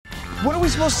What are we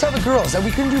supposed to tell the girls? That we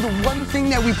couldn't do the one thing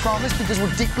that we promised because we're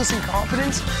dickless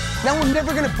incompetence? Now we're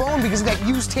never gonna bone because of that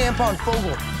used tampon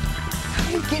Fogel. How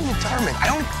do you get an retirement? I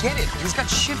don't get it. He's got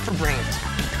shit for brains.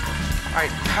 All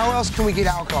right, how else can we get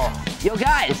alcohol? Yo,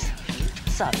 guys.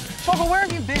 What's up? Fogel, where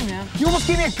have you been, man? You almost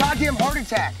gave me a goddamn heart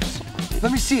attack.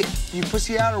 Let me see it. You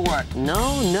pussy out or what?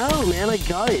 No, man, I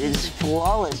got it. It's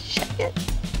flawless. Check it.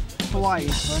 Hawaii.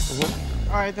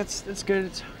 All right, that's good.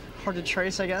 It's hard to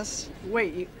trace, I guess.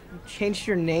 Wait, you changed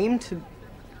your name to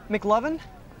McLovin?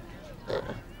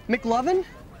 McLovin?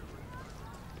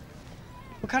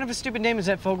 What kind of a stupid name is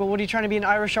that, Fogel? What, are you trying to be an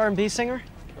Irish R&B singer?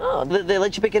 Oh, they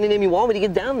let you pick any name you want when you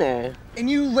get down there. And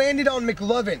you landed on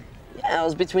McLovin. Yeah, I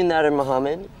was between that and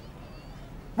Muhammad.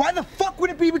 Why the fuck would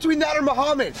it be between that or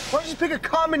Muhammad? Why don't you just pick a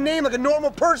common name like a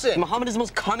normal person? Muhammad is the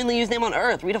most commonly used name on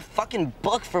earth. Read a fucking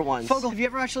book for once. Fogel, have you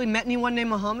ever actually met anyone named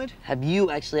Muhammad? Have you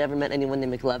actually ever met anyone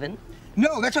named McLovin?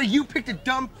 No, that's why you picked a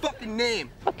dumb fucking name.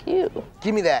 Fuck you.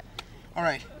 Give me that. All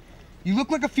right. You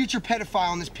look like a future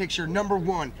pedophile in this picture, number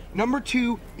one. Number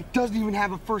two, it doesn't even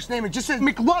have a first name. It just says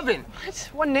McLovin. What?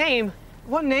 What name?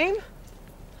 What name?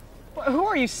 Who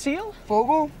are you, Seal?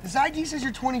 Fogel, this ID says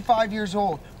you're 25 years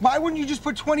old. Why wouldn't you just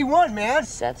put 21, man?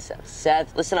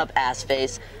 Seth, listen up, ass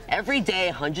face. Every day,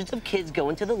 hundreds of kids go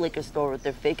into the liquor store with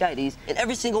their fake IDs, and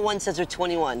every single one says they're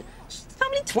 21. How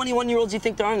many 21-year-olds do you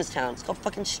think there are in this town? It's called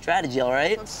fucking strategy, all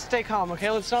right? Let's stay calm, okay?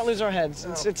 Let's not lose our heads.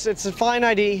 It's a fine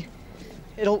ID.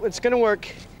 It's gonna work.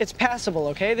 It's passable,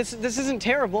 okay? This isn't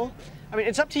terrible. I mean,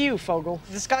 it's up to you, Fogel.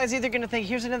 This guy's either gonna think,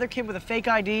 here's another kid with a fake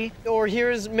ID, or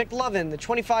here's McLovin, the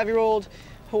 25-year-old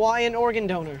Hawaiian organ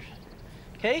donor.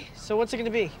 Okay? So what's it gonna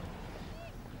be?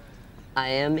 I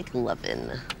am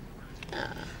McLovin.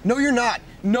 No, you're not.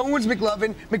 No one's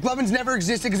McLovin. McLovin's never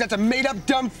existed because that's a made-up,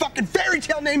 dumb, fucking fairy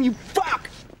tale name, you fuck!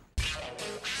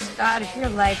 Scott, if your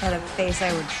life had a face,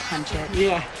 I would punch it.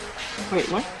 Yeah. Wait,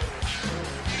 what?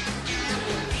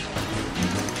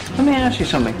 Let me ask you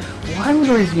something. Why would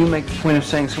always you make the point of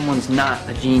saying someone's not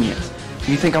a genius?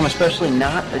 You think I'm especially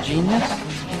not a genius?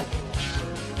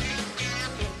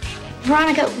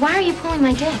 Veronica, why are you pulling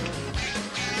my dick?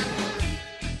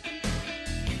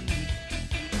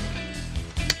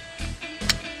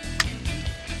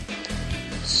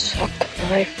 Suck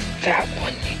my fat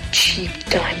one, you cheap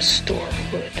dime store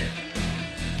hood.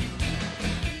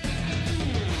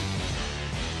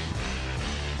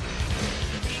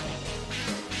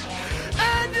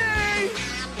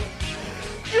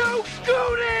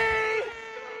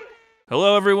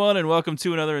 Hello, everyone, and welcome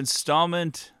to another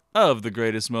installment of the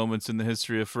greatest moments in the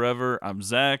history of forever. I'm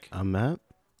Zach. I'm Matt.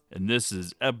 And this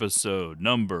is episode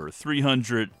number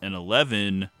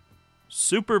 311,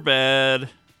 Superbad.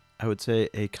 I would say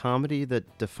a comedy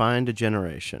that defined a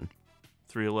generation.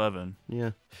 311.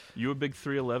 Yeah. You a big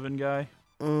 311 guy?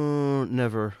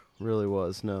 Never really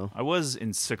was, no. I was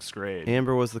in 6th grade.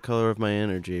 Amber was the color of my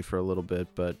energy for a little bit,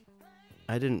 but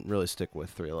I didn't really stick with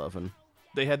 311.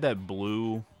 They had that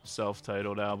blue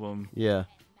self-titled album. Yeah.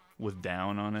 With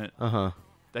Down on it. Uh-huh.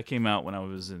 That came out when I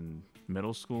was in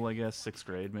middle school, I guess, 6th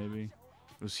grade maybe.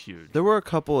 It was huge. There were a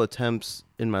couple attempts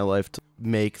in my life to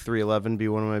make 311 be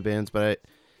one of my bands, but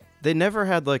they never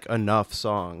had like enough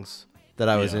songs that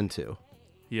I was into.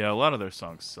 Yeah, a lot of their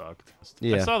songs sucked.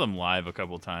 Yeah. I saw them live a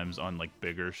couple times on like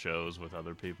bigger shows with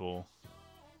other people.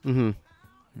 Mm-hmm.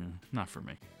 Yeah, not for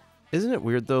me. Isn't it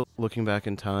weird, though, looking back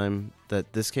in time,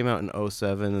 that this came out in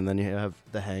 2007, and then you have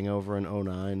The Hangover in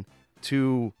 2009?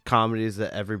 Two comedies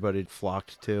that everybody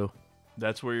flocked to.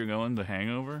 That's where you're going, The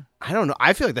Hangover? I don't know.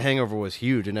 I feel like The Hangover was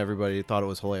huge, and everybody thought it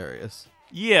was hilarious.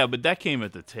 Yeah, but that came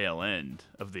at the tail end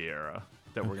of the era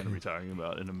that we're going to be talking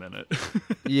about in a minute.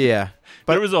 Yeah.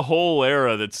 But there was a whole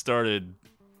era that started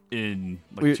in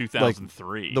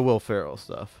 2003. Like the Will Ferrell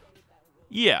stuff.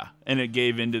 Yeah, and it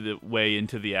gave into the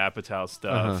Apatow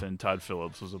stuff, and Todd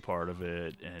Phillips was a part of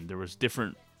it, and there was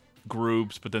different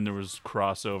groups, but then there was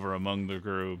crossover among the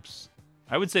groups.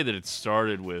 I would say that it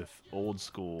started with old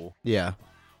school. Yeah.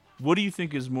 What do you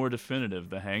think is more definitive,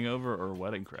 The Hangover or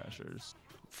Wedding Crashers?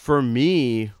 For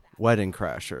me, Wedding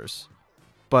Crashers.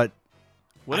 But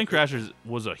Wedding Crashers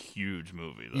was a huge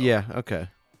movie, though. Yeah, okay.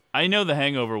 I know The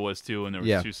Hangover was too, and there were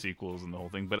Yeah. 2 sequels and the whole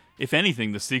thing. But if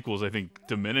anything, the sequels, I think,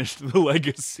 diminished the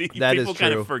legacy. That is People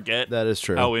kind true. of forget That is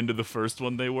true. how into the first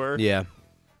one they were. Yeah.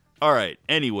 All right.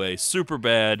 Anyway,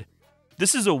 Superbad.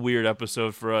 This is a weird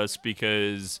episode for us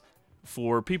because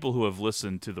for people who have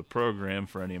listened to the program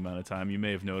for any amount of time, you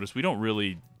may have noticed we don't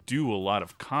really do a lot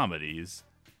of comedies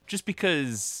just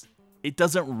because it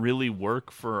doesn't really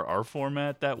work for our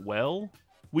format that well.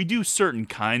 We do certain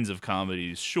kinds of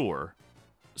comedies, sure.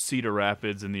 Cedar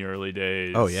Rapids in the early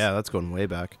days. Oh, yeah, that's going way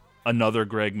back. another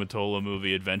Greg Mottola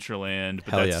movie, Adventureland,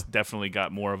 but Hell that's yeah. definitely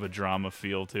got more of a drama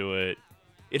feel to it.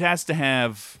 It has to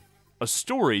have a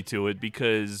story to it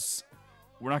because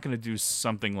we're not going to do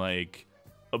something like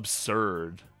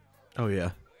absurd. Oh,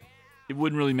 yeah. It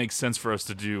wouldn't really make sense for us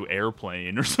to do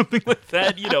Airplane or something like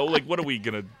that. Like, what are we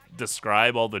going to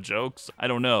describe all the jokes? I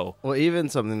don't know. Well, even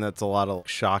something that's a lot of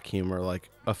shock humor, like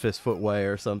A Fistfoot Way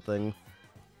or something,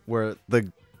 where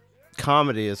the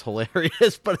comedy is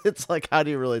hilarious, but it's like, how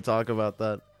do you really talk about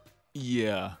that?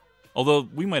 Yeah. Although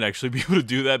we might actually be able to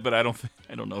do that, but I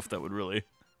don't know if that would really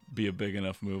be a big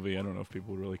enough movie. I don't know if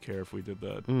people would really care if we did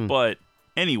that. But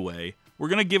anyway, we're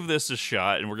going to give this a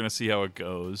shot and we're going to see how it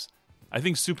goes. I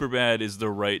think Superbad is the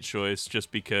right choice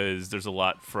just because there's a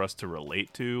lot for us to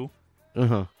relate to.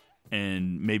 Uh-huh.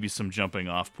 And maybe some jumping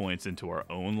off points into our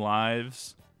own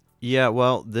lives. Yeah,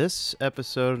 well, this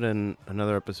episode and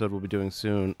another episode we'll be doing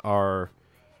soon are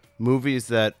movies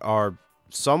that are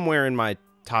somewhere in my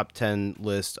top 10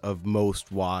 list of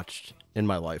most watched in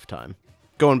my lifetime.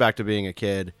 Going back to being a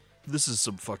kid. This is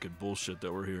some fucking bullshit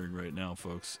that we're hearing right now,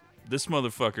 folks. This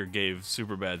motherfucker gave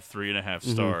Superbad 3.5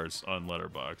 stars on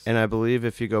Letterboxd. And I believe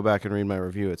if you go back and read my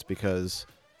review, it's because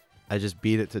I just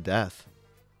beat it to death.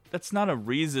 That's not a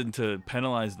reason to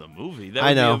penalize the movie. That I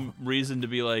would know. be a reason to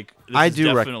be like, this I is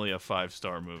do definitely a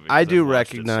 5-star movie. I 'cause do I've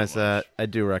watched it recognize so much. that. I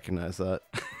do recognize that.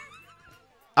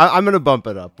 I'm going to bump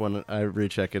it up when I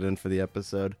recheck it in for the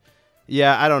episode.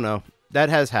 Yeah, I don't know. That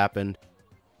has happened.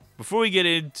 Before we get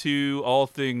into all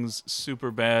things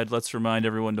Superbad, let's remind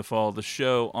everyone to follow the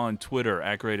show on Twitter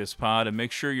 @GreatestPod and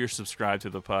make sure you're subscribed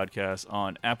to the podcast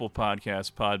on Apple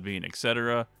Podcasts, Podbean,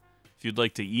 etc. If you'd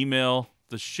like to email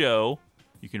the show,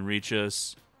 you can reach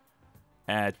us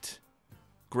at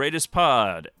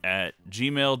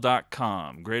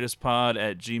greatestpod@gmail.com.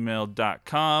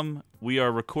 greatestpod@gmail.com. We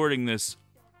are recording this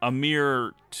a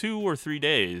mere 2 or 3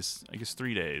 days, I guess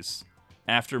 3 days,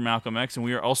 after Malcolm X, and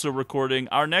we are also recording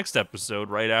our next episode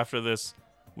right after this.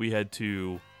 We had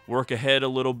to work ahead a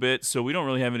little bit, so we don't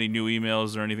really have any new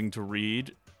emails or anything to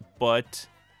read, but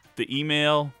the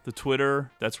email, the Twitter,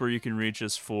 that's where you can reach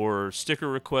us for sticker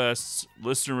requests,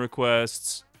 listener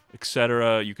requests,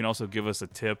 etc. You can also give us a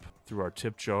tip through our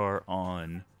tip jar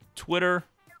on Twitter.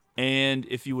 And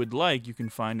if you would like, you can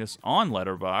find us on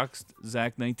Letterboxd,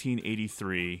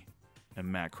 Zach1983 and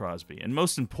Matt Crosby. And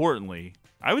most importantly,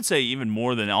 I would say even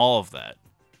more than all of that,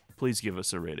 please give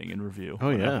us a rating and review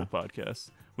on Apple Podcasts.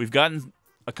 We've gotten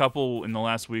a couple in the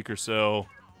last week or so.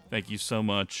 Thank you so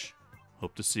much.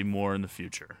 Hope to see more in the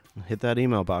future. Hit that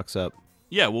email box up.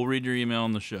 Yeah, we'll read your email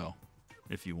on the show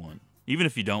if you want. Even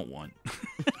if you don't want.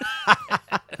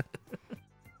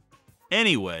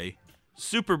 Anyway,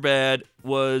 Superbad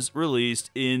was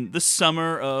released in the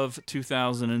summer of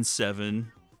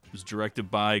 2007. It was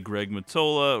directed by Greg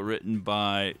Mottola, written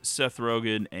by Seth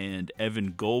Rogen and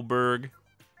Evan Goldberg.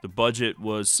 The budget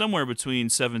was somewhere between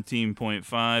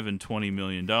 $17.5 and $20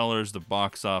 million. The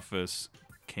box office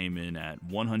came in at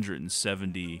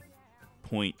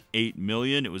 $170.8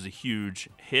 million. It was a huge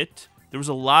hit. There was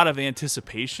a lot of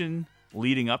anticipation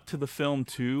leading up to the film,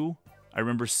 too. I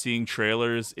remember seeing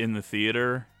trailers in the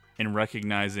theater and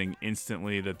recognizing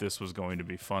instantly that this was going to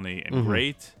be funny and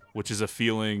great, which is a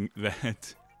feeling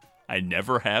that I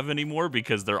never have anymore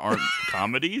because there aren't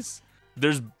comedies.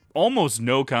 There's almost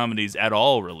no comedies at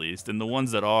all released, and the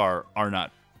ones that are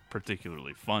not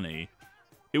particularly funny.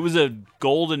 It was a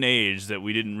golden age that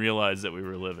we didn't realize that we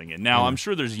were living in. Now, I'm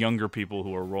sure there's younger people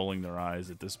who are rolling their eyes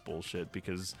at this bullshit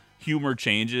because humor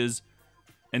changes,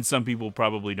 and some people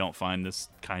probably don't find this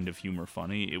kind of humor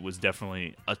funny. It was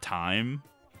definitely a time,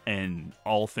 and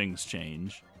all things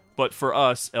change. But for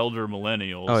us, elder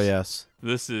millennials, Oh, yes.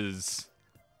 this is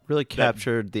Really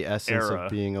captured the essence era.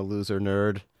 of being a loser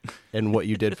nerd and what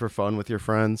you did for fun with your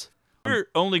friends. We're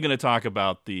only going to talk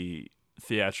about the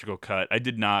theatrical cut. I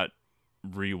did not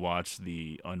rewatch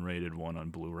the unrated one on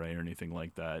Blu-ray or anything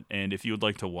like that. And if you would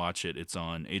like to watch it, it's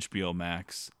on HBO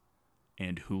Max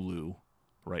and Hulu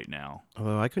right now.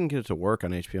 Although I couldn't get it to work on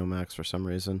HBO Max for some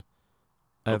reason.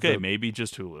 Okay, maybe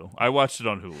just Hulu. I watched it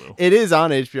on Hulu. It is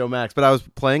on HBO Max, but I was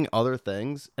playing other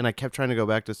things, and I kept trying to go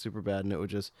back to Superbad, and it would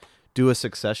just do a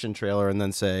Succession trailer and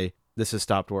then say, this has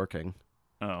stopped working.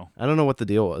 Oh. I don't know what the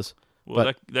deal was. Well,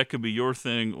 but that could be your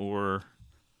thing, or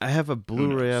I have a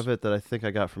Blu-ray knows? of it that I think I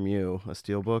got from you, a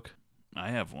Steelbook. I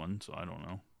have one, so I don't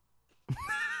know.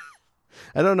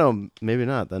 I don't know. Maybe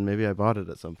not. Then maybe I bought it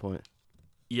at some point.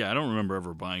 Yeah, I don't remember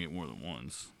ever buying it more than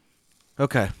once.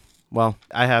 Okay. Well,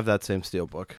 I have that same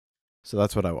Steelbook, so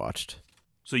that's what I watched.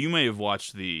 So you may have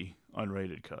watched the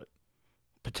unrated cut.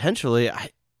 Potentially,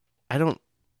 I don't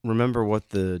remember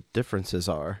what the differences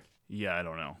are. Yeah, I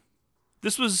don't know.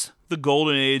 This was the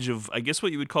golden age of, I guess,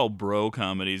 what you would call bro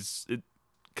comedies. It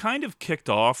kind of kicked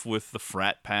off with the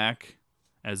Frat Pack,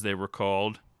 as they were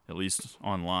called, at least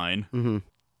online. Mm-hmm.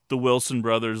 The Wilson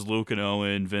brothers, Luke and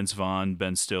Owen, Vince Vaughn,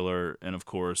 Ben Stiller, and of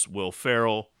course, Will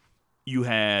Ferrell. You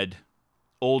had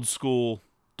Old School,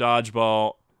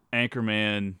 Dodgeball,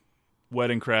 Anchorman,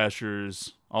 Wedding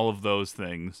Crashers, all of those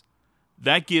things.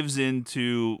 That gives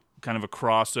into kind of a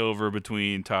crossover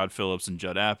between Todd Phillips and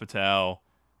Judd Apatow.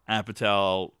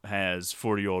 Apatow has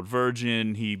 40-Year-Old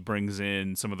Virgin. He brings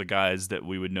in some of the guys that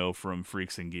we would know from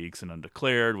Freaks and Geeks and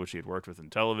Undeclared, which he had worked with in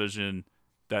television.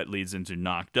 That leads into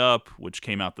Knocked Up, which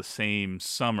came out the same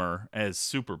summer as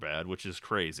Superbad, which is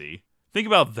crazy. Think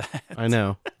about that. I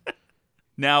know.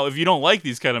 Now, if you don't like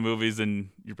these kind of movies,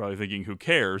 then you're probably thinking, who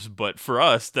cares? But for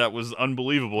us, that was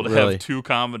unbelievable to Really? have two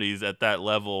comedies at that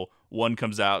level. One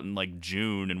comes out in like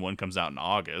June and one comes out in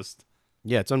August.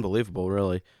 Yeah, it's unbelievable,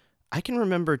 really. I can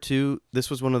remember, too, this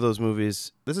was one of those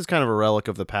movies. This is kind of a relic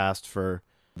of the past for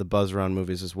the Buzz Around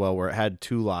movies as well, where it had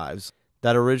two lives.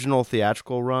 That original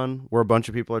theatrical run, where a bunch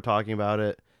of people are talking about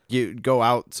it. You go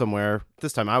out somewhere.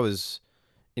 This time I was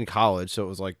in college, so it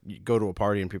was like you go to a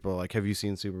party and people are like, have you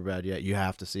seen Superbad yet? You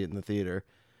have to see it in the theater.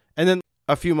 And then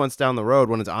a few months down the road,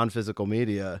 when it's on physical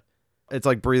media, it's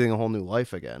like breathing a whole new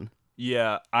life again.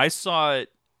 Yeah, I saw it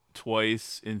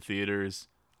twice in theaters.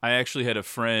 I actually had a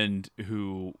friend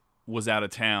who was out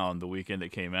of town the weekend it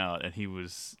came out, and he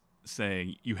was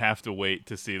saying, you have to wait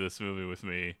to see this movie with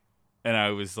me. And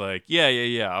I was like, yeah,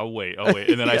 I'll wait.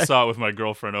 And then I saw it with my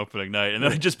girlfriend opening night, and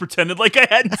then I just pretended like I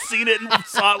hadn't seen it and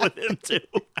saw it with him too.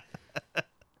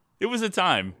 It was a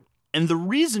time. And the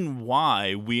reason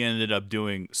why we ended up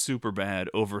doing Superbad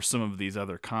over some of these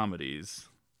other comedies,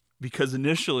 because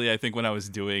initially I think when I was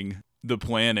doing the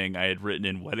planning, I had written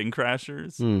in Wedding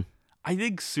Crashers. I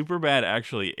think Superbad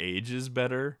actually ages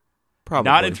better. Probably.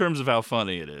 Not in terms of how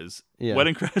funny it is. Yeah.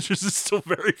 Wedding Crashers is still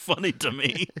very funny to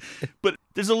me. But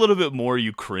there's a little bit more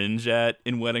you cringe at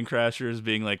in Wedding Crashers,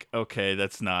 being like, okay,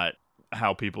 that's not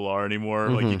how people are anymore.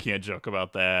 Like, you can't joke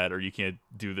about that, or you can't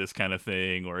do this kind of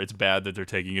thing, or it's bad that they're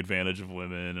taking advantage of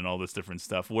women and all this different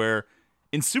stuff. Where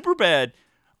in Superbad,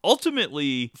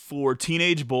 ultimately, for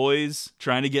teenage boys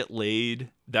trying to get laid,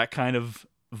 that kind of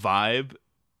vibe,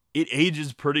 it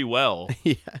ages pretty well.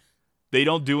 Yeah. They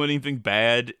don't do anything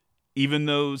bad. Even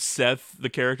though Seth, the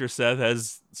character Seth,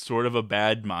 has sort of a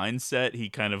bad mindset, he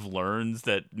kind of learns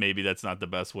that maybe that's not the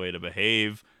best way to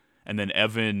behave. And then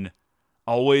Evan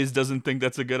always doesn't think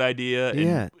that's a good idea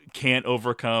and can't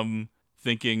overcome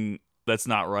thinking that's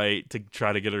not right to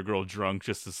try to get a girl drunk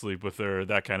just to sleep with her,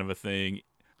 that kind of a thing.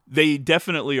 They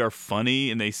definitely are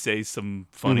funny and they say some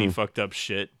funny, fucked up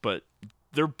shit, but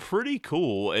they're pretty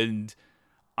cool. And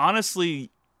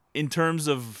honestly, in terms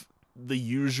of the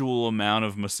usual amount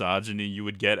of misogyny you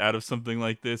would get out of something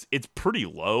like this, it's pretty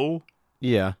low.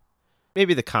 Yeah.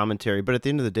 Maybe the commentary, but at the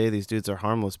end of the day, these dudes are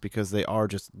harmless because they are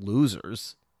just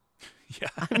losers. Yeah.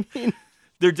 I mean,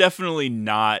 they're definitely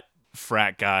not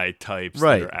frat guy types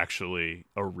that are actually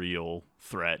a real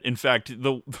threat. In fact,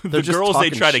 the girls they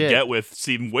try to get with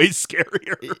seem way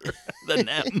scarier than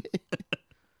them.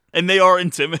 And they are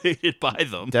intimidated by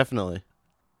them. Definitely.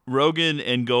 Rogen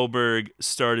and Goldberg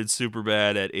started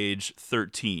Superbad at age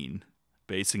 13,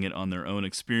 basing it on their own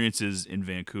experiences in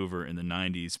Vancouver in the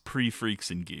 90s,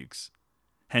 pre-Freaks and Geeks.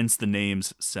 Hence the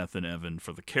names Seth and Evan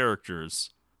for the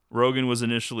characters. Rogen was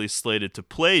initially slated to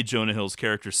play Jonah Hill's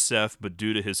character Seth, but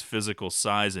due to his physical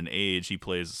size and age, he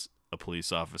plays a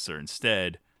police officer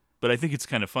instead. But I think it's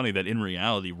kind of funny that in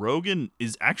reality, Rogen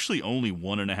is actually only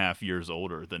 1.5 years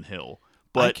older than Hill.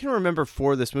 But I can remember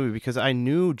for this movie because I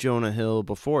knew Jonah Hill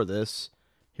before this.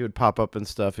 He would pop up and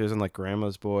stuff. He was in like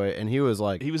Grandma's Boy, and he was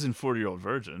like... He was in 40-Year-Old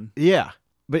Virgin. Yeah,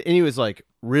 and he was like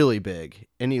really big,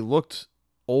 and he looked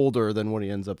older than what he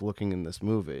ends up looking in this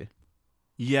movie.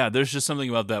 Yeah, there's just something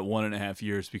about that 1.5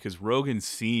 years because Rogen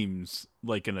seems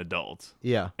like an adult.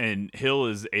 Yeah. And Hill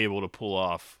is able to pull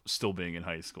off still being in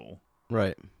high school.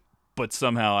 Right. But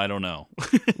somehow, I don't know.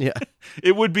 Yeah.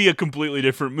 It would be a completely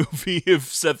different movie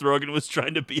if Seth Rogen was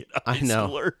trying to be a high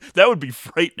schooler. Know. That would be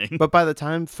frightening. But by the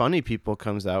time Funny People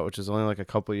comes out, which is only like a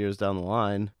couple years down the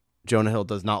line, Jonah Hill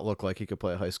does not look like he could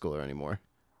play a high schooler anymore.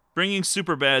 Bringing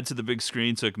Superbad to the big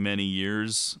screen took many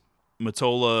years.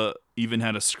 Mottola even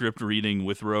had a script reading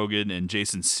with Rogen and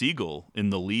Jason Segel in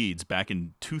the leads back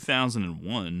in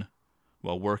 2001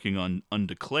 while working on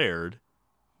Undeclared.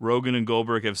 Rogen and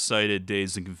Goldberg have cited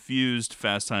Dazed and Confused,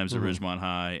 Fast Times at Ridgemont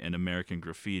High, and American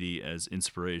Graffiti as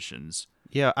inspirations.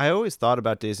 Yeah, I always thought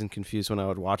about Dazed and Confused when I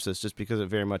would watch this just because it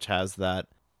very much has that.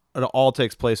 It all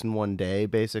takes place in one day,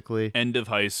 basically. End of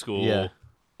high school,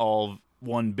 all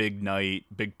one big night,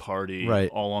 big party, Right.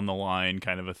 all on the line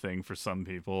kind of a thing for some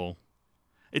people.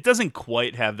 It doesn't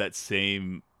quite have that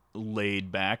same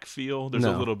laid back feel. There's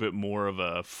a No. little bit more of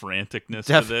a franticness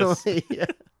Definitely. to this. Yeah.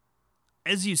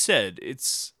 As you said,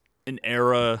 it's an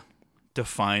era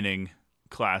defining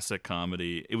classic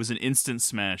comedy. It was an instant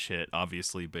smash hit,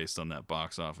 obviously based on that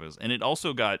box office, and it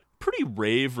also got pretty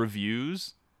rave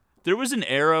reviews. There was an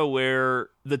era where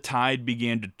the tide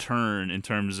began to turn in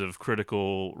terms of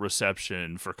critical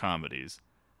reception for comedies.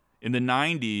 In the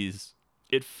 90s,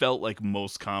 it felt like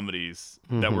most comedies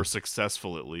that were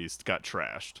successful, at least, got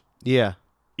trashed. Yeah.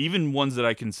 Even ones that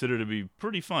I consider to be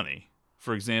pretty funny.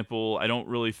 For example, I don't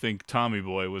really think Tommy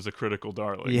Boy was a critical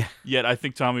darling. Yeah. Yet I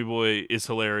think Tommy Boy is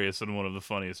hilarious and one of the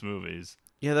funniest movies.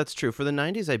 Yeah, that's true. For the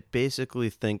 90s, I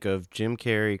basically think of Jim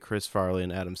Carrey, Chris Farley,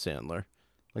 and Adam Sandler.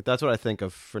 Like, that's what I think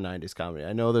of for 90s comedy.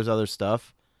 I know there's other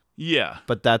stuff, Yeah.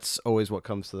 but that's always what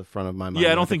comes to the front of my mind. Yeah,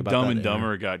 I when don't think about Dumb that and era.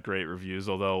 Dumber got great reviews,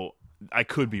 although I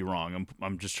could be wrong.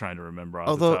 I'm just trying to remember off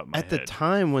the Although, top of my at head. the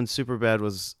time when Superbad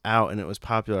was out and it was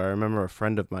popular, I remember a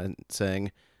friend of mine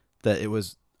saying that it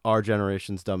was our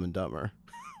generation's Dumb and Dumber.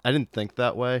 I didn't think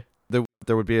that way.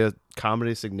 There would be a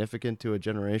comedy significant to a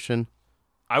generation.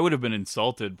 I would have been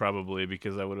insulted probably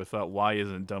because I would have thought, why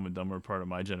isn't Dumb and Dumber part of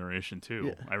my generation too?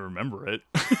 Yeah. I remember it.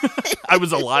 I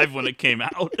was alive when it came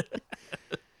out.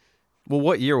 Well,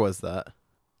 what year was that?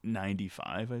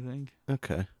 95, I think.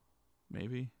 Okay.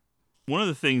 Maybe. One of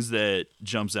the things that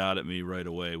jumps out at me right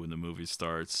away when the movie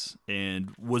starts,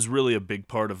 and was really a big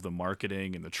part of the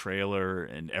marketing and the trailer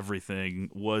and everything,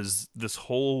 was this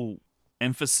whole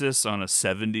emphasis on a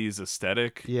 70s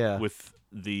aesthetic. Yeah. With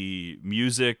the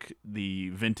music, the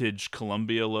vintage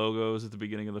Columbia logos at the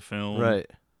beginning of the film. Right.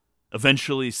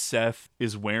 Eventually, Seth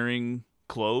is wearing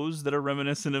clothes that are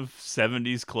reminiscent of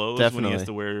 70s clothes when he Definitely. has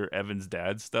to wear Evan's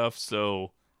dad's stuff.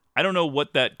 So I don't know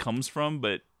what that comes from,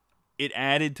 but it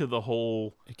added to the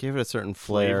whole It gave it a certain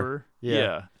flair. flavor.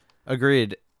 Yeah.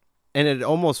 Agreed. And it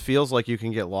almost feels like you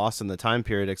can get lost in the time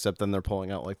period, except then they're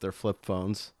pulling out like their flip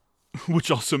phones.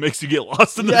 Which also makes you get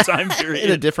lost in the time period.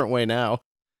 In a different way now.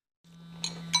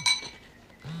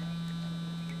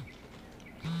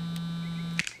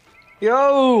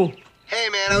 Yo! Hey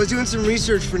man, I was doing some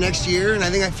research for next year, and I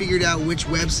think I figured out which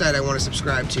website I want to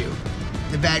subscribe to.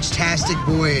 The Vagtastic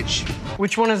Voyage.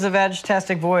 Which one is the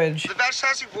Vagtastic Voyage? The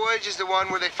Vagtastic Voyage is the one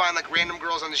where they find like random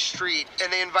girls on the street,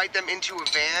 and they invite them into a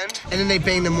van, and then they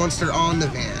bang them once they're on the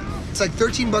van. It's like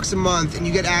 $13 a month, and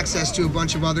you get access to a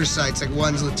bunch of other sites, like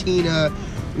one's Latina,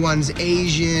 one's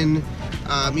Asian.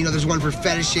 There's one for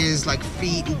fetishes, like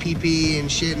feet and pee-pee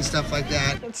and shit and stuff like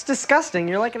that. It's disgusting.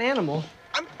 You're like an animal.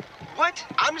 What?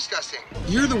 I'm disgusting.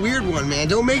 You're the weird one, man.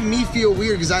 Don't make me feel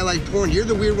weird because I like porn. You're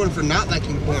the weird one for not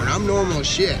liking porn. I'm normal as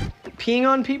shit. Peeing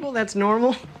on people? That's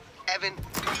normal? Evan,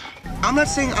 I'm not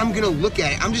saying I'm gonna look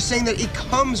at it. I'm just saying that it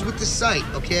comes with the site,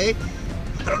 okay?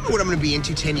 I don't know what I'm gonna be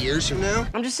into 10 years from now.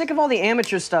 I'm just sick of all the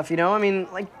amateur stuff, you know? I mean,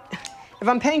 like, if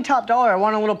I'm paying top dollar, I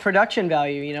want a little production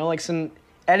value, you know? Like some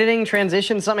editing,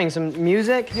 transition, something, some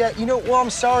music. Yeah, I'm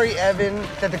sorry, Evan,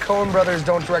 that the Coen brothers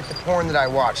don't direct the porn that I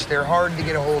watch. They're hard to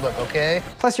get a hold of, okay?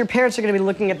 Plus, your parents are gonna be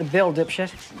looking at the bill,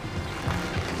 dipshit.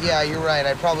 Yeah, you're right.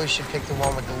 I probably should pick the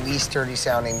one with the least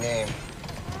dirty-sounding name.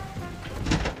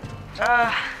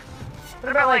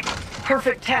 What about, like,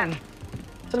 Perfect 10?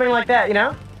 Something like that, you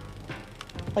know?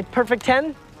 Like Perfect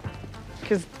 10?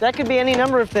 Because that could be any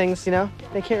number of things, you know?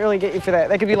 They can't really get you for that.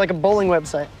 That could be like a bowling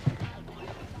website.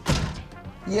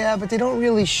 Yeah, but they don't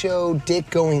really show dick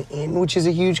going in, which is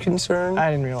a huge concern. I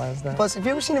didn't realize that. Plus, have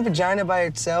you ever seen a vagina by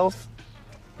itself?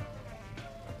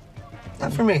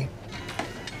 Not for me.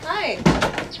 Hi.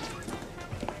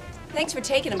 Thanks for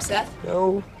taking him, Seth.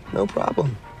 No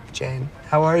problem, Jane.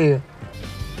 How are you?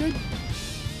 Good.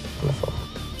 Wonderful.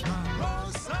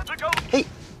 Hey,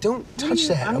 don't touch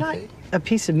that, I'm okay? not a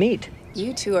piece of meat.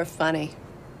 You two are funny.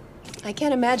 I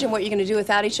can't imagine what you're gonna do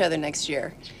without each other next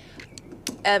year.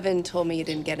 Evan told me you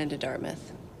didn't get into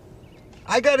Dartmouth.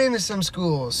 I got into some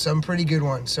schools, some pretty good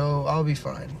ones, so I'll be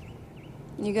fine.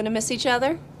 You gonna miss each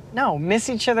other? No, miss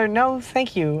each other? No,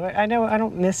 thank you. I know I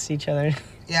don't miss each other.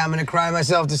 Yeah, I'm gonna cry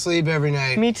myself to sleep every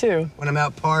night. Me too. When I'm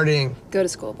out partying. Go to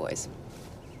school, boys.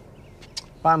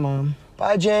 Bye, Mom.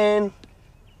 Bye, Jane.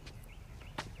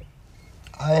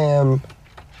 I am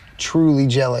truly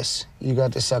jealous you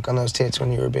got to suck on those tits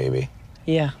when you were a baby.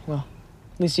 Yeah, well,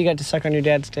 at least you got to suck on your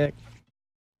dad's dick.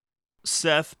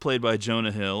 Seth, played by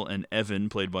Jonah Hill, and Evan,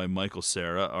 played by Michael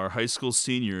Cera, are high school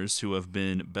seniors who have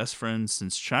been best friends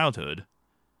since childhood.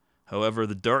 However,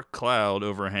 the dark cloud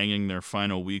overhanging their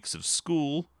final weeks of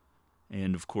school,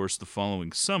 and of course the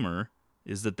following summer,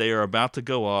 is that they are about to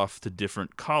go off to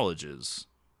different colleges.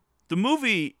 The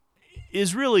movie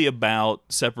is really about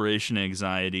separation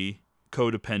anxiety,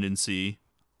 codependency,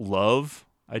 love,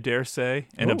 I dare say,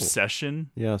 and obsession.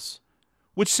 Yes.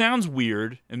 Which sounds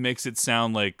weird and makes it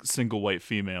sound like single white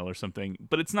female or something,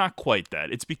 but it's not quite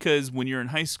that. It's because when you're in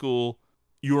high school,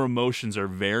 your emotions are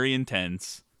very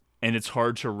intense and it's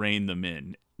hard to rein them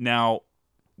in. Now,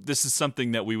 this is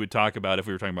something that we would talk about if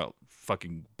we were talking about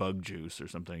fucking bug juice or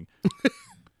something.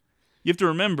 You have to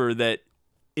remember that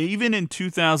even in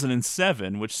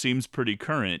 2007, which seems pretty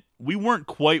current, we weren't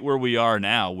quite where we are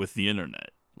now with the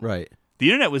internet. Right. The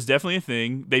internet was definitely a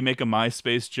thing. They make a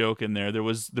MySpace joke in there. There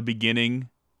was the beginning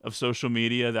of social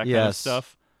media, that kind of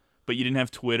stuff. But you didn't have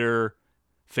Twitter.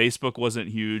 Facebook wasn't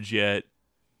huge yet.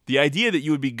 The idea that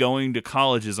you would be going to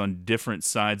colleges on different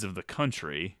sides of the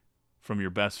country from your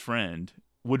best friend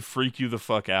would freak you the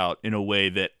fuck out in a way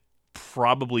that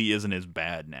probably isn't as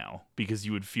bad now, because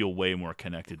you would feel way more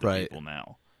connected to people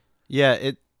now. Yeah,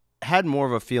 it had more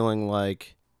of a feeling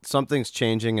like something's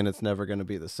changing and it's never going to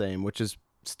be the same, which is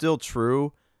still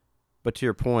true, but to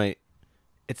your point,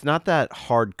 it's not that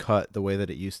hard cut the way that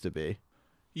it used to be.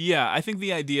 Yeah, I think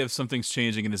the idea of something's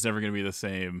changing and it's never going to be the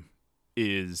same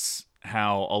is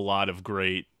how a lot of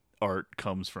great art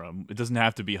comes from. It doesn't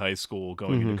have to be high school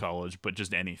going into college, but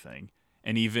just anything.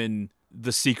 And even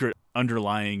the secret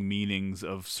underlying meanings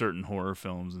of certain horror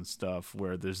films and stuff,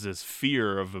 where there's this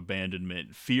fear of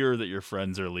abandonment, fear that your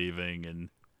friends are leaving and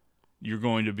you're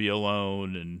going to be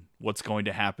alone and what's going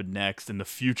to happen next, and the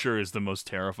future is the most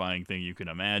terrifying thing you can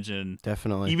imagine.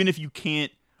 Definitely. Even if you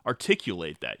can't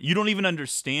articulate that, you don't even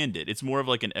understand it. It's more of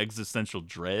like an existential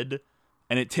dread,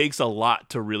 and it takes a lot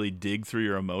to really dig through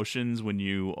your emotions when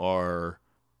you are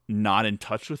not in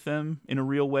touch with them in a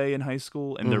real way in high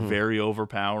school, and they're very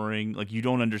overpowering. Like, you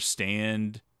don't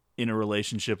understand in a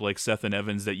relationship like Seth and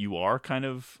Evan's that you are kind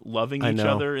of loving each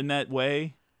other in that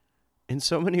way. In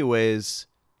so many ways,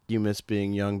 you miss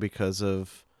being young because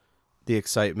of the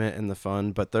excitement and the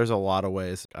fun, but there's a lot of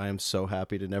ways I am so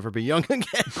happy to never be young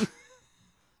again.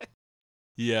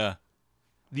 Yeah.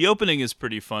 The opening is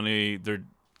pretty funny. They're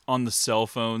on the cell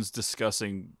phones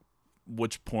discussing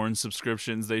which porn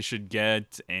subscriptions they should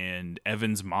get, and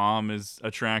Evan's mom is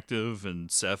attractive,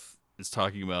 and Seth is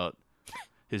talking about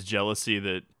his jealousy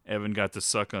that Evan got to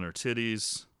suck on her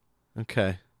titties.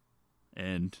 Okay.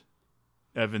 And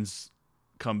Evan's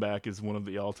comeback is one of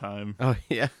the all-time. Oh,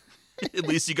 yeah. At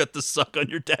least you got to suck on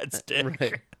your dad's dick.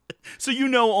 Right. So you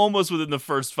know almost within the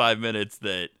first 5 minutes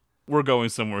that we're going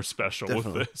somewhere special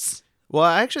Definitely. with this. Well,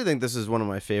 I actually think this is one of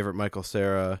my favorite Michael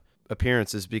Cera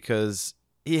appearances because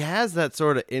he has that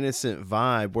sort of innocent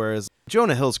vibe, whereas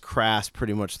Jonah Hill's crass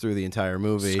pretty much through the entire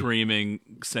movie. Screaming,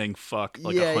 saying fuck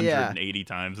like 180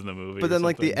 times in the movie. But then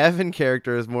like the Evan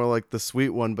character is more like the sweet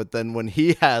one, but then when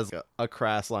he has a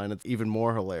crass line, it's even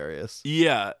more hilarious.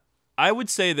 Yeah. I would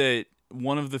say that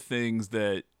one of the things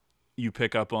that you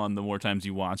pick up on the more times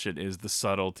you watch it is the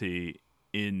subtlety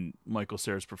in Michael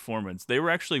Cera's performance. They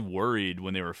were actually worried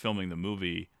when they were filming the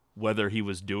movie whether he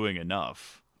was doing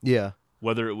enough. Yeah.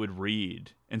 Whether it would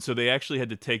read. And so they actually had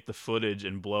to take the footage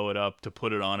and blow it up to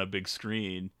put it on a big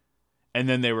screen. And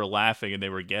then they were laughing and they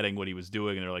were getting what he was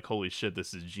doing. And they're like, holy shit,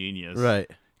 this is genius. Right.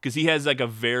 Because he has like a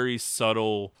very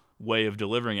subtle way of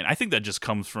delivering it. I think that just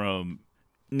comes from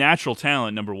natural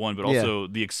talent, number one, but also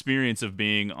the experience of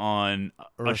being on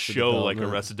a show like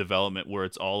Arrested Development, where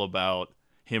it's all about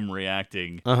him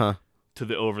reacting to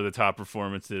the over-the-top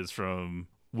performances from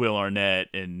Will Arnett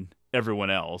and everyone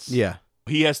else. Yeah.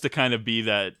 He has to kind of be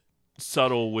that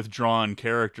subtle, withdrawn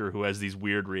character who has these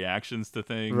weird reactions to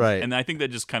things. Right. And I think that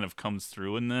just kind of comes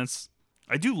through in this.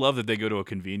 I do love that they go to a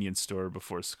convenience store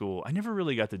before school. I never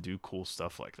really got to do cool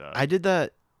stuff like that. I did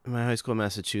that in my high school in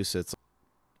Massachusetts.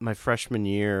 My freshman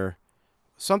year,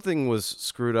 something was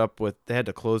screwed up with, they had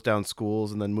to close down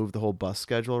schools and then move the whole bus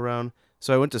schedule around.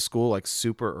 So I went to school like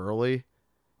super early.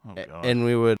 Oh, God. And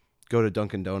we would go to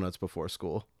Dunkin' Donuts before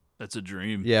school. That's a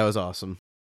dream. Yeah, it was awesome.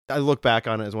 I look back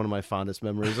on it as one of my fondest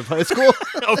memories of high school.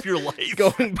 Of your life.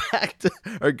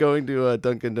 going to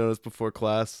Dunkin' Donuts before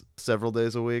class several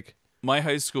days a week. My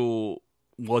high school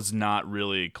was not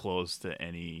really close to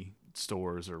any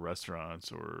stores or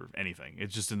restaurants or anything.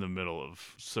 It's just in the middle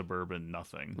of suburban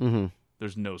nothing. Mm-hmm.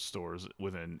 There's no stores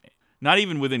within, not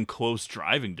even within close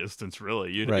driving distance,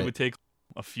 really. It would take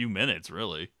a few minutes,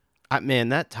 really. Man,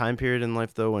 that time period in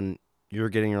life, though, when you're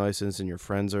getting your license and your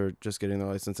friends are just getting their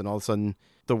license and all of a sudden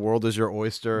the world is your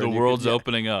oyster. The world's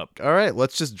opening up. All right,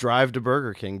 let's just drive to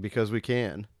Burger King because we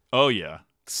can. Oh, yeah.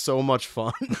 So much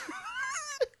fun.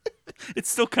 It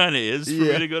still kind of is for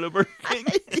me to go to Burger King.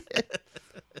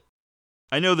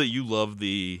 I know that you love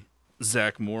the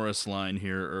Zach Morris line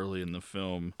here early in the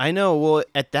film. I know. Well,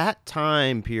 at that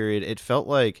time period, it felt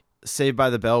like Saved by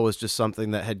the Bell was just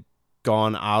something that had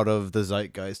gone out of the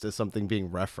zeitgeist as something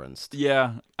being referenced.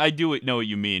 Yeah, I do know what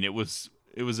you mean. It was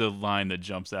a line that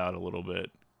jumps out a little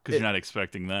bit because you're not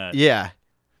expecting that. Yeah.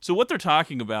 So what they're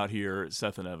talking about here,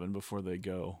 Seth and Evan, before they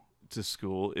go to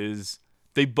school, is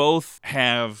they both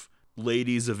have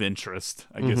ladies of interest,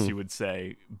 I guess you would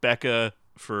say. Becca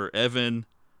for Evan,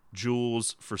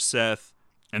 Jules for Seth,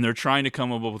 and they're trying to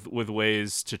come up with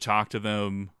ways to talk to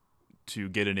them, to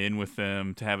get it in with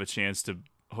them, to have a chance to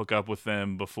hook up with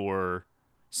them before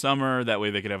summer. That way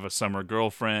they could have a summer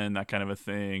girlfriend, that kind of a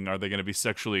thing. Are they going to be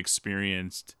sexually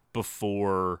experienced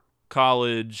before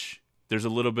college? There's a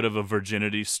little bit of a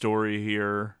virginity story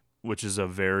here, which is a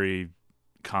very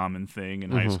common thing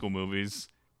in high school movies.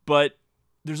 But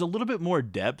there's a little bit more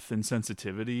depth and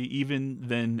sensitivity even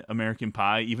than American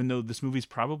Pie, even though this movie's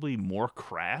probably more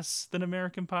crass than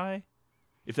American Pie,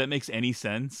 if that makes any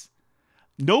sense.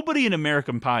 Nobody in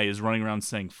American Pie is running around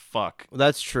saying fuck.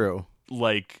 That's true.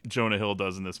 Like Jonah Hill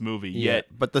does in this movie. Yeah, Yet,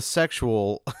 but the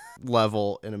sexual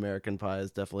level in American Pie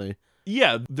is definitely...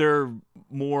 Yeah, they're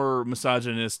more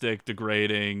misogynistic,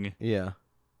 degrading. Yeah.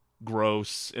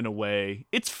 Gross in a way.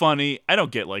 It's funny. I don't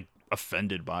get like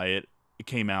offended by it. It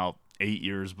came out 8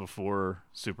 years before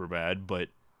Superbad, but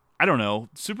I don't know.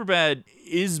 Superbad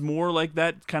is more like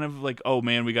that kind of like, oh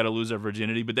man, we got to lose our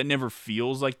virginity, but that never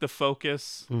feels like the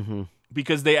focus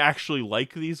because they actually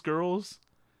like these girls,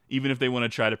 even if they want to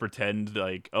try to pretend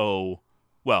like, oh,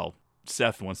 well,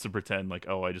 Seth wants to pretend like,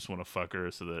 oh, I just want to fuck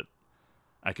her so that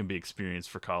I can be experienced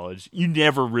for college. You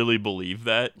never really believe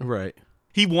that. Right.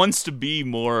 He wants to be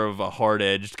more of a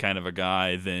hard-edged kind of a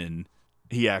guy than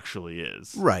he actually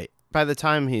is. Right. By the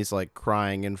time he's like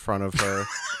crying in front of her,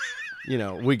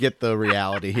 we get the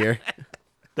reality here.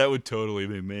 That would totally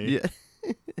be me.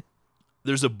 Yeah.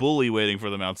 There's a bully waiting for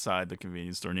them outside the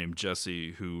convenience store named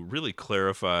Jesse who really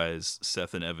clarifies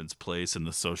Seth and Evan's place in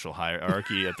the social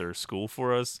hierarchy at their school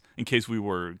for us, in case we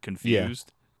were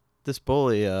confused. Yeah. This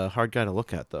bully, hard guy to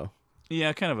look at, though.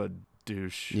 Yeah, kind of a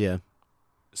douche. Yeah.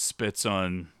 Spits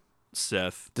on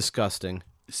Seth. Disgusting.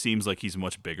 Seems like he's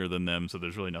much bigger than them, so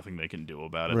there's really nothing they can do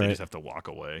about it. Right. They just have to walk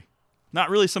away. Not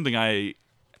really something I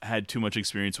had too much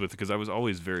experience with because I was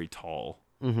always very tall.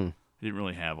 I didn't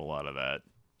really have a lot of that.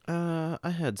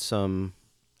 I had some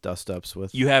dust-ups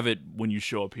with... You have it when you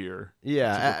show up here.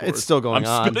 Yeah, it's still going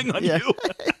on. I'm spitting on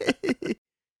you.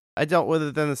 I dealt with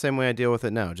it then the same way I deal with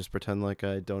it now. Just pretend like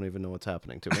I don't even know what's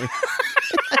happening to me.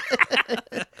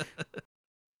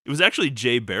 It was actually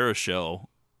Jay Baruchel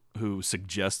who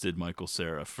suggested Michael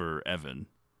Cera for Evan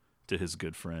to his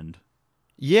good friend.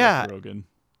 Yeah. Seth Rogen.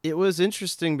 It was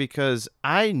interesting because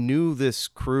I knew this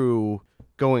crew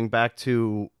going back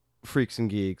to Freaks and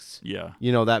Geeks. Yeah.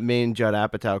 That main Judd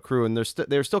Apatow crew, and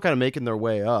they're still kind of making their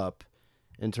way up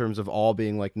in terms of all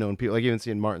being like known people. Like even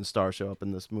seeing Martin Starr show up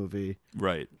in this movie.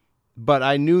 Right. But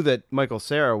I knew that Michael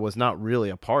Cera was not really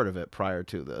a part of it prior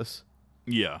to this.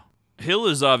 Yeah. Hill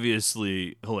is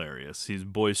obviously hilarious. He's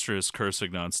boisterous,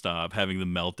 cursing nonstop, having the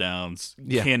meltdowns.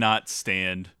 Yeah. Cannot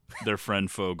stand their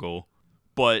friend Fogel.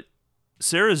 But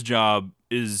Sarah's job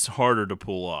is harder to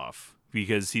pull off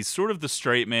because he's sort of the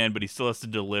straight man, but he still has to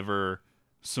deliver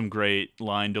some great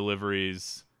line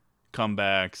deliveries,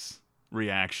 comebacks,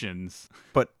 reactions.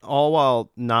 But all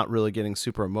while not really getting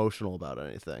super emotional about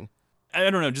anything. I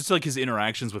don't know, just like his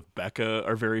interactions with Becca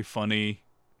are very funny.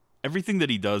 Everything that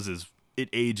he does it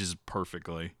ages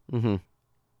perfectly.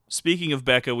 Speaking of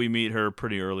Becca, we meet her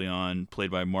pretty early on,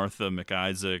 played by Martha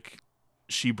McIsaac.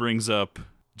 She brings up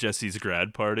Jesse's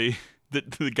grad party,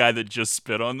 the guy that just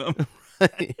spit on them.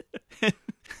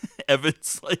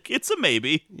 Evan's like, it's a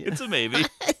maybe. Yeah. It's a maybe.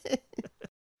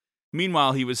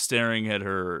 Meanwhile, he was staring at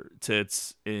her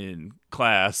tits in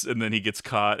class, and then he gets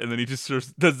caught, and then he just sort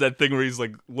of does that thing where he's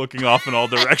like looking off in all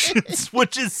directions,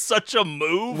 which is such a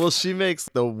move. Well, she makes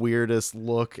the weirdest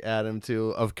look at him too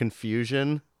of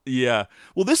confusion. Yeah.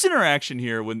 Well, this interaction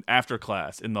here after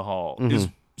class in the hall is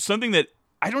something that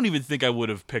I don't even think I would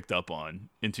have picked up on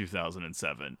in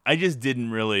 2007. I just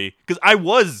didn't really, because I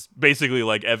was basically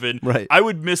like Evan. Right. I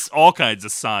would miss all kinds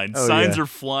of signs. Oh, signs yeah. are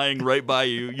flying right by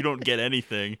you. You don't get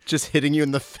anything. Just hitting you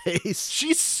in the face.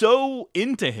 She's so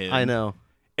into him. I know.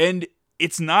 And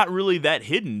it's not really that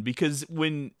hidden because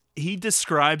when he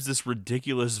describes this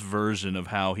ridiculous version of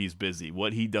how he's busy,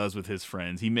 what he does with his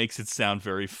friends, he makes it sound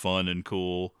very fun and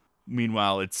cool.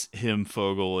 Meanwhile, it's him,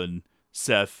 Fogel, and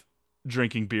Seth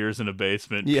drinking beers in a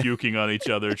basement, puking on each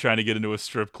other, trying to get into a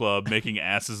strip club, making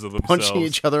asses of themselves. Punching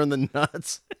each other in the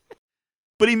nuts.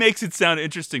 But he makes it sound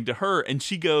interesting to her, and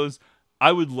she goes,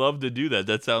 I would love to do that.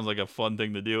 That sounds like a fun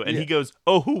thing to do. And he goes,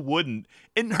 oh, who wouldn't?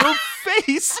 In her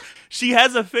face, she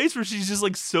has a face where she's just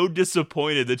like so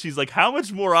disappointed that she's like, how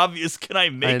much more obvious can I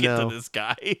make it to this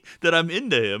guy that I'm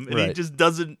into him? And he just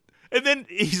doesn't. And then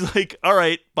he's like, all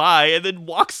right, bye. And then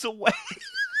walks away.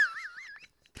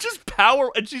 Just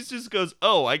power. And she just goes,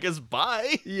 oh, I guess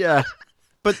bye. Yeah.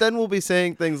 But then we'll be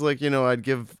saying things like, I'd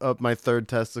give up my third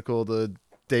testicle to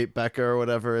date Becca or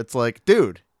whatever. It's like,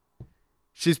 dude.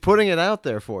 She's putting it out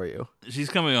there for you. She's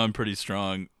coming on pretty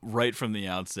strong right from the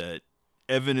outset.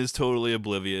 Evan is totally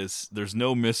oblivious. There's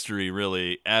no mystery,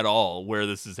 really, at all where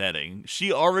this is heading.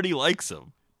 She already likes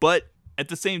him. But at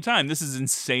the same time, this is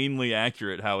insanely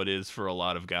accurate how it is for a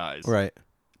lot of guys. Right.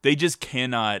 They just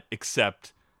cannot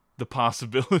accept the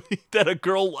possibility that a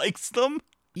girl likes them.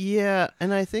 Yeah,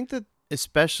 and I think that,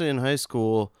 especially in high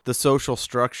school, the social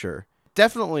structure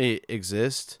definitely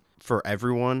exists for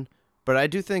everyone. But I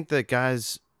do think that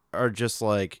guys are just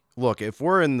like, look, if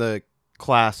we're in the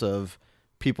class of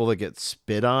people that get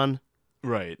spit on,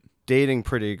 right, dating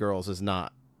pretty girls is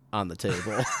not on the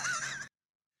table.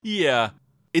 Yeah,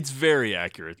 it's very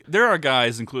accurate. There are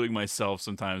guys, including myself,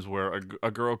 sometimes where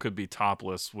a girl could be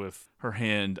topless with her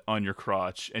hand on your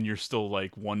crotch, and you're still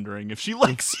like wondering if she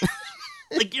likes you.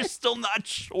 Like, you're still not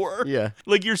sure. Yeah.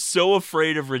 Like, you're so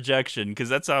afraid of rejection, because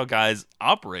that's how guys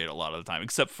operate a lot of the time,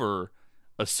 except for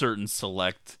a certain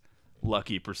select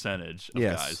lucky percentage of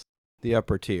guys. The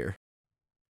upper tier.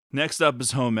 Next up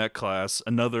is home ec class.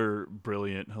 Another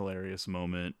brilliant, hilarious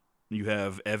moment. You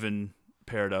have Evan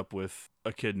paired up with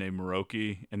a kid named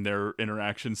Moroki and their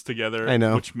interactions together, I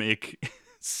know. which make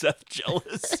Seth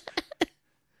jealous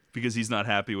because he's not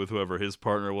happy with whoever his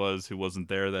partner was who wasn't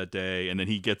there that day. And then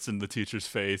he gets in the teacher's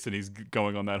face and he's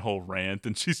going on that whole rant,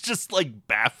 and she's just like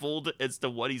baffled as to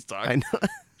what he's talking about. I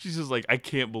know. She's just like, I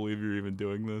can't believe you're even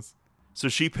doing this. So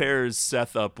she pairs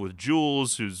Seth up with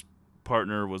Jules, whose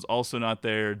partner was also not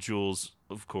there. Jules,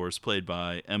 of course, played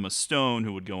by Emma Stone,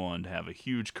 who would go on to have a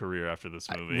huge career after this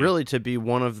movie. Really, to be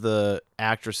one of the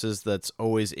actresses that's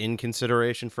always in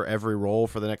consideration for every role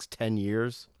for the next 10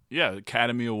 years. Yeah,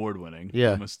 Academy Award winning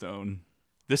Yeah. Emma Stone.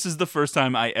 This is the first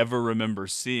time I ever remember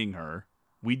seeing her.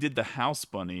 We did The House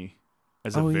Bunny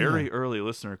as a very early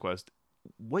listener request.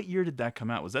 What year did that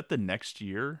come out? Was that the next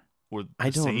year or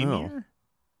the same year?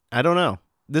 I don't know.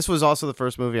 This was also the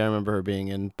first movie I remember her being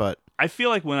in, but I feel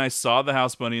like when I saw The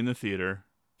House Bunny in the theater,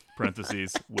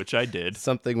 parentheses, which I did.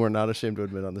 Something we're not ashamed to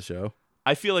admit on the show.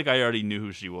 I feel like I already knew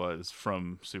who she was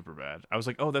from Superbad. I was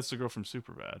like, oh, that's the girl from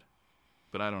Superbad.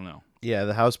 But I don't know. Yeah,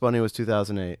 The House Bunny was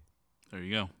 2008. There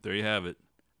you go. There you have it.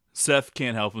 Seth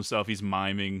can't help himself. He's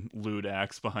miming lewd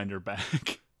acts behind her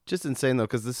back. Just insane, though,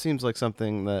 because this seems like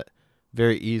something that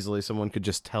very easily someone could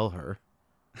just tell her.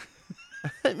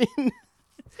 I mean,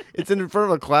 it's in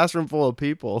front of a classroom full of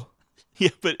people. Yeah,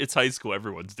 but it's high school.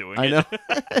 Everyone's doing it. I know.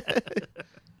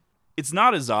 It's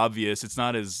not as obvious. It's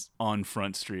not as on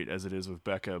Front Street as it is with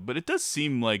Becca, but it does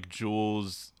seem like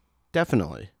Jules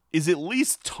Definitely is at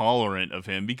least tolerant of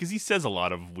him because he says a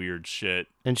lot of weird shit.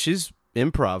 And she's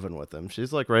improvising with him.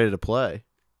 She's like ready to play.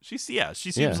 She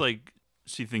seems like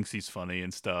she thinks he's funny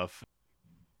and stuff.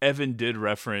 Evan did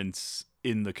reference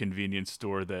in the convenience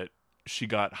store that she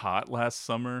got hot last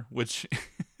summer, which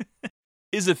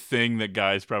is a thing that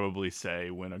guys probably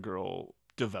say when a girl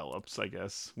develops, I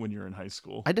guess, when you're in high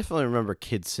school. I definitely remember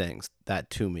kids saying that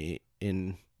to me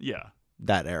in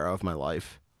that era of my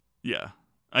life. Yeah.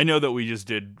 I know that we just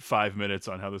did 5 minutes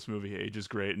on how this movie ages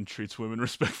great and treats women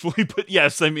respectfully, but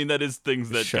yes, I mean, that is things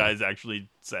that guys actually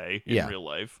say in real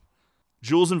life.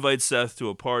 Jules invites Seth to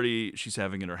a party she's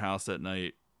having in her house that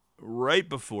night, right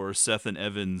before Seth and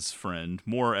Evan's friend,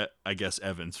 I guess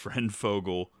Evan's friend,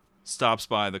 Fogel, stops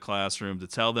by the classroom to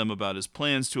tell them about his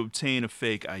plans to obtain a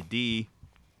fake ID.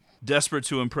 Desperate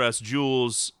to impress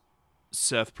Jules,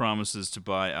 Seth promises to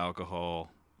buy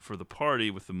alcohol for the party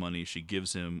with the money she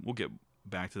gives him. We'll get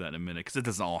back to that in a minute because it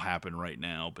doesn't all happen right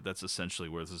now, but that's essentially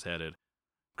where this is headed.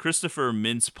 Christopher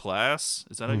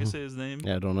Mintz-Plasse, is that how you say his name?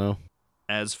 Yeah, I don't know.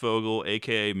 As Fogel,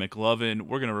 a.k.a. McLovin.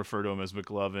 We're going to refer to him as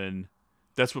McLovin.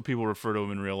 That's what people refer to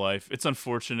him in real life. It's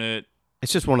unfortunate.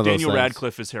 It's just one of those Daniel things.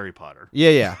 Radcliffe is Harry Potter.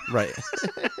 Yeah, right.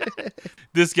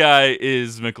 This guy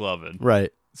is McLovin.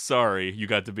 Right. Sorry, you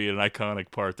got to be an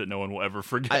iconic part that no one will ever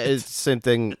forget. It's same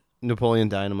thing, Napoleon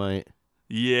Dynamite.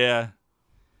 Yeah.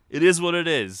 It is what it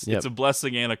is. Yep. It's a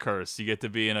blessing and a curse. You get to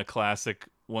be in a classic,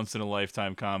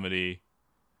 once-in-a-lifetime comedy,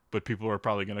 but people are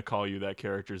probably going to call you that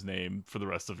character's name for the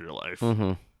rest of your life.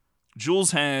 Mm-hmm.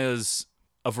 Jules has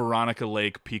a Veronica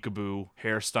Lake peekaboo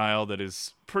hairstyle that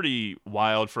is pretty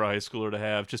wild for a high schooler to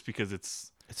have, just because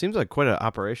it's It seems like quite an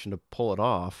operation to pull it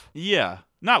off. Yeah.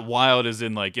 Not wild as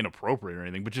in, like, inappropriate or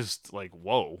anything, but just, like,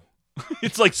 whoa.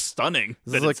 It's, like, stunning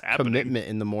This that is like it's happening. commitment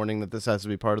in the morning that this has to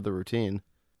be part of the routine.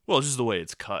 Well, it's just the way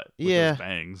it's cut with those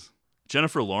bangs.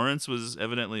 Jennifer Lawrence was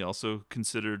evidently also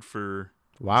considered for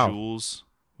Jules.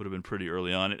 Would have been pretty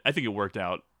early on. I think it worked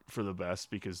out for the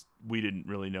best because we didn't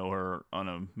really know her on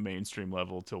a mainstream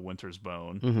level till Winter's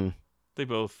Bone. Mm-hmm. They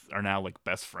both are now like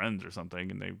best friends or something,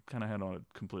 and they kind of had a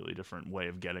completely different way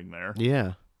of getting there.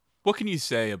 Yeah. What can you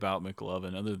say about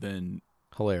McLovin other than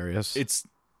hilarious?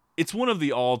 It's one of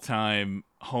the all-time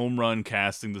home run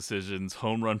casting decisions,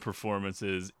 home run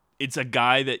performances. It's a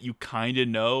guy that you kind of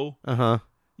know. Uh-huh.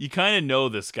 You kind of know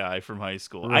this guy from high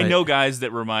school. Right. I know guys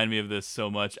that remind me of this so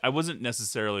much. I wasn't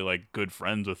necessarily like good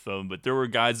friends with them, but there were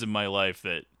guys in my life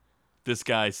that this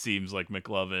guy seems like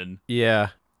McLovin. Yeah.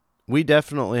 We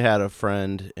definitely had a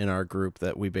friend in our group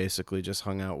that we basically just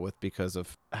hung out with because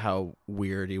of how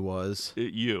weird he was.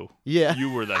 You. Yeah.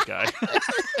 You were that guy.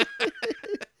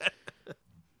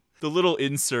 The little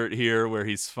insert here where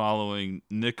he's following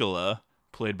Nicola,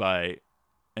 played by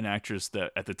an actress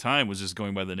that at the time was just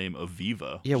going by the name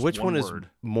Aviva. Yeah, just which one is word.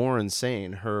 more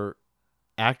insane? Her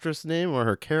actress name or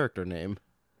her character name?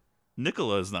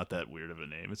 Nicola is not that weird of a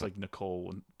name. It's like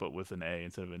Nicole, but with an A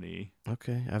instead of an E.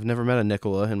 Okay, I've never met a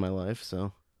Nicola in my life,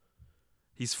 so...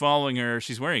 He's following her.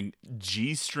 She's wearing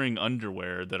G-string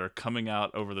underwear that are coming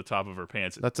out over the top of her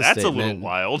pants. That's a little statement.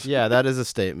 wild. Yeah, that is a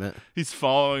statement. He's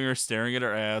following her, staring at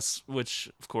her ass, which,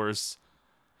 of course,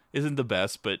 isn't the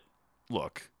best, but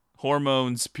look...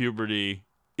 Hormones, puberty,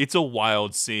 it's a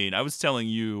wild scene. I was telling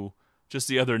you just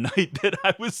the other night that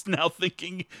I was now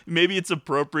thinking maybe it's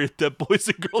appropriate that boys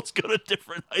and girls go to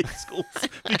different high schools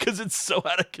because it's so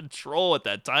out of control at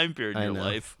that time period in your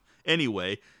life.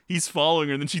 Anyway, he's following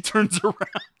her and then she turns around.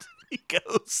 He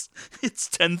goes, it's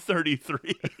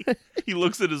 10:33. He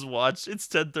looks at his watch. It's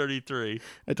 10:33.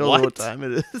 I don't know what time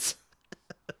it is.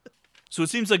 So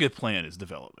it seems like a plan is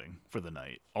developing for the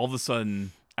night. All of a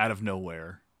sudden, out of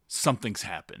nowhere, something's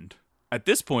happened. At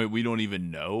this point, we don't even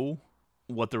know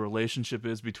what the relationship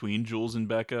is between Jules and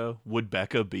Becca. Would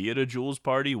Becca be at a Jules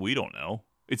party? We don't know.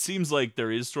 It seems like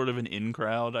there is sort of an in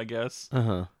crowd, I guess.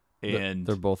 Uh-huh. And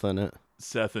they're both in it.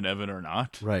 Seth and Evan are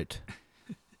not. Right.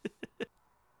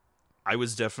 I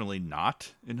was definitely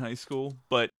not in high school,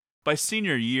 but by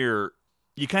senior year,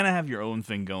 you kind of have your own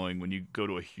thing going when you go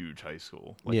to a huge high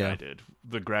school like I did.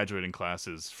 The graduating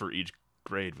classes for each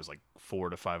grade was like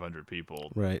 400 to 500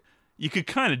 people. Right. You could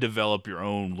kind of develop your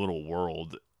own little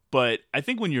world. But I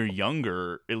think when you're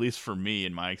younger, at least for me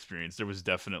in my experience, there was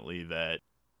definitely that,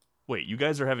 wait, you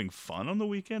guys are having fun on the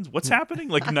weekends? What's happening?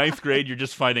 Like ninth grade, you're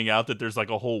just finding out that there's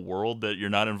like a whole world that you're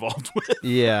not involved with.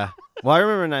 Yeah. Well, I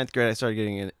remember in ninth grade, I started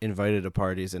getting invited to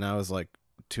parties, and I was like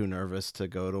too nervous to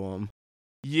go to them.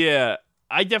 Yeah.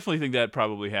 I definitely think that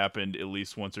probably happened at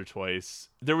least once or twice.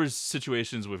 There was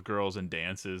situations with girls and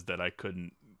dances that I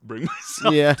couldn't bring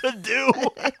myself to do.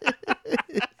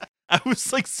 I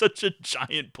was like such a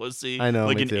giant pussy. I know,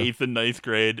 like me in too. 8th and 9th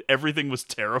grade. Everything was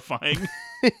terrifying.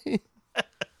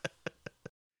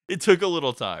 It took a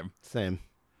little time. Same.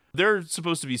 They're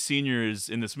supposed to be seniors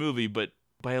in this movie, but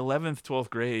by 11th, 12th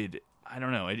grade, I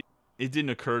don't know. It didn't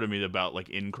occur to me about like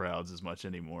in crowds as much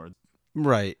anymore.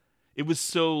 Right. It was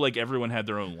so like everyone had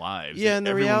their own lives. Yeah, and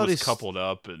the everyone reality was coupled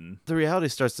up, and the reality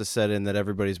starts to set in that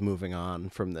everybody's moving on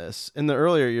from this. In the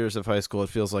earlier years of high school, it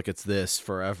feels like it's this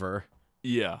forever.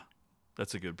 Yeah,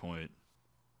 that's a good point.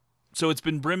 So it's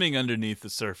been brimming underneath the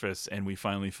surface, and we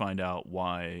finally find out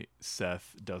why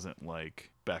Seth doesn't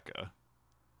like Becca.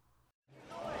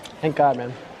 Thank God,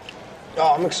 man.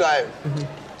 Oh, I'm excited.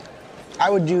 I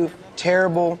would do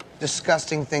terrible,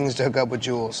 disgusting things to hook up with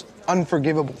Jules.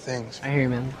 Unforgivable things. I hear you,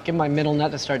 man. Give my middle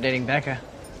nut to start dating Becca.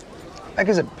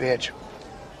 Becca's a bitch.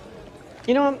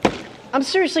 You know, I'm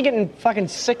seriously getting fucking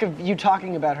sick of you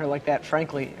talking about her like that,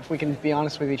 frankly, if we can be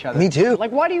honest with each other. Me too.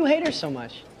 Like, why do you hate her so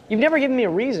much? You've never given me a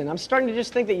reason. I'm starting to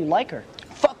just think that you like her.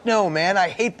 Fuck no, man. I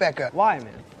hate Becca. Why,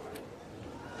 man?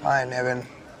 Fine, Evan.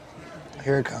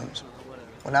 Here it comes.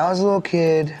 When I was a little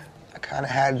kid, I kind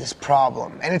of had this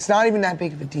problem. And it's not even that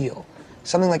big of a deal.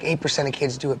 Something like 8% of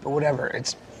kids do it, but whatever.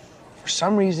 It's, for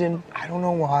some reason, I don't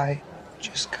know why,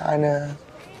 just kind of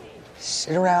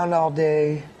sit around all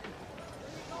day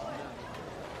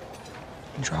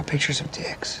and draw pictures of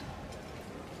dicks.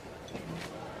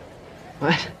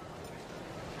 What?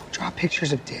 Draw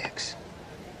pictures of dicks.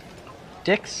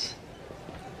 Dicks?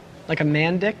 Like a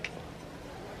man dick?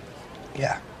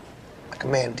 Yeah, like a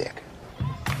man dick.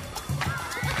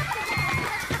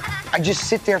 I just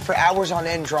sit there for hours on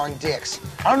end drawing dicks.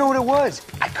 I don't know what it was.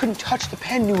 I couldn't touch the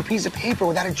pen to a piece of paper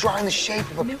without it drawing the shape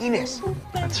of a penis.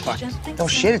 That's fucked. No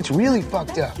shit, it's really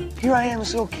fucked up. Here I am,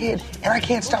 this little kid, and I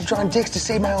can't stop drawing dicks to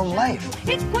save my own life.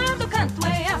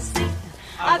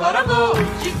 Agora vou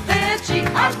te pedir,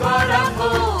 agora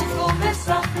vou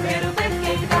começar. Quero ver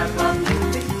quem dá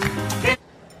comigo.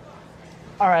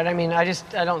 All right, I mean,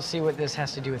 I don't see what this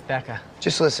has to do with Becca.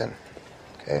 Just listen,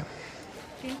 okay?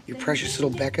 Your precious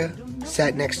little Becca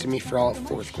sat next to me for all of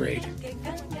 4th grade.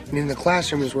 And in the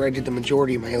classroom is where I did the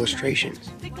majority of my illustrations.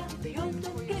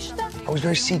 I was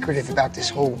very secretive about this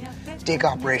whole dick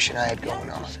operation I had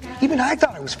going on. Even I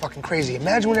thought I was fucking crazy.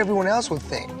 Imagine what everyone else would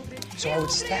think. So I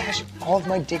would stash all of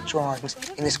my dick drawings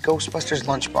in this Ghostbusters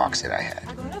lunchbox that I had.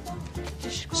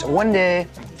 So one day,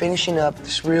 finishing up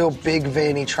this real big,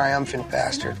 veiny, triumphant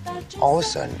bastard, all of a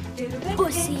sudden...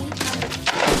 Pussy.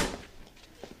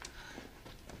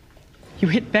 You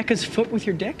hit Becca's foot with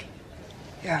your dick?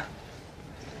 Yeah,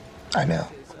 I know.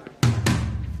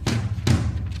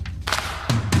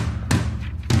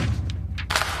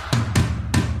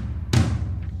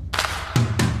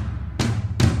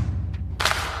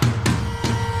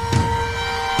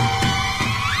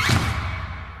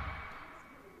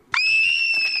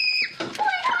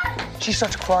 She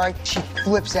starts crying, she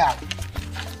flips out.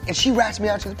 And she rats me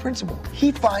out to the principal.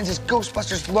 He finds his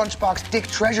Ghostbusters lunchbox dick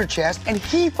treasure chest, and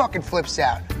he fucking flips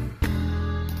out.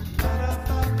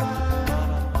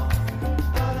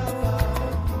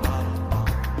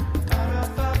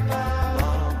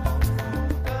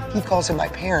 He calls in my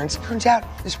parents. Turns out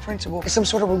this principal is some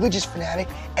sort of religious fanatic,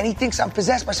 and he thinks I'm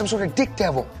possessed by some sort of dick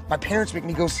devil. My parents make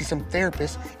me go see some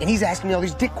therapist, and he's asking me all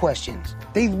these dick questions.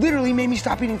 They literally made me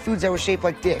stop eating foods that were shaped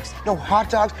like dicks. No hot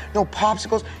dogs, no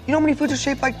popsicles. You know how many foods are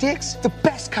shaped like dicks? The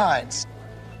best kinds.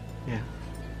 Yeah.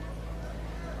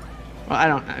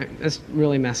 Well, that's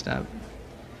really messed up.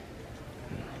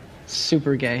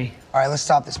 Super gay. All right, let's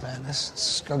stop this, man.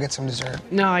 Let's go get some dessert.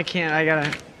 No, I can't. I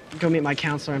gotta go meet my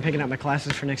counselor. I'm picking up my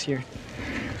classes for next year.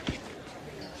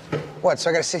 What, so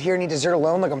I gotta sit here and eat dessert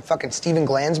alone like I'm fucking Steven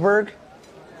Glansberg?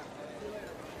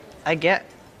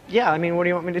 Yeah, I mean, what do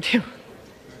you want me to do?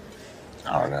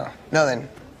 I don't know. No, then.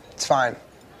 It's fine.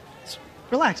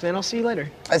 Relax, man. I'll see you later.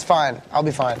 It's fine. I'll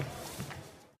be fine.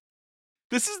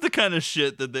 This is the kind of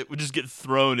shit that would just get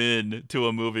thrown in to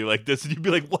a movie like this, and you'd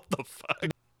be like, what the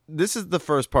fuck? This is the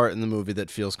first part in the movie that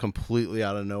feels completely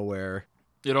out of nowhere.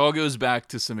 It all goes back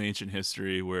to some ancient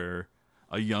history where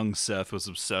a young Seth was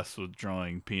obsessed with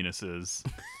drawing penises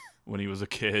when he was a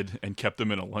kid and kept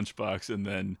them in a lunchbox, and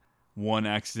then one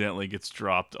accidentally gets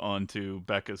dropped onto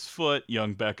Becca's foot.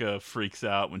 Young Becca freaks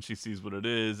out when she sees what it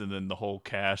is, and then the whole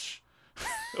cache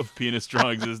of penis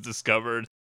drawings is discovered,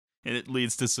 and it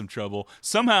leads to some trouble.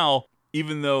 Somehow,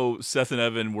 even though Seth and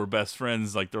Evan were best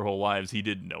friends like their whole lives, he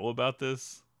didn't know about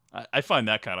this. I find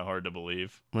that kind of hard to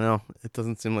believe. Well, it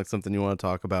doesn't seem like something you want to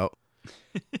talk about.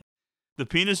 The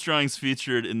penis drawings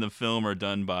featured in the film are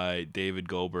done by David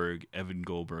Goldberg, Evan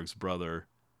Goldberg's brother.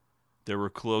 There were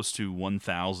close to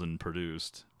 1,000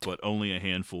 produced, but only a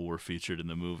handful were featured in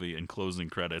the movie and closing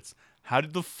credits. How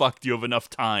did the fuck do you have enough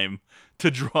time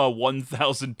to draw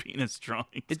 1,000 penis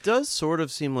drawings? It does sort of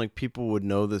seem like people would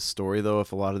know this story, though,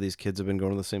 if a lot of these kids have been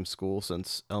going to the same school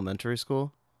since elementary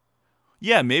school.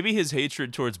 Yeah, maybe his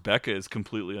hatred towards Becca is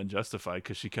completely unjustified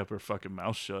because she kept her fucking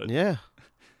mouth shut. Yeah.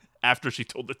 After she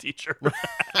told the teacher.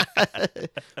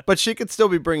 But she could still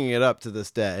be bringing it up to this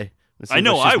day. I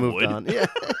know I would. On. Yeah.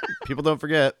 People don't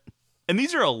forget. And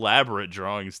these are elaborate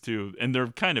drawings, too. And they're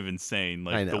kind of insane.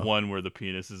 I Like know. the one where the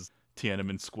penis is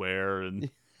Tiananmen Square and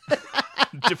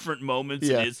different moments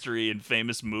in history and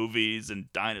famous movies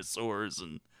and dinosaurs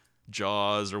and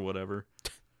Jaws or whatever.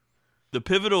 The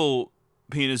pivotal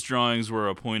penis drawings were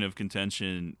a point of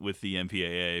contention with the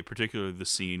MPAA, particularly the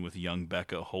scene with young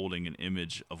Becca holding an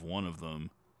image of one of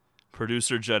them.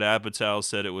 Producer Judd Apatow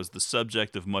said it was the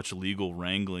subject of much legal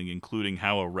wrangling, including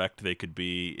how erect they could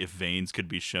be, if veins could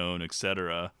be shown,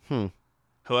 etc.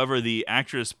 However, the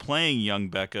actress playing young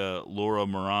Becca, Laura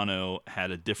Morano,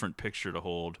 had a different picture to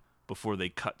hold before they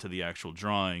cut to the actual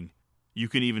drawing. You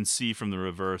can even see from the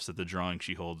reverse that the drawing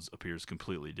she holds appears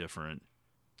completely different.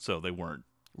 So they weren't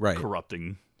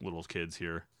corrupting little kids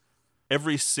here.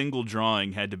 Every single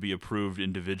drawing had to be approved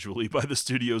individually by the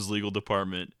studio's legal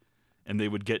department, and they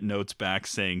would get notes back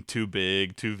saying too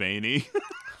big, too veiny,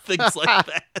 things like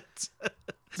that.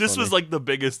 This was like the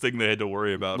biggest thing they had to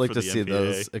worry about for the MPAA. Like to see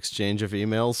those exchange of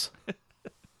emails.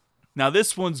 Now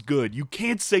this one's good. You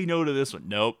can't say no to this one.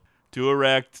 Nope. Too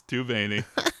erect, too veiny.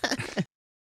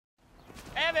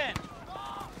 Evan,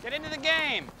 get into the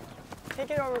game.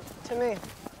 Take it over to me.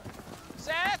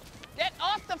 Seth, get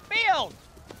off the field.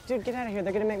 Dude, get out of here.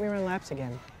 They're gonna make me run laps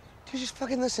again. Dude, just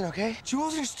fucking listen, okay?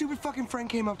 Jules and her stupid fucking friend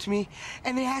came up to me,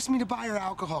 and they asked me to buy her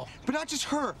alcohol. But not just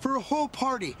her, for a whole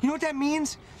party. You know what that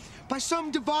means? By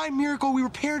some divine miracle, we were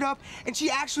paired up, and she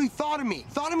actually thought of me.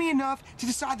 Thought of me enough to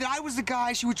decide that I was the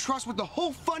guy she would trust with the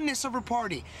whole funness of her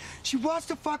party. She wants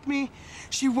to fuck me.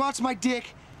 She wants my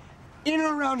dick in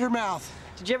or around her mouth.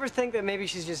 Did you ever think that maybe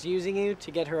she's just using you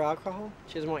to get her alcohol?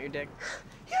 She doesn't want your dick.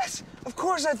 Yes, of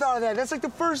course I thought of that. That's like the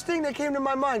first thing that came to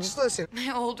my mind. Just listen.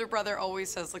 My older brother always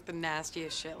says like the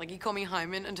nastiest shit. Like he called me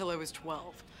Hyman until I was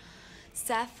 12.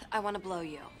 Seth, I want to blow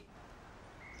you.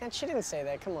 And she didn't say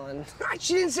that, come on.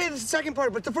 She didn't say the second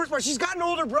part, but the first part, she's got an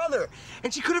older brother.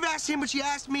 And she could have asked him, but she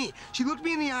asked me. She looked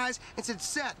me in the eyes and said,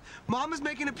 Seth, Mama's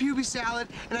making a puby salad,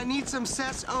 and I need some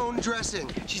Seth's own dressing.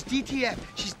 She's DTF.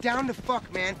 She's down to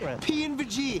fuck, man. Right. P and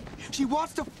G. She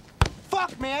wants to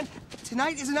fuck, man.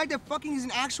 Tonight is a night that fucking is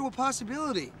an actual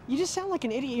possibility. You just sound like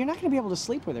an idiot. You're not gonna be able to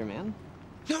sleep with her, man.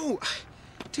 No,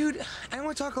 dude, I don't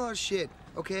want to talk a lot of shit,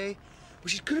 okay? But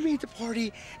she's gonna be at the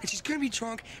party, and she's gonna be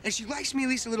drunk, and she likes me at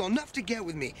least a little, enough to get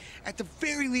with me. At the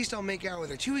very least, I'll make out with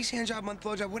her. 2 weeks hand job, month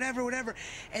blow job, whatever.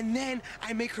 And then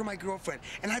I make her my girlfriend.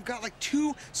 And I've got like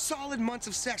 2 solid months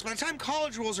of sex. By the time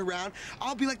college rolls around,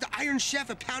 I'll be like the Iron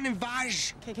Chef at Pound and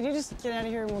Vaj. Okay, can you just get out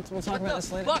of here and we'll talk about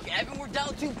this later? Fuck, Evan, we're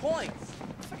down 2 points.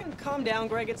 Fucking calm down,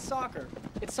 Greg. It's soccer.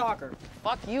 It's soccer.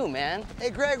 Fuck you, man. Hey,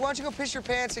 Greg, why don't you go piss your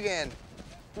pants again?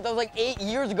 That was like 8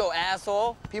 years ago,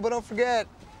 asshole. People don't forget.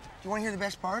 You want to hear the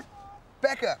best part?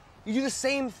 Becca, you do the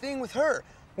same thing with her.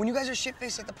 When you guys are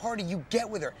shit-faced at the party, you get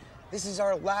with her. This is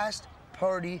our last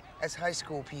party as high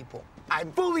school people. I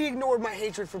fully ignored my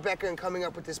hatred for Becca and coming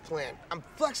up with this plan. I'm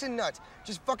flexing nuts.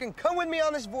 Just fucking come with me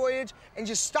on this voyage and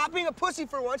just stop being a pussy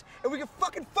for once, and we can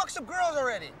fucking fuck some girls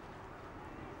already.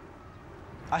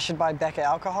 I should buy Becca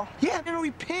alcohol? Yeah, no,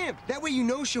 we pimp. That way you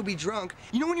know she'll be drunk.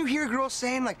 You know when you hear girls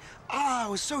saying like, I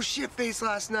was so shit-faced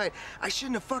last night. I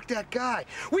shouldn't have fucked that guy.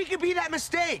 We could be that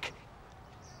mistake.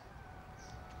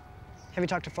 Have you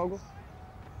talked to Fogel?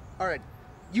 All right,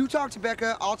 you talk to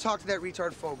Becca, I'll talk to that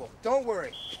retard Fogel. Don't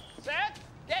worry. Seth,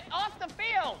 get off the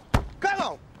field. Come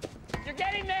on. You're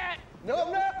getting that. No,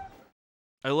 I'm not.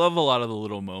 I love a lot of the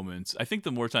little moments. I think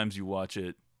the more times you watch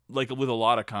it, like with a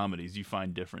lot of comedies, you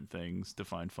find different things to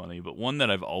find funny. But one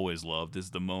that I've always loved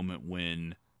is the moment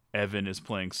when Evan is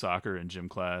playing soccer in gym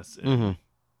class and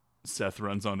Seth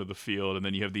runs onto the field, and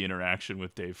then you have the interaction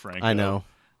with Dave Franco. I know.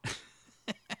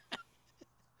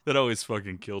 That always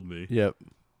fucking killed me. Yep.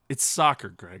 It's soccer,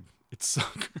 Greg. It's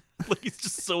soccer. Like, he's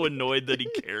just so annoyed that he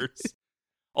cares.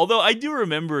 Although I do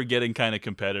remember getting kind of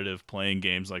competitive playing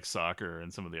games like soccer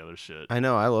and some of the other shit. I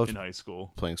know. I love in high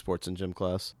school playing sports in gym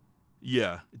class.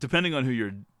 Yeah, depending on who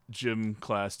your gym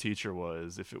class teacher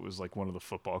was, if it was like one of the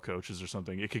football coaches or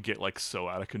something, it could get like so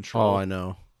out of control. Oh, I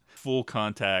know. Full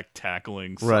contact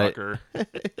tackling Right. soccer.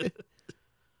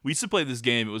 We used to play this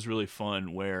game. It was really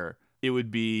fun where it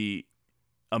would be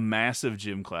a massive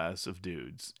gym class of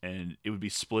dudes, and it would be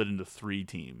split into 3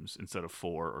 teams instead of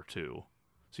 4 or 2.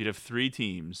 So you'd have 3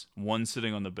 teams, 1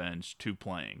 sitting on the bench, 2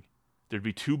 playing. There'd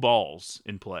be 2 balls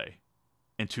in play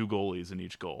and 2 goalies in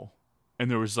each goal. And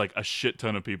there was like a shit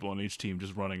ton of people on each team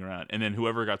just running around. And then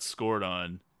whoever got scored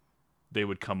on, they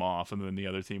would come off, and then the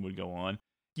other team would go on.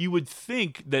 You would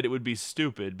think that it would be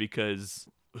stupid because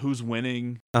who's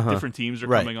winning? Different teams are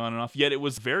coming on and off. Yet it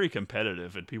was very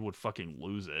competitive, and people would fucking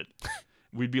lose it.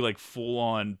 We'd be like full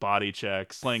on body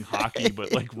checks, playing hockey,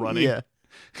 but like running. Yeah.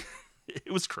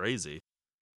 It was crazy.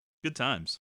 Good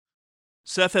times.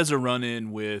 Seth has a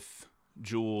run-in with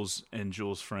Jules and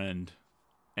Jules' friend,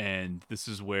 and this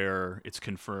is where it's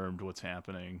confirmed what's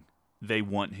happening. They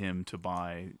want him to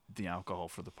buy the alcohol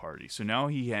for the party. So now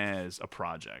he has a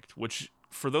project, which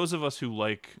for those of us who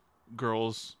like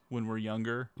girls when we're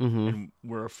younger and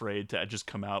we're afraid to just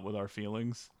come out with our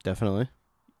feelings. Definitely.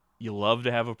 You love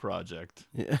to have a project.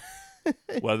 Yeah.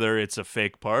 Whether it's a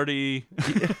fake party,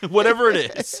 whatever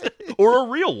it is, or a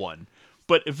real one.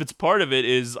 But if it's part of it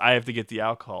is I have to get the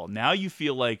alcohol. Now you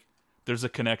feel like there's a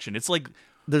connection. It's like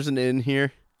there's an in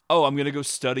here. Oh, I'm going to go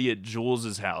study at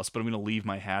Jules's house, but I'm going to leave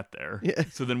my hat there. Yeah.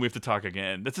 So then we have to talk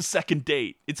again. That's a second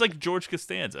date. It's like George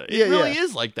Costanza. It Yeah, really yeah.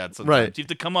 is like that sometimes. Right. You have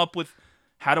to come up with,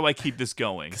 how do I keep this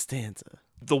going? Costanza.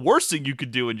 The worst thing you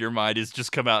could do in your mind is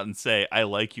just come out and say, I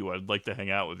like you. I'd like to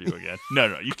hang out with you again.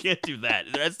 No, you can't do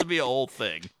that. There has to be a whole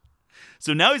thing.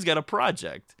 So now he's got a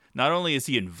project. Not only is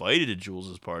he invited to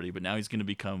Jules's party, but now he's going to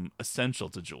become essential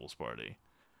to Jules's party.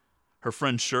 Her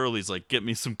friend Shirley's like, get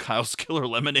me some Kyle's Killer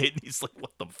Lemonade. And he's like,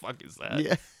 what the fuck is that?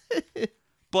 Yeah.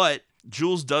 But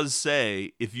Jules does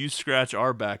say, if you scratch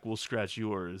our back, we'll scratch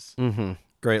yours.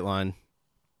 Great line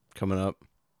coming up.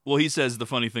 Well, he says, the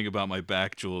funny thing about my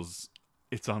back, Jules,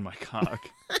 it's on my cock.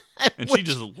 And she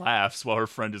just laughs while her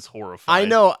friend is horrified. I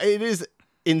know. It is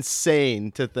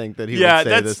insane to think that he would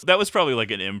say this. That was probably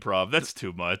like an improv. That's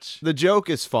too much. The joke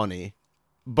is funny,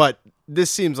 but this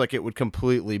seems like it would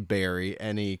completely bury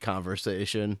any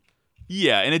conversation.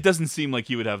 Yeah, and it doesn't seem like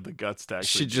he would have the guts to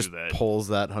actually She just do that. pulls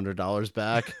that $100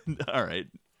 back. All right.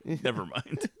 Never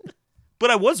mind.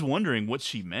 But I was wondering what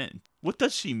she meant. What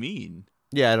does she mean?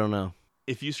 Yeah, I don't know.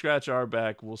 If you scratch our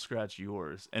back, we'll scratch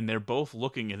yours. And they're both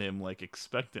looking at him like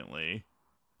expectantly.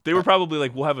 They were probably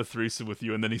like, we'll have a threesome with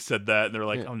you. And then he said that, and they're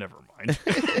like, oh, never mind.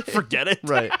 Forget it.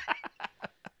 Right.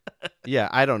 Yeah,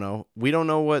 I don't know. We don't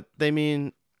know what they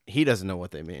mean. He doesn't know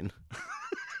what they mean.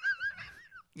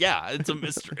 Yeah, it's a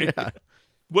mystery. Yeah.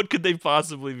 What could they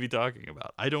possibly be talking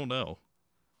about? I don't know.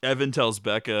 Evan tells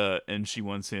Becca, and she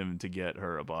wants him to get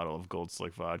her a bottle of Gold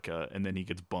Slick vodka, and then he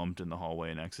gets bumped in the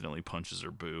hallway and accidentally punches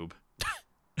her boob.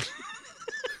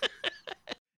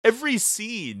 Every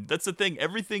scene, that's the thing.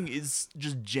 Everything is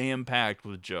just jam-packed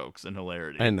with jokes and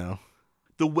hilarity. I know.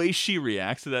 The way she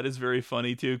reacts to that is very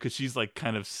funny, too, because she's, like,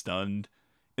 kind of stunned.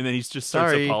 And then he just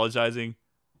starts apologizing.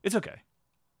 It's okay.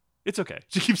 It's okay.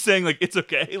 She keeps saying, like, it's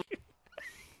okay.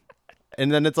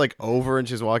 And then it's, like, over, and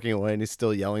she's walking away, and he's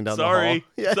still yelling down the hall.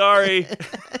 Yeah. Sorry.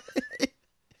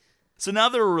 So now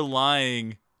they're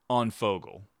relying on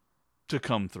Fogel to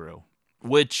come through,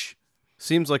 which...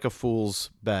 seems like a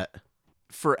fool's bet.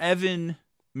 For Evan,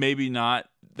 maybe not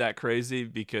that crazy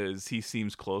because he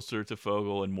seems closer to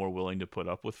Fogel and more willing to put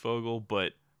up with Fogel,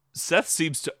 but Seth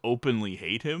seems to openly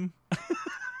hate him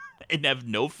and have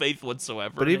no faith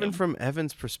whatsoever. But even from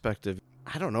Evan's perspective,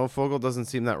 I don't know. Fogel doesn't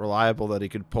seem that reliable that he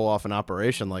could pull off an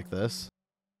operation like this.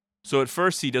 So at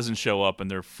first he doesn't show up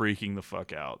and they're freaking the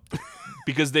fuck out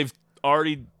because they've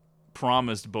already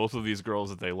promised both of these girls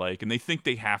that they like and they think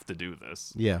they have to do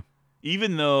this. Yeah.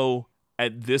 Even though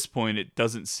at this point it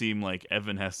doesn't seem like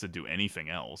Evan has to do anything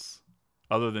else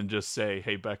other than just say,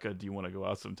 hey, Becca, do you want to go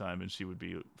out sometime? And she would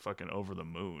be fucking over the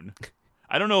moon.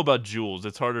 I don't know about Jules.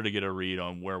 It's harder to get a read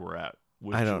on where we're at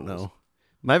with I don't know.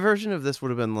 My version of this would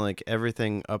have been like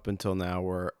everything up until now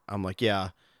where I'm like, yeah,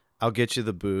 I'll get you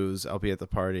the booze. I'll be at the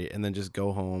party and then just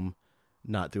go home,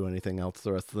 not do anything else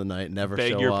the rest of the night, never show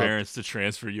up. Beg your parents to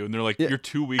transfer you. And they're like, you're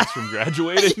 2 weeks from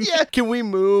graduating. Yeah, can we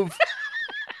move?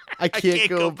 I can't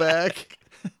go back.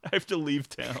 I have to leave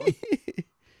town.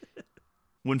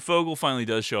 When Fogel finally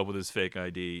does show up with his fake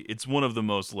ID, it's one of the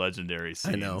most legendary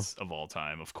scenes of all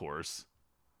time, of course.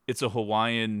 It's a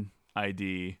Hawaiian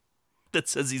ID that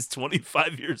says he's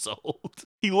 25 years old.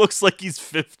 He looks like he's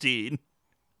 15.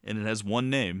 And it has one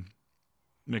name,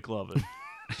 McLovin.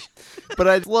 But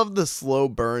I love the slow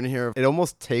burn here. It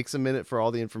almost takes a minute for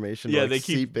all the information to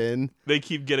seep in. They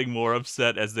keep getting more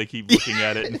upset as they keep looking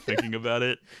at it and thinking about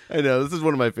it. I know. This is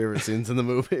one of my favorite scenes in the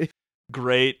movie.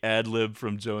 Great ad-lib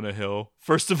from Jonah Hill.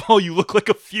 First of all, you look like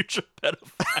a future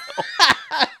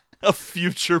pedophile. A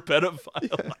future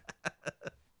pedophile.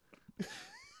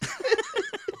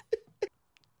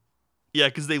 Yeah,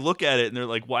 because they look at it and they're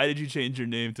like, why did you change your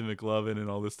name to McLovin and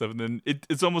all this stuff? And then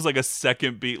it's almost like a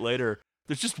second beat later.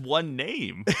 There's just one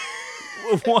name.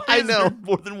 Why is there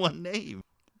more than one name?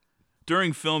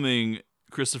 During filming,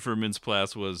 Christopher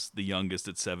Mintz-Plasse was the youngest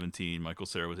at 17, Michael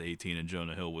Cera was 18, and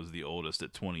Jonah Hill was the oldest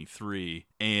at 23.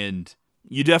 And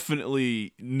you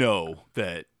definitely know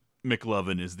that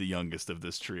McLovin is the youngest of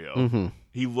this trio. Mm-hmm.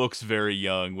 He looks very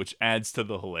young, which adds to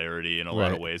the hilarity in a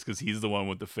lot of ways, because he's the one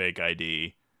with the fake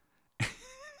ID.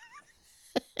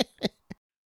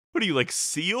 What are you, like,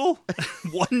 Seal?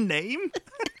 One name?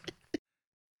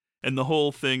 And the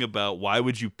whole thing about why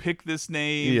would you pick this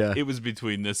name? Yeah. It was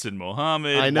between this and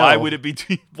Mohammed. I know. Why would it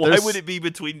be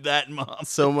between that and Mohammed?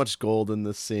 So much gold in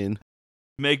this scene.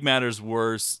 Make matters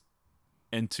worse,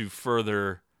 and to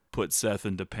further put Seth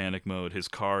into panic mode, his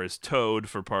car is towed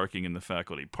for parking in the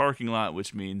faculty parking lot,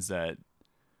 which means that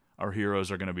our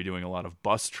heroes are going to be doing a lot of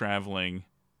bus traveling,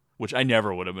 which I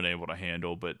never would have been able to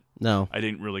handle, but no, I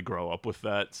didn't really grow up with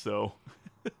that, so.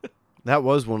 That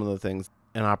was one of the things.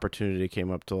 An opportunity came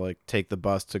up to like take the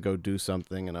bus to go do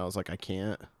something, and I was like, I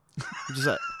can't. Just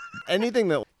anything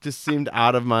that just seemed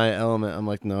out of my element, I'm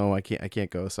like, no, I can't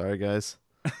go. Sorry, guys.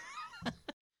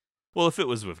 Well, if it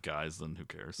was with guys, then who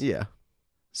cares? Yeah.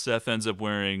 Seth ends up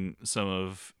wearing some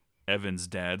of Evan's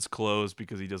dad's clothes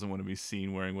because he doesn't want to be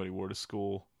seen wearing what he wore to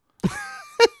school.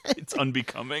 It's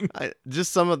unbecoming.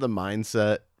 Just some of the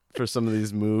mindset for some of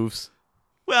these moves.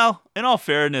 Well, in all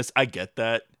fairness, I get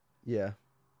that. Yeah.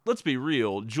 Let's be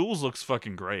real. Jules looks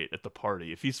fucking great at the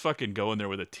party. If he's fucking going there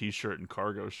with a t-shirt and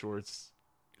cargo shorts,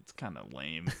 it's kind of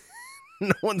lame.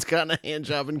 No one's gotten a hand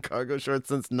job in cargo shorts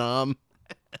since Nam.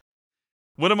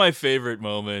 One of my favorite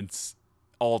moments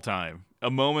all time A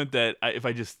moment that, if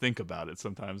I just think about it,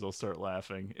 sometimes I'll start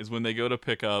laughing, is when they go to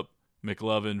pick up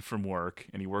McLovin from work,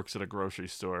 and he works at a grocery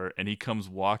store, and he comes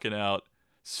walking out,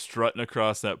 strutting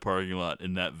across that parking lot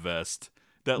in that vest.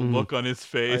 That look on his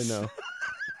face. I know.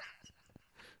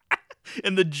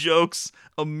 And the joke's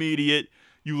immediate.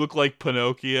 You look like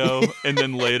Pinocchio. And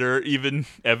then later, even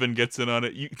Evan gets in on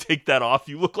it. You take that off,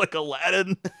 you look like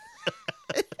Aladdin.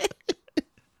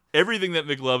 Everything that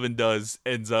McLovin does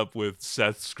ends up with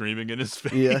Seth screaming in his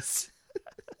face. Yes.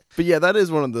 But yeah, that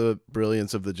is one of the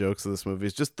brilliance of the jokes of this movie,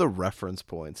 is just the reference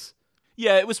points.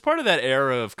 Yeah, it was part of that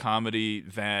era of comedy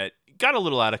that got a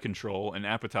little out of control, and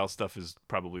Apatow stuff is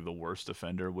probably the worst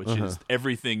offender, which is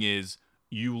everything is,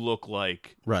 you look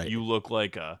like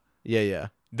a... Yeah.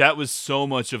 That was so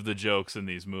much of the jokes in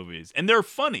these movies. And they're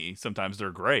funny. Sometimes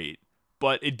they're great.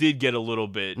 But it did get a little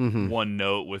bit one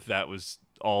note with that was...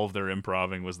 all of their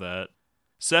improving was that.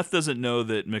 Seth doesn't know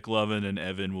that McLovin and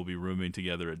Evan will be rooming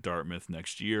together at Dartmouth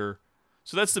next year.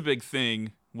 So that's the big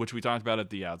thing, which we talked about at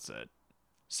the outset.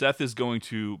 Seth is going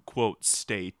to, quote,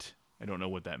 state. I don't know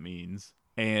what that means.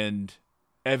 And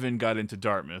Evan got into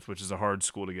Dartmouth, which is a hard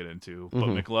school to get into. But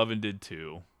McLovin did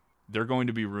too. They're going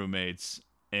to be roommates.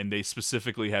 And they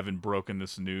specifically haven't broken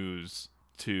this news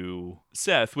to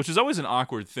Seth, which is always an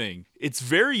awkward thing. It's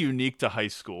very unique to high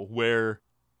school, where...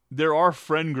 there are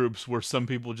friend groups where some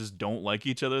people just don't like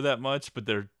each other that much, but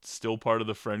they're still part of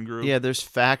the friend group. Yeah, there's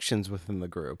factions within the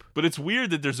group. But it's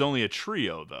weird that there's only a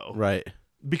trio, though. Right.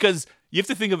 Because you have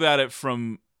to think about it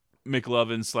from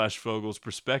McLovin/Fogel's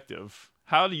perspective.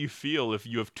 How do you feel if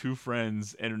you have two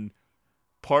friends and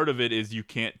part of it is you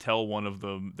can't tell one of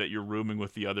them that you're rooming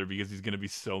with the other because he's going to be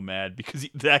so mad because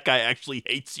that guy actually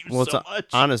hates you so much?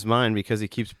 It's on his mind because he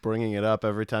keeps bringing it up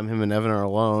every time him and Evan are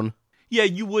alone. Yeah,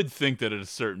 you would think that at a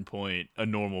certain point, a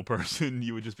normal person,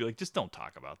 you would just be like, just don't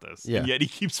talk about this. Yeah. And yet he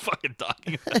keeps fucking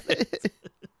talking about it.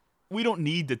 We don't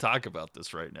need to talk about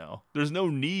this right now. There's no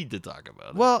need to talk about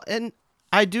it. Well, and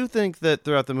I do think that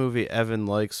throughout the movie, Evan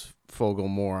likes Fogel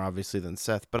more, obviously, than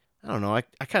Seth. But I don't know.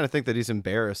 I kind of think that he's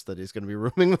embarrassed that he's going to be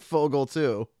rooming with Fogel,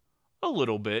 too. A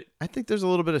little bit. I think there's a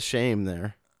little bit of shame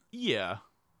there. Yeah.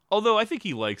 Although I think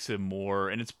he likes him more,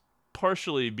 and it's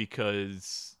partially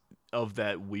because... of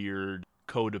that weird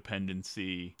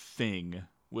codependency thing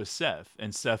with Seth,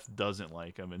 and Seth doesn't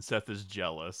like him, and Seth is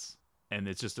jealous, and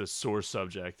it's just a sore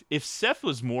subject. If Seth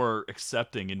was more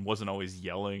accepting and wasn't always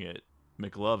yelling at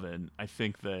McLovin, I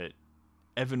think that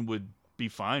Evan would be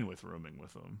fine with rooming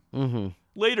with him.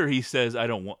 Later he says, I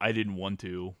didn't want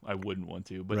to, I wouldn't want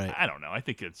to, but I don't know. I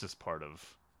think it's just part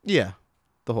of the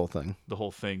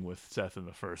whole thing with Seth in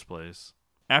the first place.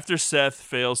 After Seth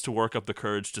fails to work up the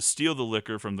courage to steal the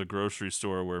liquor from the grocery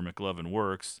store where McLovin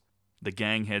works, the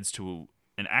gang heads to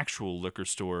an actual liquor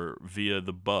store via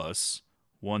the bus.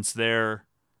 Once there,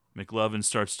 McLovin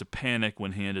starts to panic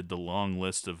when handed the long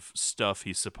list of stuff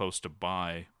he's supposed to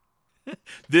buy.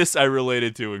 This I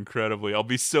related to incredibly. I'll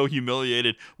be so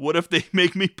humiliated. What if they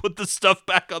make me put the stuff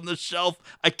back on the shelf?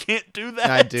 I can't do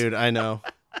that. Dude, I know.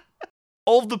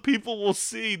 All the people will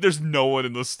see. There's no one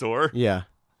in the store. Yeah.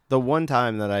 The one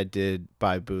time that I did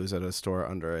buy booze at a store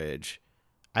underage,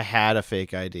 I had a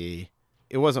fake ID.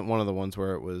 It wasn't one of the ones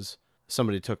where it was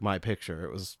somebody took my picture.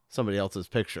 It was somebody else's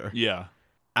picture. Yeah.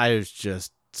 I was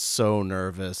just so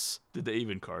nervous. Did they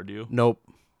even card you? Nope.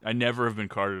 I never have been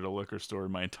carded at a liquor store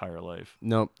in my entire life.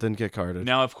 Nope, didn't get carded.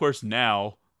 Now, of course,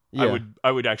 Yeah.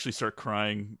 I would actually start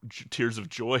crying tears of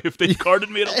joy if they carded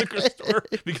me at a liquor store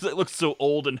because I look so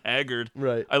old and haggard.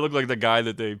 Right. I look like the guy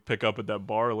that they pick up at that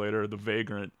bar later, the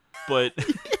vagrant. But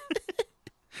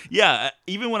yeah,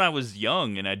 even when I was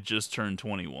young and I'd just turned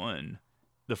 21,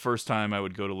 the first time I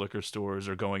would go to liquor stores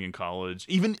or going in college,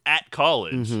 even at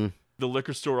college, the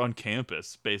liquor store on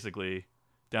campus, basically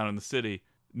down in the city,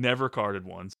 never carded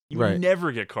once. You would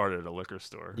never get carded at a liquor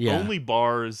store. Yeah. Only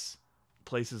bars,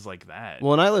 places like that.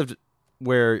 Well, and I lived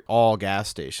where all gas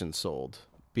stations sold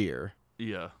beer.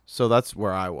 Yeah. So that's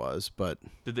where I was, but...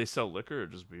 Did they sell liquor or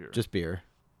just beer? Just beer.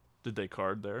 Did they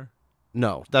card there?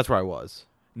 No, that's where I was.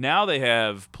 Now they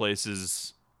have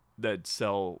places that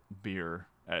sell beer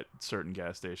at certain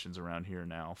gas stations around here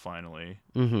now, finally.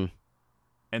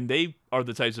 And they are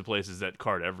the types of places that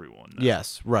card everyone now.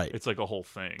 Yes, right. It's like a whole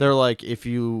thing. They're like, if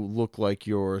you look like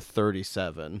you're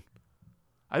 37...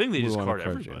 I think they just card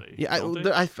everybody.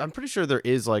 Yeah, I'm pretty sure there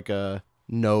is like a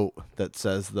note that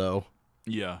says, though.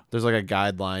 Yeah. There's like a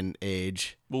guideline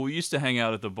age. Well, we used to hang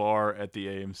out at the bar at the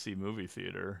AMC movie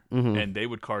theater, and they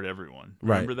would card everyone.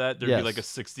 Remember that? There'd be like a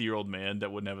 60-year-old man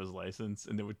that wouldn't have his license,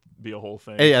 and there would be a whole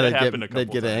thing. Yeah, they'd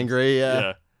get angry,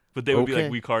 yeah. But they would be like,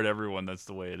 we card everyone, that's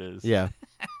the way it is. Yeah.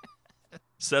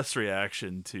 Seth's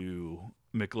reaction to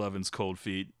McLovin's cold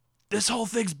feet. This whole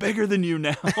thing's bigger than you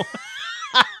now.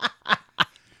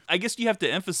 I guess you have to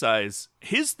emphasize,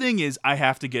 his thing is, I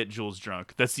have to get Jules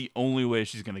drunk. That's the only way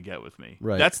she's going to get with me.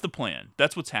 Right. That's the plan.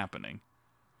 That's what's happening.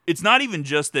 It's not even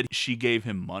just that she gave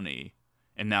him money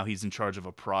and now he's in charge of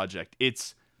a project.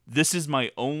 It's, this is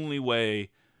my only way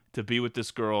to be with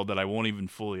this girl that I won't even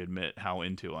fully admit how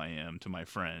into I am to my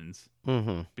friends.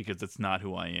 Mm-hmm. Because that's not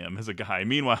who I am as a guy.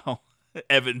 Meanwhile,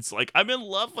 Evan's like, I'm in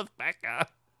love with Becca.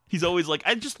 He's always like,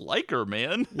 I just like her,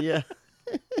 man. Yeah.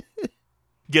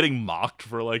 Getting mocked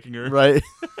for liking her. Right.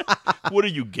 What are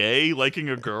you, gay? Liking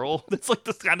a girl? That's like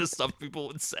the kind of stuff people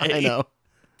would say. I know.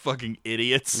 Fucking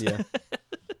idiots. Yeah.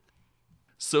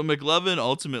 So McLovin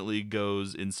ultimately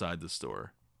goes inside the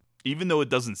store. Even though it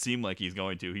doesn't seem like he's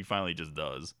going to, he finally just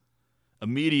does.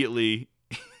 Immediately,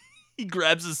 he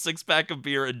grabs his 6-pack of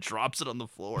beer and drops it on the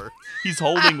floor. He's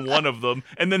holding one of them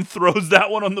and then throws that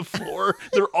one on the floor.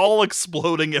 They're all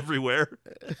exploding everywhere.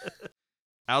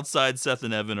 Outside, Seth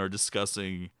and Evan are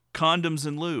discussing condoms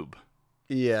and lube.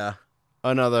 Yeah.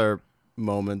 Another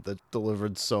moment that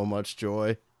delivered so much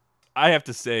joy. I have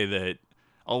to say that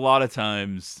a lot of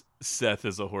times Seth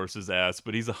is a horse's ass,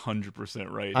 but he's 100%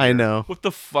 right. I here. know. What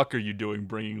the fuck are you doing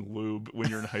bringing lube when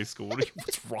you're in high school?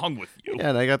 What's wrong with you? Yeah,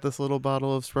 and I got this little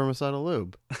bottle of spermicidal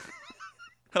lube.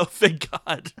 Oh, thank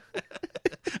God.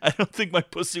 I don't think my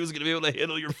pussy was going to be able to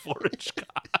handle your 4-inch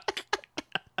cock.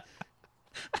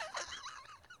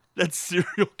 That's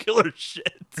serial killer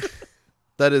shit.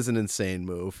 That is an insane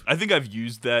move. I think I've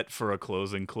used that for a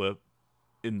closing clip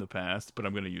in the past, but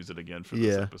I'm going to use it again for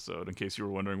this episode in case you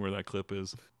were wondering where that clip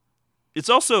is. It's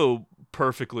also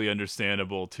perfectly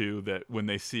understandable, too, that when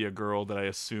they see a girl that I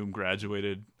assume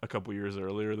graduated a couple years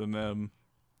earlier than them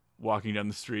walking down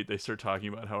the street, they start talking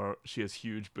about how she has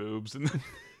huge boobs. And then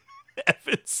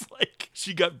Evan's like,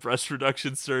 she got breast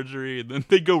reduction surgery, and then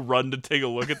they go run to take a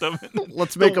look at them.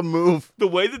 Let's make a move. The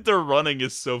way that they're running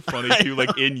is so funny, too,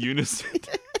 like in unison.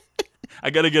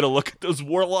 I got to get a look at those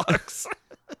warlocks.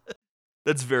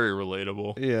 That's very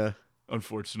relatable. Yeah.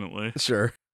 Unfortunately.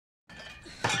 Sure.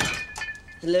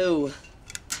 Hello,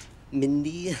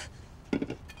 Mindy.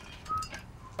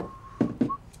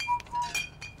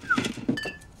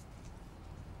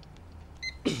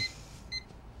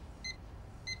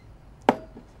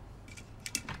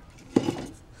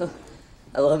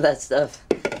 I love that stuff.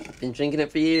 Been drinking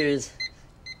it for years.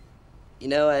 You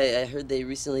know, I heard they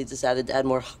recently decided to add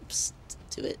more hops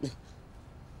to it.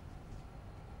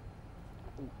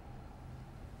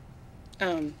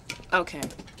 Okay.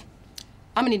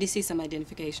 I'm gonna need to see some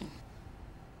identification.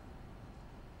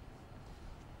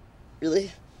 Really?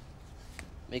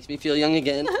 Makes me feel young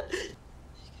again.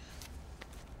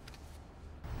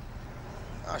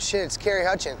 Oh shit, it's Carrie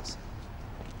Hutchins.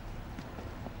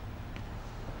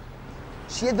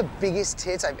 She had the biggest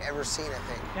tits I've ever seen,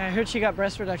 I think. Yeah, I heard she got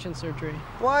breast reduction surgery.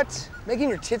 What? Making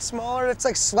your tits smaller? That's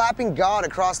like slapping God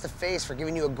across the face for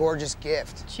giving you a gorgeous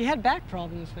gift. She had back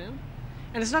problems, man.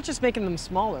 And it's not just making them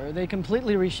smaller, they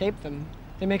completely reshape them.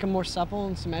 They make them more supple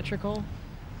and symmetrical.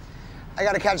 I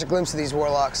gotta catch a glimpse of these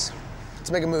warlocks. Let's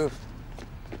make a move.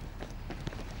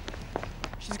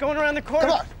 She's going around the corner.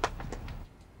 Come on.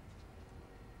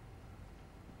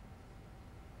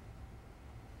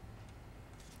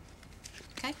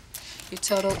 Okay. Your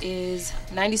total is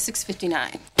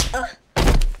 $96.59.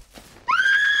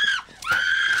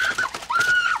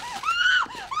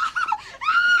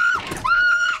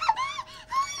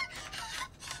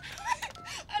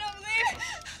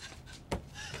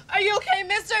 Are you okay,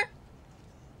 mister?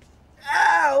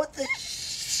 Ow, what the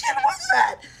shit was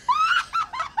that?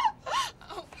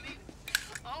 I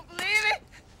don't believe it.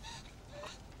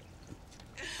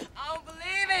 I don't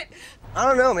believe it. I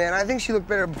don't know, man. I think she looked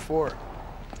better before.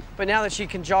 But now that she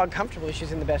can jog comfortably,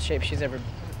 she's in the best shape she's ever been.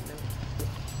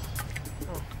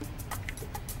 Oh.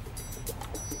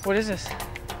 What is this?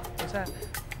 What's that?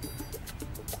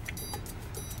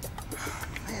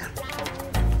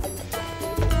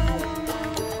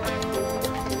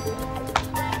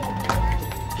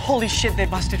 Holy shit, they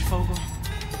busted Fogel.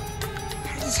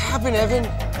 How did this happen, Evan?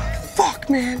 Fuck,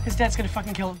 man. His dad's gonna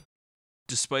fucking kill him.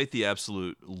 Despite the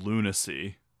absolute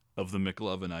lunacy of the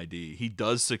McLovin ID, he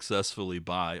does successfully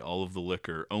buy all of the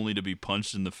liquor, only to be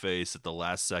punched in the face at the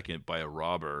last second by a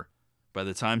robber. By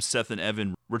the time Seth and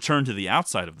Evan return to the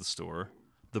outside of the store,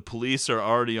 the police are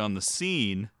already on the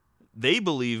scene. They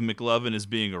believe McLovin is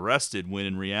being arrested when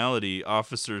in reality,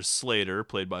 officers Slater,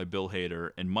 played by Bill Hader,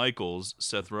 and Michaels,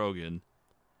 Seth Rogen,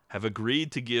 have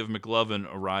agreed to give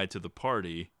McLovin a ride to the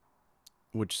party.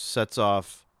 Which sets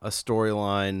off a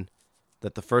storyline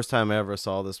that the first time I ever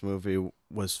saw this movie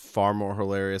was far more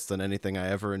hilarious than anything I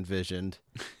ever envisioned.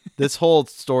 This whole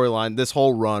storyline, this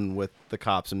whole run with the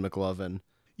cops and McLovin.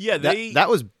 Yeah, that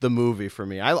was the movie for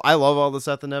me. I love all the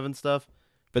Seth and Evan stuff,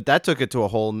 but that took it to a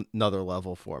whole nother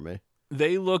level for me.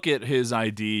 They look at his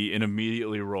ID and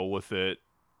immediately roll with it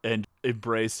and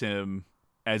embrace him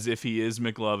as if he is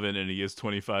McLovin and he is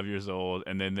 25 years old,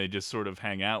 and then they just sort of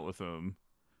hang out with him.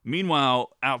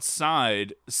 Meanwhile,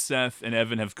 outside, Seth and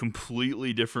Evan have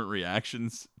completely different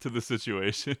reactions to the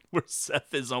situation, where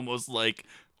Seth is almost like,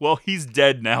 well, he's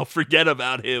dead now. Forget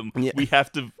about him. Yeah. We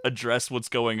have to address what's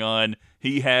going on.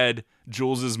 He had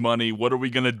Jules's money. What are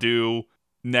we going to do?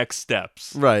 Next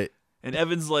steps. Right. And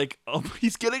Evan's like, oh,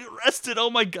 he's getting arrested. Oh,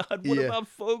 my God. What about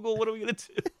Fogel? What are we going to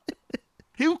do?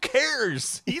 Who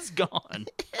cares? He's gone.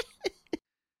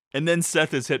 And then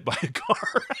Seth is hit by a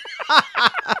car.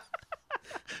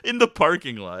 In the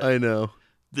parking lot. I know.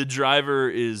 The driver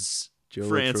is Joe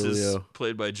Francis, Latrulio.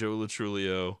 played by Joe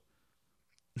Latrulio.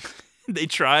 They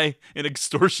try an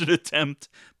extortion attempt,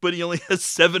 but he only has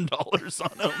 $7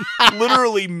 on him.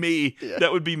 Literally me. Yeah.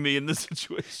 That would be me in this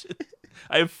situation.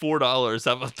 I have $4.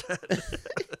 How about that?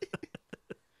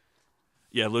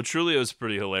 Yeah, Latrulio is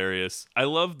pretty hilarious. I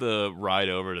love the ride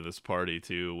over to this party,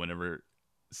 too, whenever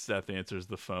Seth answers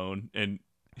the phone. And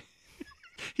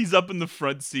he's up in the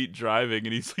front seat driving,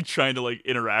 and he's like trying to like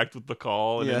interact with the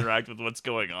call and interact with what's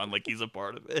going on, like he's a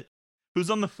part of it. Who's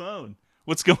on the phone?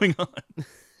 What's going on?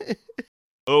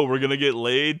 Oh, we're gonna get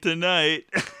laid tonight.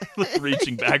 Like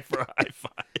reaching back for a high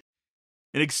five.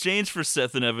 In exchange for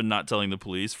Seth and Evan not telling the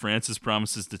police, Francis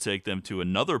promises to take them to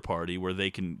another party where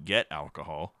they can get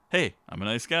alcohol. Hey, I'm a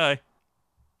nice guy.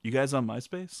 You guys on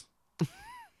MySpace?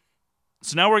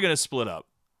 So now we're gonna split up.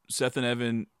 Seth and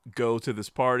Evan go to this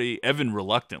party. Evan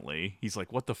reluctantly. He's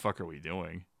like, what the fuck are we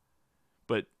doing?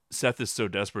 But Seth is so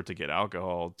desperate to get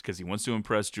alcohol because he wants to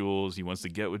impress Jules. He wants to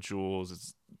get with Jules.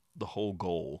 It's the whole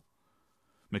goal.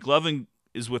 McLovin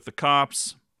is with the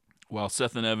cops while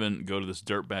Seth and Evan go to this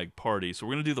dirtbag party. So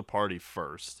we're going to do the party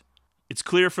first. It's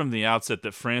clear from the outset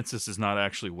that Francis is not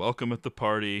actually welcome at the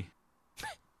party.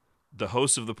 The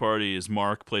host of the party is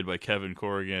Mark, played by Kevin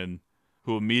Corrigan,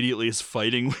 who immediately is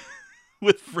fighting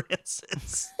with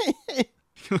Francis.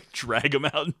 Drag him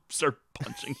out and start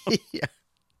punching him. Yeah.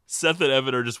 Seth and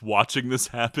Evan are just watching this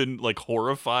happen, like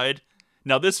horrified.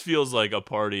 Now, this feels like a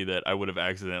party that I would have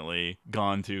accidentally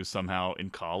gone to somehow in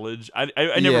college. I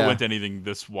never went to anything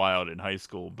this wild in high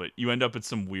school, but you end up at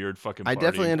some weird fucking party. I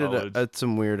definitely ended up at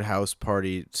some weird house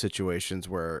party situations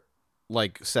where,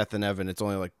 like Seth and Evan, it's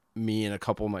only like me and a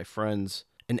couple of my friends,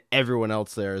 and everyone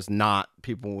else there is not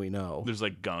people we know. There's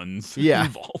like guns Yeah.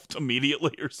 involved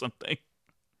immediately or something.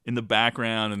 In the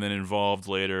background, and then involved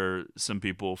later, some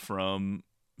people from,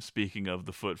 speaking of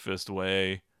the Foot Fist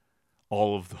Way,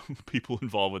 all of the people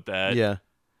involved with that. Yeah.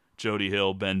 Jody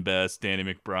Hill, Ben Best, Danny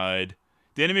McBride.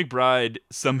 Danny McBride,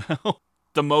 somehow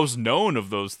the most known of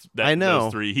those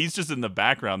three. He's just in the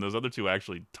background. Those other two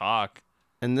actually talk.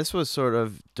 And this was sort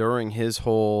of during his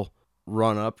whole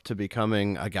run up to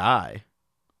becoming a guy.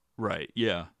 Right,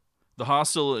 yeah. The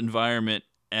hostile environment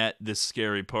at this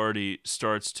scary party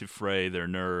starts to fray their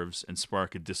nerves and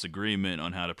spark a disagreement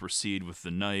on how to proceed with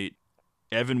the night.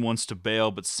 Evan wants to bail,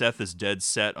 but Seth is dead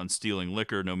set on stealing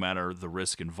liquor no matter the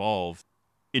risk involved.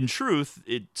 In truth,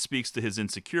 it speaks to his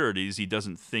insecurities. He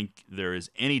doesn't think there is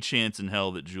any chance in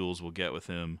hell that Jules will get with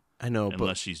him. I know,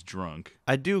 unless she's drunk.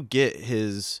 I do get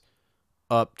his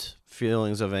upped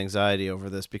feelings of anxiety over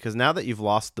this, because now that you've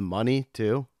lost the money,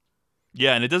 too.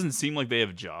 Yeah, and it doesn't seem like they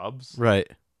have jobs. Right.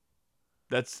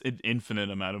 That's an infinite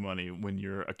amount of money when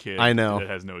you're a kid I know. that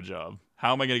has no job.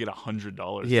 How am I going to get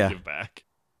 $100 Yeah. to give back?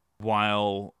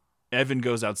 While Evan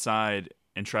goes outside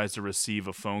and tries to receive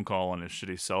a phone call on his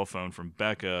shitty cell phone from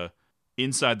Becca,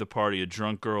 inside the party, a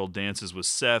drunk girl dances with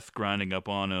Seth, grinding up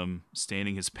on him,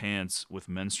 staining his pants with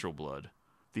menstrual blood.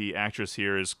 The actress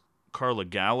here is Carla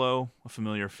Gallo, a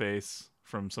familiar face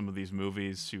from some of these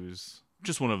movies. She was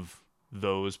just one of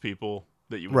those people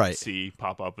that you would see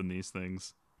pop up in these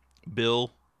things.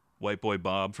 Bill, White Boy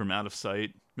Bob from Out of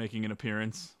Sight, making an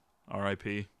appearance.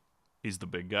 R.I.P. He's the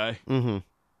big guy. Mm-hmm.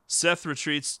 Seth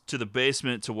retreats to the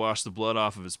basement to wash the blood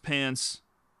off of his pants,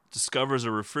 discovers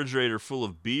a refrigerator full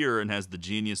of beer, and has the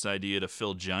genius idea to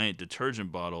fill giant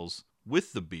detergent bottles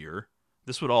with the beer.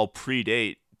 This would all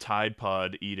predate Tide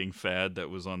Pod eating fad that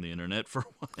was on the internet for a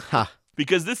while. Ha.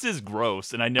 Because this is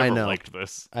gross, and I never liked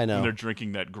this. I know. When they're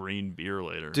drinking that green beer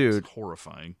later. Dude. It's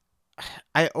horrifying.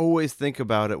 I always think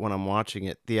about it when I'm watching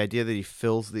it. The idea that he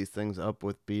fills these things up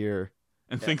with beer.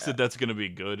 And thinks that that's going to be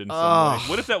good in some way.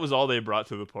 What if that was all they brought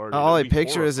to the party? All I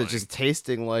picture is it just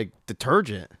tasting like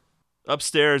detergent.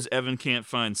 Upstairs, Evan can't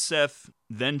find Seth,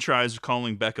 then tries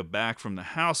calling Becca back from the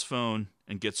house phone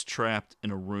and gets trapped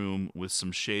in a room with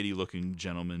some shady-looking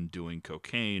gentlemen doing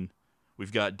cocaine.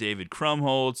 We've got David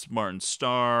Krumholtz, Martin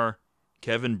Starr,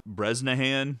 Kevin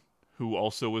Bresnahan, who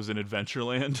also was in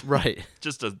Adventureland. Right.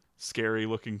 Just a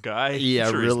scary-looking guy. Yeah,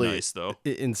 I'm sure really he's nice, though.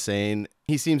 Insane.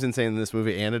 He seems insane in this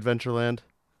movie and Adventureland.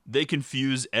 They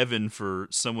confuse Evan for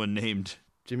someone named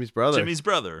Jimmy's brother. Jimmy's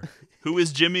brother. Who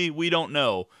is Jimmy? We don't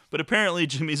know. But apparently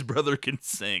Jimmy's brother can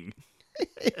sing.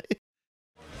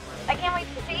 I can't wait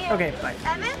to see you. Okay, bye.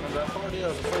 Evan? That party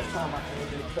was the first time I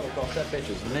ever felt off that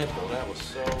bitch's nipple. That was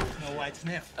so... No white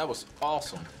sniff. That was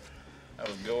awesome. That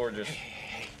was gorgeous.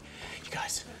 Hey, you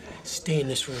guys, stay in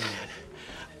this room, man.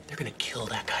 They're gonna kill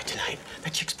that guy tonight.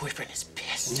 That chick's boyfriend is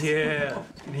pissed. Yeah,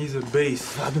 and he's a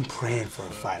beast. I've been praying for a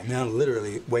fight. I mean, I'm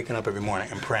literally waking up every morning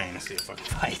and praying to see a fucking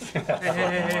fight.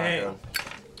 Hey.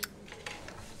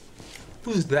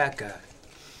 Who's that guy?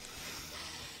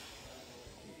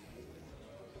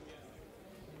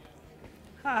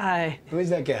 Hi. Who is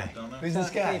that guy? Who's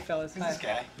this guy? Hey, fellas. Who's Hi. this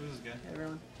guy? Who's this guy? Hey,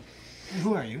 everyone.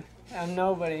 Who are you? I'm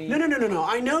nobody. No.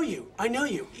 I know you. I know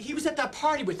you. He was at that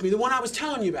party with me, the one I was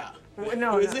telling you about.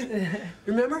 No, Who is it?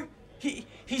 Remember?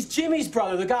 He's Jimmy's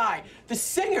brother, the guy, the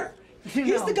singer.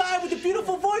 He's the guy with the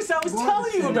beautiful voice I was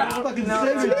telling you about. Fucking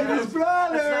Jimmy's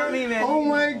brother. That's not me, man. Oh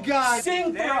my God.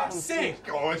 Sing for us, sing.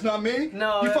 Oh, it's not me?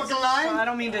 No. You that's- fucking lying? I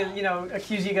don't mean to,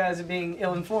 accuse you guys of being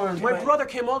ill-informed. My but- brother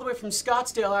came all the way from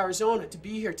Scottsdale, Arizona to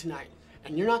be here tonight.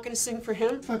 And you're not gonna sing for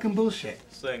him? Fucking bullshit.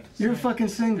 Sing. You're a fucking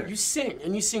singer. You sing,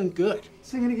 and you sing good.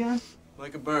 Sing it again.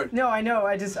 Like a bird. No, I know.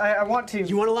 I want to.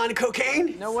 You want a line of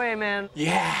cocaine? No way, man.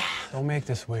 Yeah. Don't make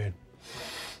this weird.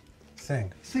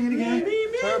 Sing. Sing it again.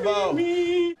 Turbo.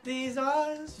 These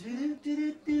eyes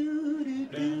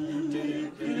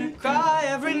cry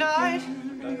every night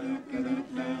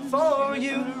for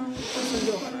you.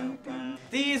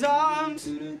 These arms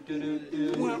they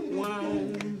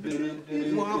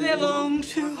long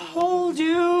to hold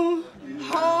you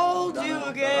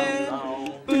again.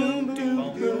 Boom,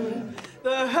 boom, boom.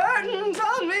 The hurting's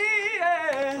on me,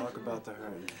 yeah. Talk about the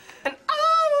hurt. And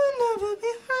I will never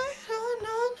be right.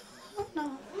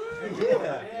 No.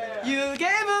 Yeah. You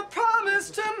gave a promise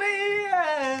to me,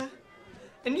 yeah,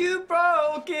 and you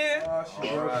broke it.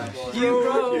 You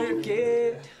broke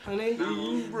it, honey.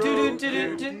 Do.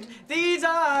 These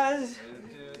eyes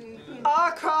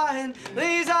are crying.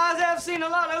 These eyes have seen a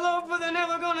lot of love, but they're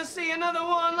never gonna see another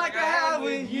one like I have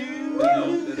with you.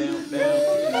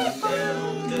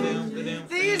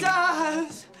 These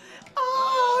eyes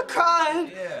are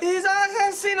crying. These eyes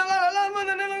have seen a lot of love, but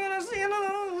they're never gonna see another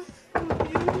one.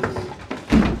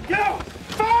 Go!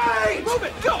 Fight! Move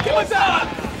it! Go! Get what's up!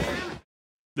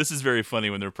 This is very funny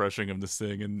when they're pressuring him to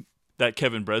sing. And that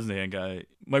Kevin Bresnahan guy,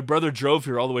 my brother drove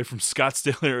here all the way from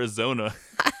Scottsdale, Arizona.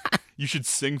 You should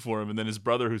sing for him. And then his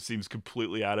brother, who seems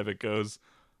completely out of it, goes,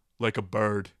 like a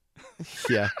bird.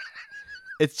 Yeah.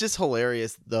 It's just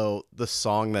hilarious, though, the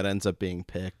song that ends up being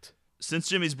picked. Since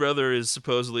Jimmy's brother is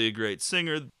supposedly a great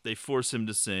singer, they force him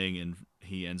to sing, and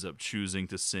he ends up choosing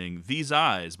to sing These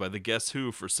Eyes by the Guess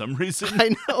Who for some reason.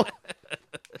 I know.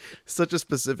 Such a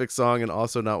specific song, and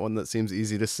also not one that seems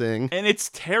easy to sing. And it's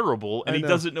terrible, and I he know.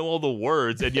 doesn't know all the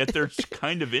words, and yet they're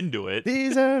kind of into it.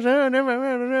 These are...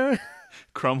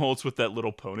 Krumholtz with that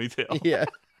little ponytail. Yeah.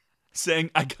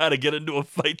 Saying, I gotta get into a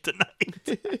fight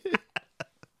tonight.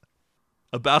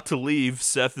 About to leave,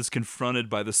 Seth is confronted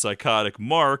by the psychotic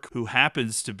Mark, who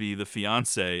happens to be the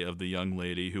fiancé of the young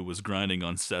lady who was grinding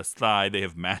on Seth's thigh. They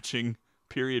have matching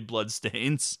period blood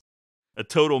stains. A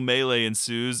total melee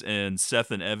ensues, and Seth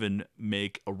and Evan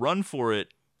make a run for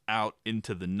it out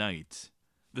into the night.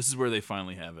 This is where they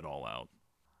finally have it all out.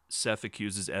 Seth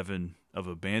accuses Evan of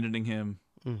abandoning him,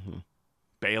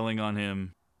 bailing on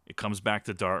him. It comes back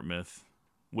to Dartmouth,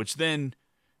 which then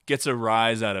gets a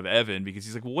rise out of Evan because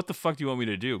he's like, well, what the fuck do you want me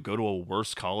to do? Go to a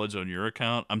worse college on your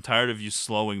account? I'm tired of you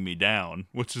slowing me down,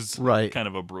 which is kind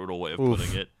of a brutal way of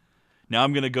putting it. Now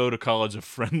I'm going to go to college a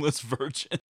friendless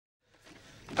virgin.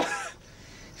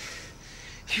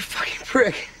 You fucking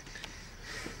prick.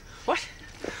 What?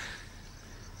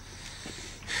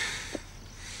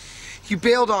 You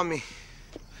bailed on me.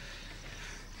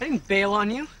 I didn't bail on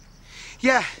you.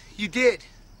 Yeah, you did.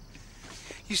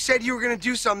 You said you were gonna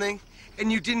do something,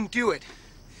 and you didn't do it.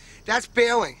 That's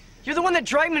bailing. You're the one that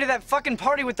dragged me to that fucking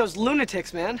party with those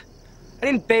lunatics, man. I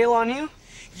didn't bail on you.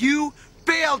 You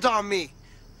bailed on me,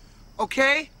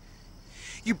 okay?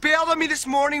 You bailed on me this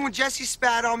morning when Jesse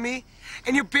spat on me,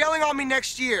 and you're bailing on me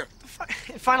next year.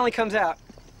 It finally comes out.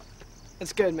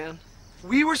 It's good, man.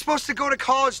 We were supposed to go to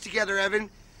college together,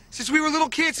 Evan. Since we were little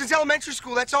kids, since elementary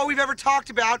school, that's all we've ever talked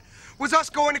about was us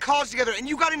going to college together, and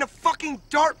you got into fucking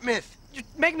Dartmouth. You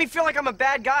make me feel like I'm a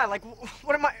bad guy. Like,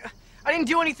 what am I? I didn't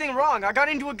do anything wrong. I got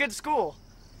into a good school.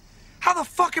 How the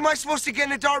fuck am I supposed to get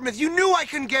into Dartmouth? You knew I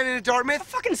couldn't get into Dartmouth. How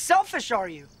fucking selfish are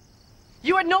you?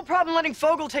 You had no problem letting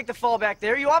Fogel take the fall back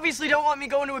there. You obviously don't want me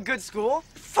going to a good school.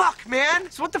 Fuck, man.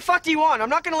 So what the fuck do you want? I'm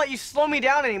not gonna let you slow me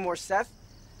down anymore, Seth.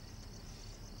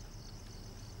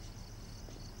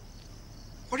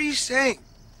 What are you saying?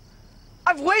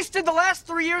 I've wasted the last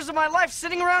 3 years of my life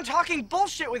sitting around talking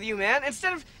bullshit with you, man.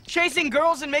 Instead of chasing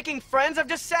girls and making friends, I've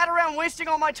just sat around wasting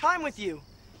all my time with you.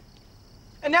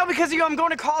 And now because of you, I'm going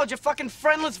to college, a fucking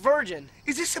friendless virgin.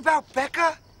 Is this about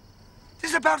Becca?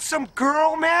 This is about some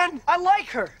girl, man? I like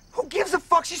her. Who gives a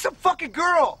fuck? She's some fucking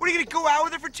girl. What, are you gonna go out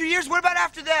with her for 2 years? What about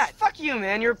after that? Fuck you,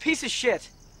 man. You're a piece of shit.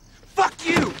 Fuck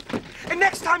you! And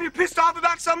next time you're pissed off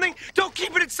about something, don't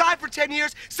keep it inside for 10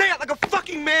 years. Say it like a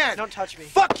fucking man. Don't touch me.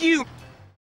 Fuck you!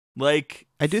 Like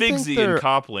I do think Figsy they're- in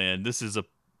Copland, this is a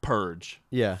purge.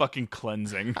 Yeah. Fucking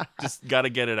cleansing. Just gotta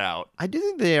get it out. I do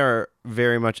think they are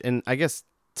very much, and I guess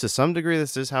to some degree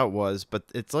this is how it was, but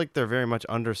it's like they're very much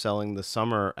underselling the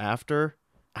summer after.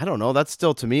 I don't know. That's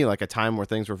still to me like a time where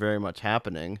things were very much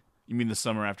happening. You mean the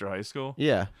summer after high school?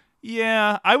 Yeah.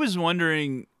 Yeah, I was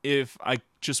wondering if I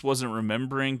just wasn't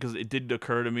remembering, because it did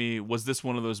occur to me, was this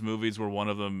one of those movies where one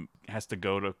of them has to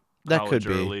go to That college could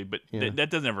be. early? But Yeah.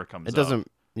 that doesn't ever come It doesn't.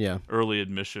 Yeah. Early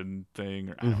admission thing,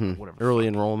 or I don't know, whatever. Early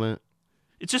enrollment.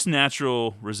 It's just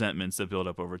natural resentments that build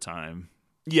up over time.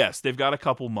 Yes, they've got a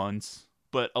couple months,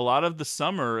 but a lot of the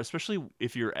summer, especially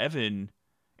if you're Evan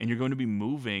and you're going to be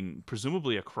moving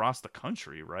presumably across the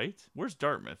country, right? Where's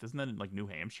Dartmouth? Isn't that in like New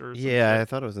Hampshire or some Yeah, shit? I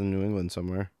thought it was in New England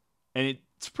somewhere. And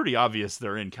it's pretty obvious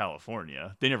they're in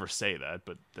California. They never say that,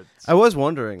 but that's I was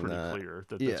wondering pretty that. clear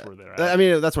that Yeah. that's where they're at. I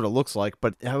mean, that's what it looks like,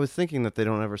 but I was thinking that they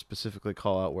don't ever specifically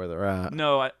call out where they're at.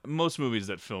 No, most movies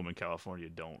that film in California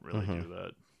don't really Mhm. do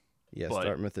that. Yes, But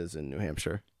Dartmouth is in New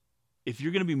Hampshire. if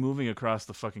you're going to be moving across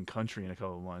the fucking country in a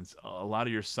couple of months, a lot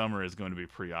of your summer is going to be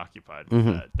preoccupied with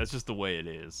Mhm. that. That's just the way it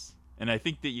is. And I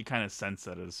think that you kind of sense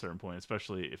that at a certain point,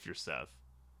 especially if you're Seth.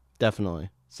 Definitely.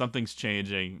 Something's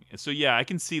changing. So yeah, I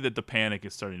can see that the panic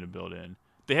is starting to build in.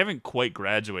 They haven't quite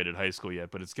graduated high school yet,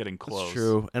 but it's getting close. That's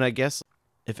true. And I guess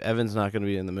if Evan's not going to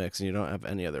be in the mix and you don't have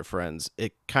any other friends,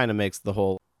 it kind of makes the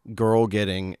whole girl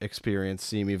getting experience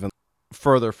seem even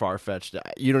further far-fetched.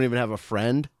 You don't even have a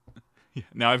friend? Yeah,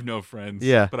 now I have no friends,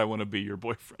 Yeah. but I want to be your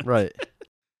boyfriend. Right.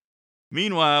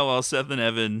 Meanwhile, while Seth and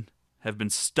Evan have been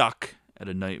stuck at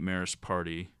a nightmarish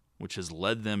party, which has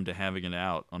led them to having it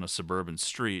out on a suburban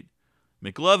street,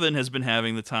 McLovin has been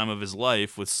having the time of his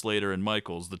life with Slater and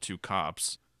Michaels, the two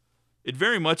cops. It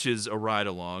very much is a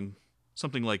ride-along,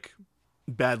 something like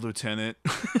Bad Lieutenant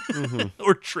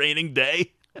or Training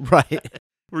Day. Right.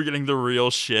 We're getting the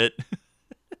real shit.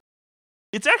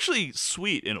 It's actually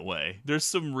sweet in a way. There's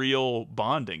some real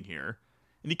bonding here.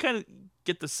 And you kind of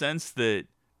get the sense that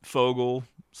Fogel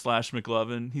 /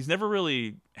 McLovin, he's never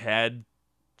really had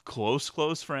close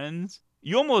friends.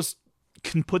 You almost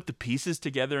can put the pieces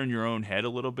together in your own head a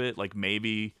little bit. Like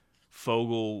maybe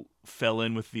Fogel fell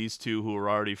in with these two who were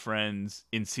already friends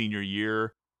in senior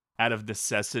year out of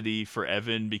necessity for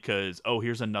Evan because, oh,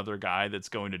 here's another guy that's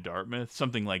going to Dartmouth.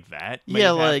 Something like that may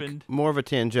have like happened. more of a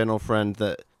tangential friend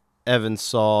that Evan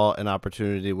saw an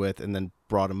opportunity with and then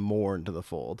brought him more into the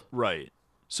fold. Right.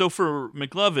 So for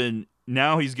McLovin,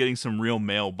 now he's getting some real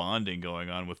male bonding going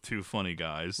on with two funny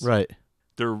guys. Right.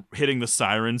 They're hitting the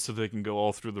sirens so they can go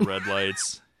all through the red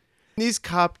lights. These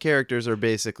cop characters are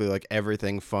basically like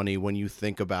everything funny when you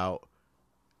think about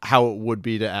how it would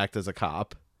be to act as a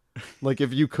cop. Like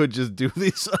if you could just do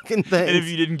these fucking things. And if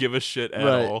you didn't give a shit at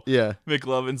Right, all. yeah.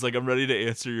 McLovin's like, I'm ready to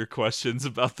answer your questions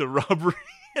about the robbery.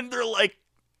 And they're like,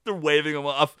 they're waving him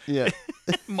off. Yeah.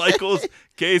 Michael's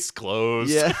case closed.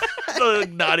 Yeah. They're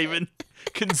not even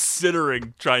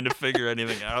considering trying to figure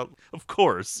anything out. Of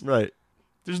course. Right.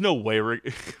 There's no way we're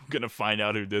going to find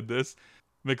out who did this.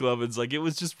 McLovin's like, it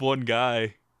was just one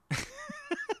guy.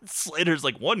 Slater's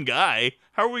like, one guy?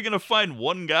 How are we going to find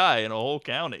one guy in a whole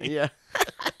county? Yeah.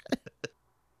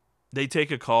 They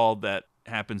take a call that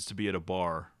happens to be at a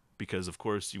bar because, of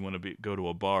course, you want to go to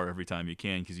a bar every time you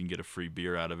can because you can get a free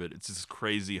beer out of it. It's this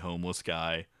crazy homeless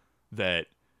guy that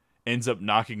ends up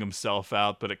knocking himself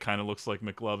out, but it kind of looks like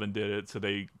McLovin did it, so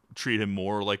they treat him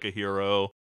more like a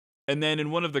hero. And then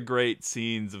in one of the great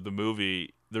scenes of the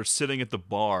movie, they're sitting at the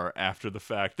bar after the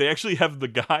fact. They actually have the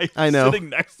guy I know. sitting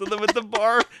next to them at the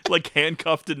bar, like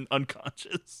handcuffed and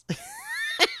unconscious.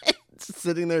 Just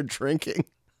sitting there drinking.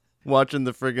 Watching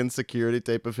the friggin' security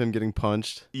tape of him getting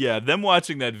punched. Yeah, them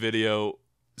watching that video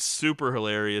super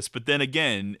hilarious. But then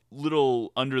again,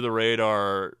 little under the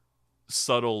radar,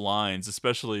 subtle lines,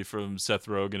 especially from Seth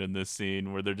Rogen in this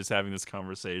scene where they're just having this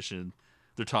conversation.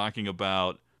 They're talking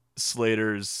about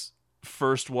Slater's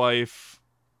first wife,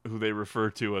 who they refer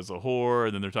to as a whore,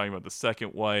 and then they're talking about the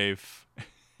second wife.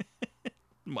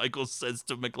 Michael says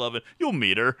to McLovin, "You'll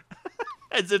meet her,"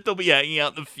 as if they'll be hanging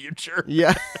out in the future.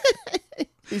 Yeah.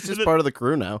 He's just part of the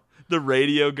crew now. The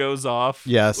radio goes off.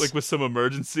 Yes. Like with some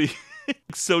emergency.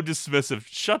 So dismissive.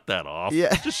 Shut that off.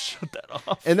 Yeah. Just shut that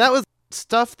off. And that was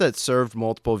stuff that served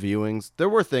multiple viewings. There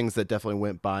were things that definitely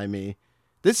went by me.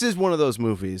 This is one of those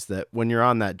movies that when you're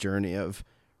on that journey of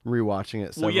rewatching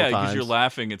it several times. Because you're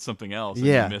laughing at something else and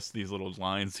you miss these little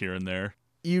lines here and there.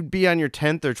 You'd be on your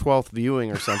 10th or 12th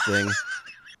viewing or something.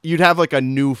 You'd have like a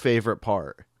new favorite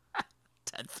part.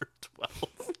 10th or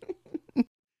 12th.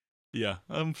 Yeah,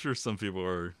 I'm sure some people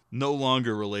are no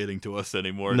longer relating to us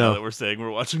anymore now that we're saying we're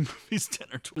watching movies 10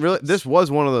 or 12. Really, this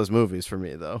was one of those movies for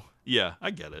me, though. Yeah,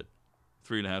 I get it.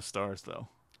 3.5 stars, though.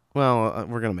 Well,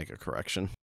 we're going to make a correction.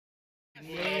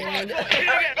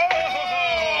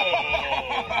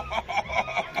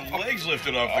 Legs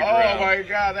lifted off the ground. Oh my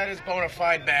God, that is bona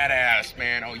fide badass,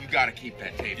 man. Oh, you gotta keep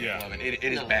that tape, Lovin'. It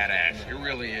is badass. It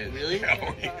really is. Really?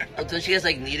 Oh, yeah. Oh, don't you guys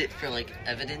like need it for like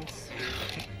evidence?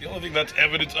 The only thing that's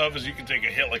evidence of is you can take a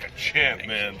hit like a champ,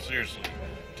 man. Seriously,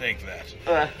 take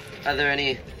that. Are there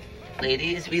any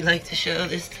ladies we'd like to show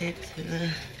this tape to?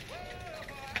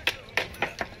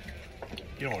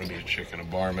 You don't want to be a chick in a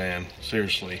bar, man.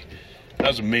 Seriously. That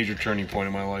was a major turning point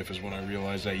in my life is when I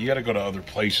realized that. You got to go to other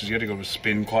places. You got to go to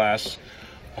spin class,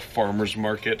 a farmer's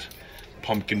market,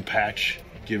 pumpkin patch,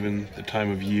 given the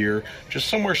time of year. Just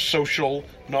somewhere social,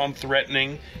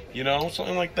 non-threatening, you know,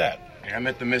 something like that. I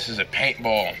met the missus at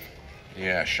paintball.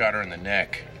 Yeah, shot her in the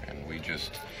neck, and we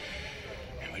just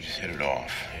hit it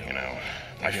off, you know.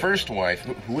 My first wife,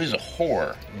 who is a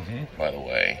whore, by the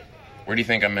way, where do you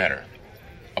think I met her?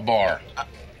 A bar. A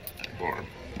bar.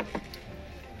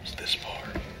 Was this bar?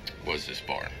 Was this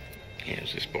bar? Yeah, it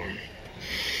was this bar.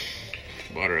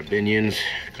 Bought her a Binions,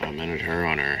 complimented her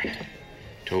on her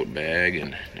tote bag,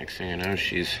 and next thing I know,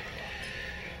 she's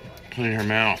putting her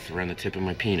mouth around the tip of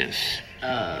my penis. You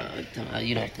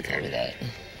don't have to tell me that.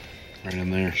 Right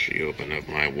in there. She opened up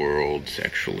my world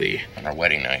sexually. On our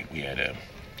wedding night, we had a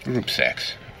group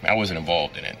sex. I wasn't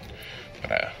involved in it,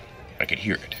 but I could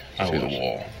hear it through the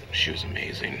wall. She was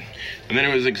amazing. And then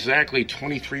it was exactly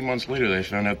 23 months later that I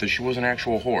found out that she was an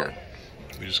actual whore.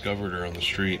 We discovered her on the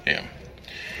street. Yeah.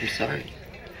 I'm sorry.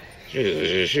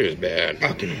 She was bad.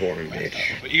 Fucking boring bitch.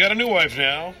 But you got a new wife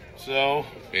now, so...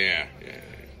 Yeah.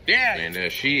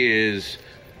 And she is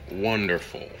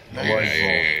wonderful.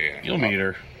 Yeah. You'll meet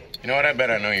her. You know what? I bet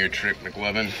I know your trick,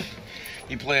 McLovin.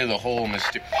 You play the whole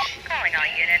mysterious... Calling all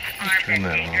units. Armed and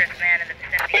dangerous man in the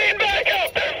vicinity. Lean back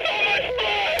up! There's so much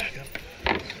blood!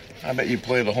 I bet you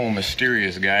play the whole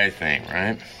mysterious guy thing,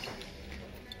 right?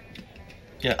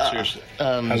 Yeah, seriously.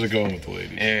 How's it going with the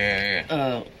ladies?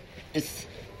 Yeah. It's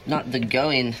not the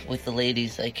going with the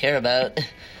ladies I care about.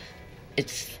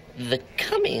 It's the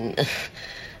coming.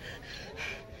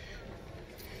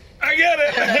 I get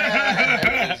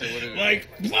it! Like,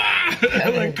 blah!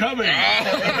 Like coming.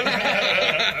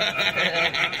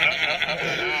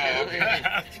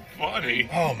 That's funny.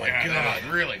 Oh my God,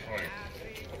 really funny.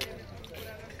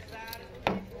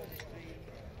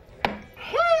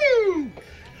 Woo!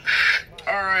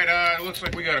 All right, looks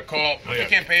like we got a call. Oh, yeah. You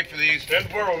can't pay for these.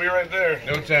 10-4, we'll be right there.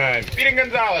 No time. Speedy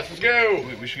Gonzalez, let's go.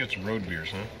 We should get some road beers,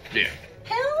 huh? Yeah.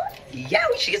 Hell yeah,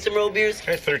 we should get some road beers. Can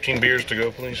I have 13 beers to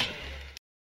go, please?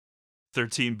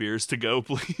 13 beers to go,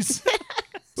 please.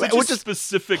 Which is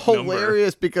specific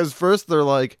hilarious because first they're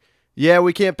like, yeah,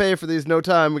 we can't pay for these, no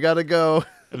time, we gotta go.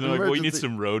 And they're like, well, you need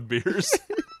some road beers.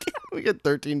 We get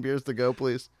 13 beers to go,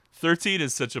 please. 13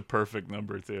 is such a perfect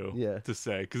number, too, Yeah. to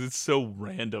say, because it's so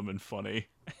random and funny.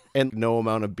 And no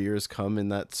amount of beers come in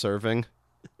that serving.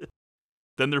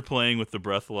 Then they're playing with the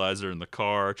breathalyzer in the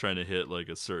car, trying to hit like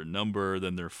a certain number.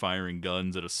 Then they're firing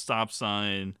guns at a stop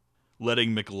sign,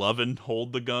 letting McLovin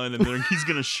hold the gun, and then he's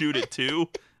going to shoot it, too.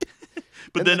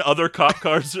 But then other cop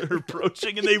cars are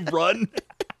approaching, and they run.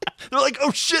 They're like,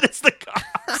 oh, shit, it's the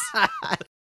cops.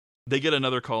 They get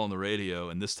another call on the radio,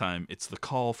 and this time it's the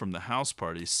call from the house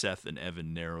party Seth and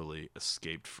Evan narrowly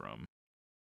escaped from.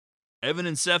 Evan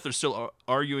and Seth are still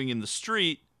arguing in the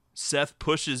street. Seth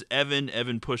pushes Evan,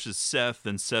 Evan pushes Seth,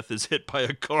 and Seth is hit by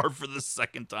a car for the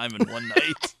second time in one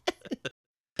night.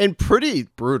 And pretty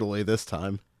brutally this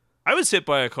time. I was hit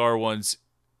by a car once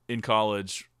in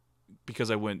college because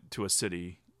I went to a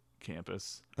city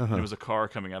campus. And there was a car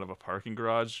coming out of a parking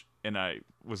garage, and I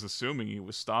was assuming he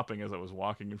was stopping as I was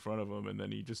walking in front of him, and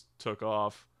then he just took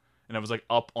off, and I was like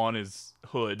up on his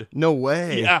hood. No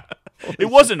way. Yeah. It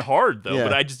wasn't hard though, Yeah.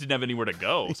 but I just didn't have anywhere to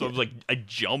go. So I was like, I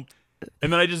jumped,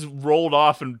 and then I just rolled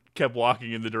off and kept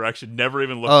walking in the direction, never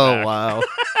even looked back. Oh, wow.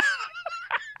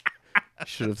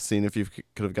 Should have seen if you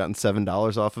could have gotten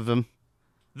 $7 off of him.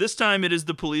 This time it is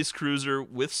the police cruiser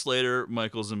with Slater,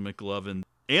 Michaels, and McLovin,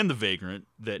 and the vagrant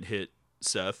that hit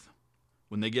Seth.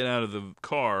 When they get out of the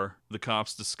car, the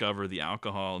cops discover the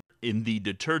alcohol in the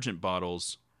detergent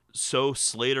bottles, so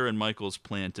Slater and Michaels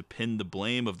plan to pin the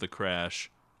blame of the crash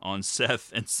on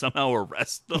Seth and somehow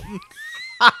arrest them.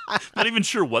 Not even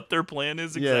sure what their plan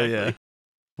is exactly. Yeah.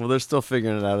 Well, they're still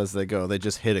figuring it out as they go. They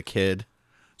just hit a kid.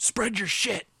 Spread your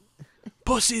shit.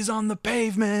 Pussy's on the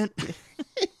pavement.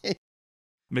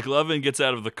 McLovin gets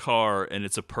out of the car, and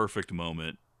it's a perfect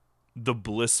moment. The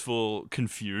blissful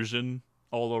confusion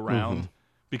all around. Mm-hmm.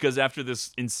 Because after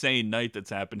this insane night that's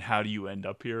happened, how do you end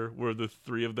up here where the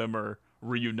three of them are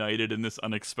reunited in this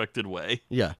unexpected way?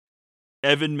 Yeah.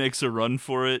 Evan makes a run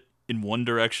for it in one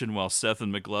direction while Seth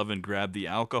and McLovin grab the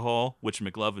alcohol, which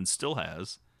McLovin still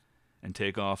has, and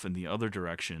take off in the other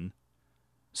direction.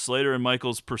 Slater and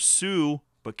Michaels pursue,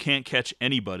 but can't catch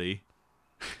anybody.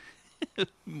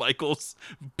 Michaels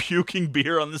puking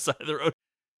beer on the side of the road.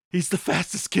 He's the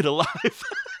fastest kid alive.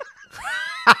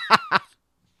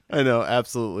 I know,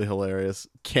 absolutely hilarious.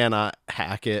 Cannot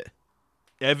hack it.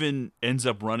 Evan ends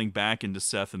up running back into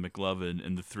Seth and McLovin,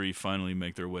 and the three finally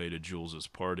make their way to Jules's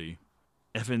party.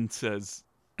 Evan says,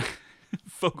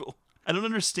 Fogel, I don't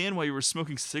understand why you were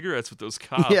smoking cigarettes with those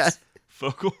cops. Yeah.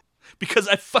 Fogel, because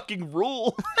I fucking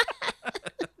rule.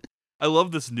 I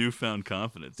love this newfound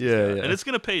confidence. Yeah. And it's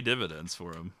going to pay dividends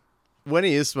for him. When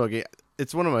he is smoking,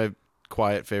 it's one of my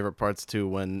quiet favorite parts, too,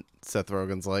 when Seth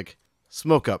Rogen's like,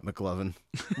 smoke up, McLovin.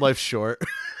 Life's short.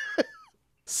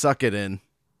 Suck it in.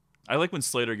 I like when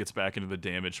Slater gets back into the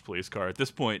damaged police car. At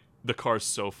this point, the car's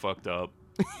so fucked up.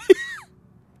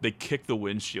 They kick the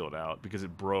windshield out because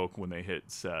it broke when they hit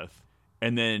Seth.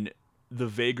 And then the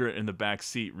vagrant in the back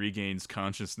seat regains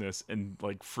consciousness and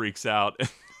like freaks out.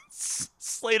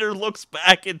 Slater looks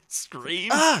back and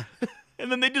screams.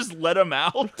 And then they just let him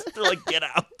out. They're like, get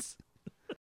out.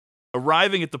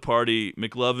 Arriving at the party,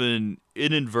 McLovin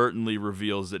inadvertently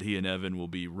reveals that he and Evan will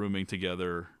be rooming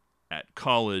together at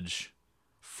college,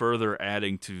 further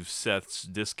adding to Seth's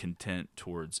discontent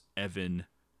towards Evan.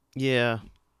 Yeah.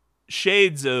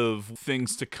 Shades of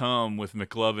things to come with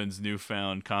McLovin's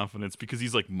newfound confidence because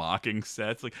he's like mocking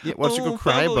Seth. Like, yeah, why don't you go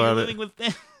cry Fogel, about you're it? living with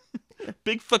them.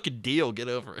 Big fucking deal. Get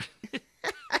over it.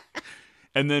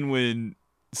 And then when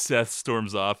Seth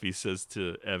storms off, he says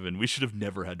to Evan, we should have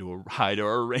never had to hide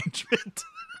our arrangement.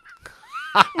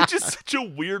 Which is such a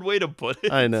weird way to put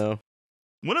it. I know.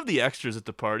 One of the extras at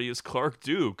the party is Clark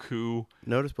Duke, who...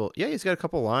 Noticeable. Yeah, he's got a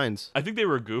couple lines. I think they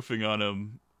were goofing on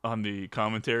him on the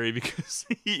commentary because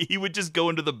he would just go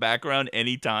into the background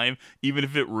anytime, even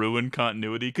if it ruined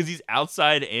continuity, because he's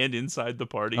outside and inside the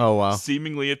party. Oh, wow.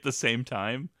 Seemingly at the same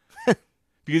time.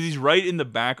 Because he's right in the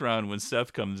background when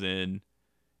Seth comes in,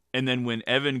 and then when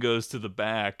Evan goes to the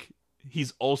back,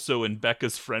 he's also in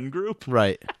Becca's friend group.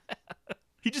 Right.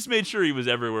 He just made sure he was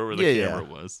everywhere where the camera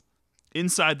was.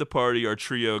 Inside the party, our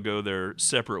trio go their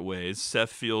separate ways.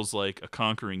 Seth feels like a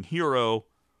conquering hero,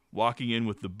 walking in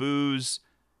with the booze,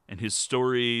 and his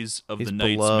stories of the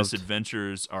night's beloved.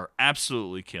 misadventures are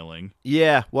absolutely killing.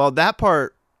 Yeah, well, that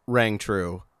part rang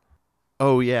true.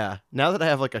 Oh, yeah. Now that I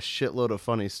have like a shitload of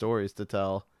funny stories to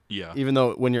tell, Yeah. even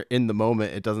though when you're in the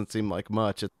moment, it doesn't seem like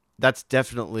much, that's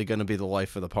definitely going to be the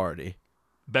life of the party.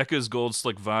 Becca's Gold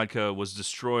Slick vodka was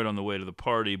destroyed on the way to the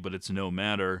party, but it's no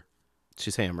matter.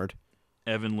 She's hammered.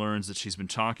 Evan learns that she's been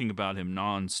talking about him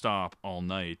nonstop all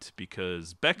night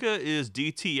because Becca is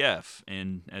DTF,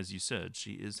 and as you said,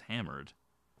 she is hammered.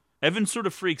 Evan sort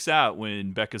of freaks out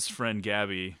when Becca's friend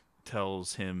Gabby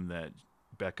tells him that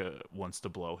Becca wants to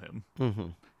blow him. Mm-hmm.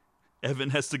 Evan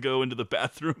has to go into the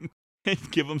bathroom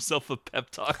and give himself a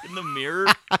pep talk in the mirror.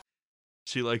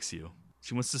 She likes you.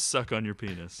 She wants to suck on your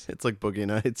penis. It's like Boogie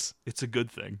Nights. It's a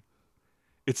good thing.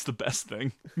 It's the best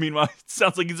thing. Meanwhile, it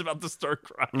sounds like he's about to start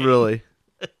crying. Really?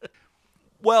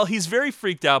 Well, he's very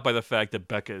freaked out by the fact that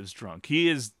Becca is drunk. He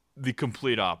is the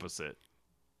complete opposite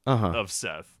of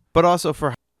Seth. But also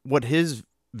for what his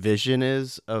vision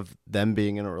is of them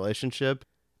being in a relationship,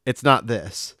 it's not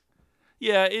this.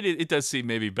 Yeah, it does seem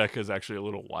maybe Becca's actually a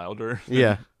little wilder than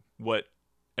Yeah. what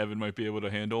Evan might be able to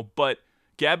handle. But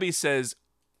Gabby says,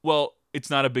 well, it's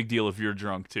not a big deal if you're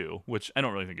drunk too, which I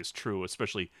don't really think is true,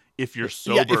 especially if you're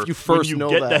sober. Yeah, if you first when you know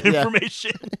get that yeah.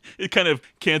 information, it kind of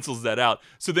cancels that out.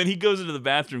 So then he goes into the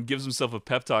bathroom, gives himself a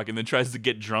pep talk, and then tries to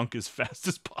get drunk as fast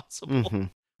as possible. Mm-hmm.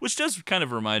 Which does kind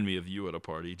of remind me of you at a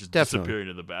party, just Definitely. disappearing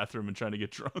to the bathroom and trying to get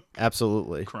drunk.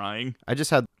 Absolutely. Crying. I just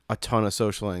had a ton of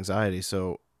social anxiety,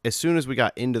 so as soon as we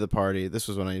got into the party, this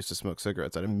was when I used to smoke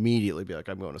cigarettes, I'd immediately be like,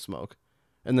 I'm going to smoke.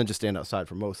 And then just stand outside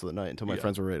for most of the night until my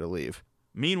friends were ready to leave.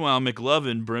 Meanwhile,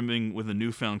 McLovin, brimming with a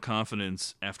newfound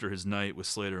confidence after his night with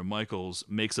Slater and Michaels,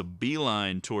 makes a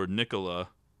beeline toward Nicola,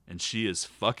 and she is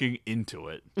fucking into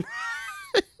it.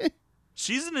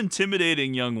 She's an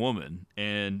intimidating young woman,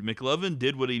 and McLovin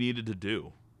did what he needed to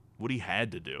do, what he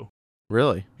had to do.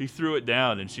 Really? He threw it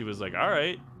down, and she was like, all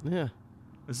right. Yeah.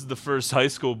 This is the first high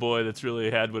school boy that's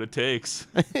really had what it takes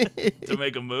to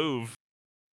make a move.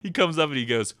 He comes up and he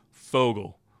goes,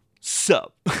 Fogel,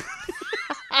 sup?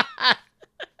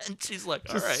 And she's like,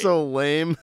 all Just right. so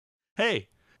lame. Hey,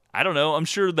 I don't know. I'm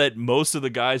sure that most of the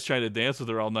guys trying to dance with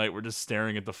her all night were just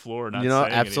staring at the floor, not saying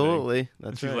absolutely. anything. That's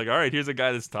and she's right. like, all right, here's a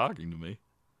guy that's talking to me.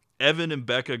 Evan and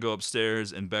Becca go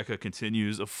upstairs, and Becca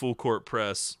continues a full court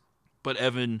press. But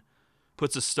Evan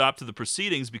puts a stop to the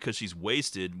proceedings because she's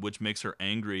wasted, which makes her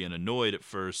angry and annoyed at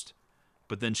first.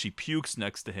 But then she pukes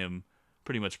next to him,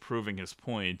 pretty much proving his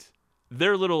point.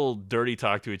 Their little dirty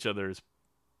talk to each other is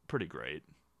pretty great.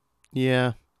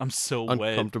 Yeah. I'm so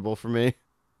wet. Uncomfortable for me.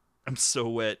 I'm so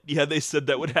wet. Yeah, they said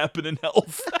that would happen in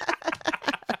Health.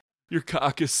 Your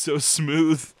cock is so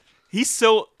smooth. He's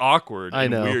so awkward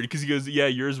and weird because he goes, yeah,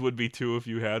 yours would be too if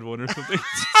you had one or something.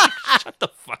 Shut the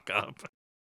fuck up.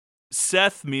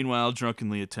 Seth, meanwhile,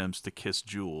 drunkenly attempts to kiss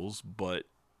Jules, but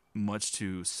much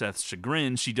to Seth's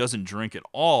chagrin, she doesn't drink at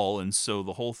all, and so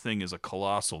the whole thing is a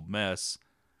colossal mess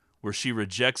where she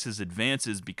rejects his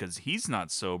advances because he's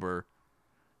not sober.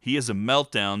 He has a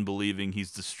meltdown, believing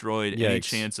he's destroyed any Yikes.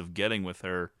 chance of getting with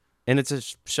her. And it's a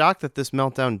shock that this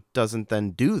meltdown doesn't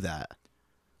then do that.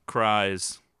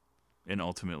 Cries, and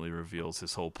ultimately reveals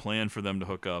his whole plan for them to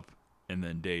hook up and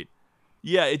then date.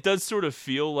 Yeah, it does sort of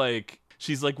feel like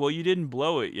she's like, well, you didn't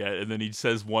blow it yet. And then he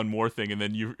says one more thing, and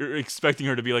then you're expecting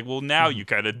her to be like, well, now you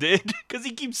kind of did. Because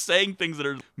he keeps saying things that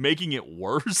are making it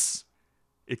worse.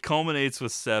 It culminates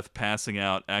with Seth passing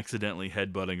out, accidentally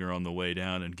headbutting her on the way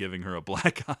down and giving her a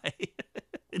black eye.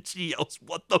 And she yells,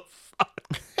 what the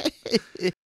fuck?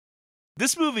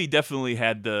 This movie definitely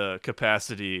had the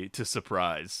capacity to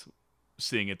surprise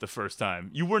seeing it the first time.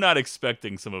 You were not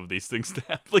expecting some of these things to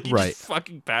happen. Like, he just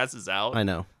fucking passes out. I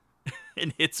know.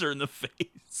 And hits her in the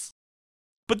face.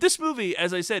 But this movie,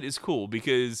 as I said, is cool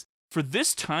because for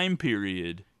this time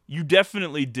period, you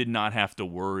definitely did not have to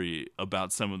worry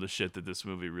about some of the shit that this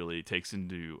movie really takes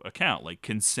into account, like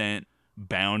consent,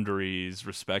 boundaries,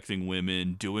 respecting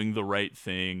women, doing the right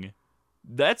thing.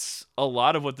 That's a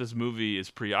lot of what this movie is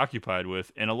preoccupied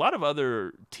with, and a lot of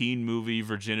other teen movie,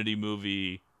 virginity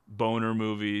movie, boner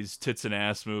movies, tits and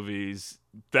ass movies,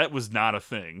 that was not a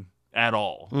thing at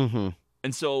all. Mm-hmm.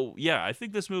 And so, yeah, I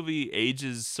think this movie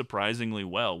ages surprisingly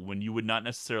well when you would not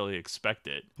necessarily expect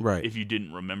it, right, if you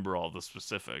didn't remember all the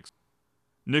specifics.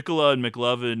 Nicola and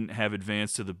McLovin have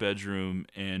advanced to the bedroom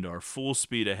and are full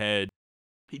speed ahead.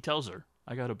 He tells her,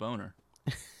 I got a boner.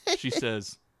 She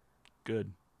says,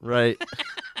 good. Right.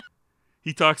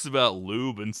 He talks about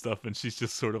lube and stuff, and she's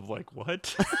just sort of like,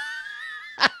 what?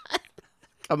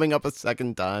 Coming up a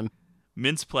second time.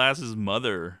 Mintz-Plass's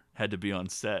mother had to be on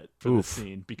set for the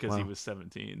scene because he was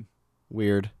 17.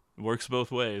 Weird. It works both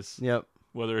ways. Yep.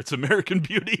 Whether it's American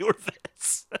Beauty or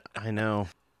this. I know.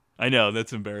 I know,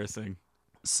 that's embarrassing.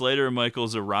 Slater and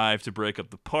Michaels arrive to break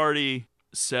up the party.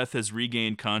 Seth has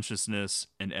regained consciousness,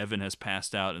 and Evan has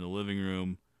passed out in the living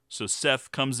room. So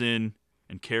Seth comes in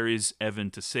and carries Evan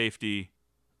to safety.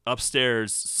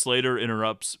 Upstairs, Slater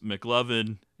interrupts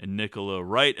McLovin and Nicola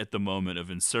right at the moment of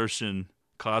insertion,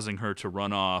 causing her to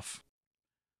run off.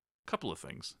 Couple of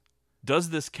things.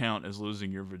 Does this count as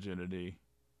losing your virginity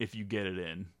if you get it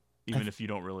in, even if you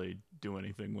don't really do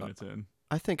anything when it's in?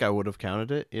 I think I would have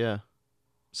counted it, yeah.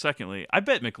 Secondly, I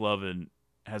bet McLovin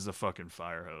has a fucking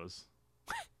fire hose.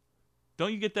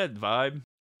 Don't you get that vibe?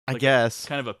 I guess.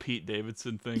 Kind of a Pete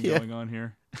Davidson thing going on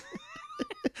here.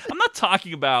 I'm not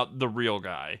talking about the real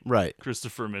guy. Right.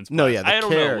 Christopher Mintz. No, yeah, the I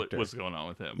don't character. know what's going on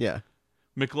with him. Yeah.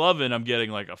 McLovin, I'm getting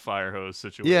like a fire hose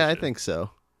situation. Yeah, I think so.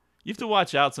 You have to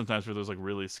watch out sometimes for those like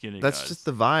really skinny guys. That's just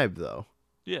the vibe, though.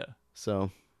 Yeah.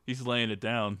 So. He's laying it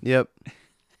down. Yep.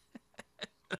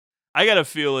 I got a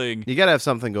feeling you gotta have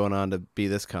something going on to be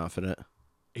this confident.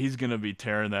 He's gonna be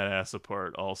tearing that ass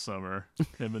apart all summer.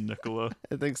 Him and Nicola.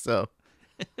 I think so.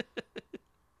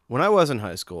 When I was in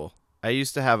high school, I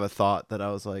used to have a thought that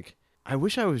I was like, I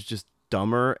wish I was just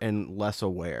dumber and less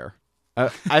aware.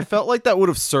 I felt like that would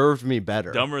have served me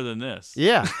better. Dumber than this.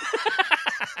 Yeah.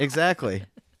 Exactly.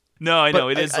 No, I know.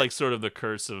 But It is like sort of the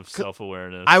curse of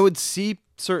self-awareness. I would see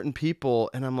certain people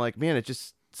and I'm like, man, it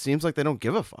just seems like they don't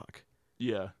give a fuck.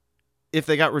 Yeah. If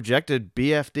they got rejected,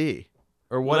 BFD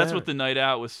or Well, whatever. that's what the night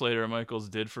out with Slater and Michaels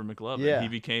did for McLovin. Yeah. He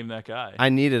became that guy. I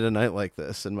needed a night like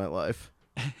this in my life.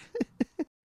 All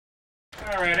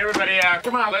right, everybody,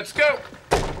 come on, let's go.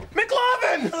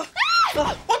 McLovin!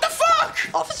 What the fuck?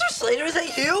 Officer Slater, is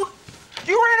that you?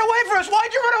 You ran away from us.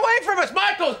 Why'd you run away from us?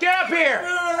 Michaels, get up here.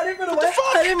 I didn't run away. What the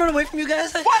fuck? I didn't run away from you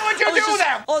guys. Why would you do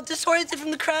that? Oh, disoriented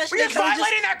from the crash. Were you just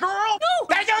violating that girl? No.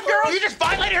 That young girl? You just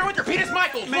violated her with your penis,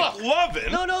 Michaels. Look.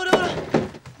 McLovin?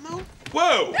 No.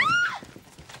 Whoa!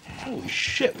 Holy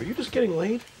shit, were you just getting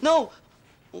laid? No.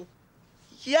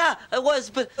 Yeah, I was,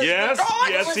 but... Yes,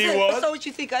 yes, he listen, was. That's not what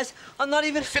you think, guys. I'm not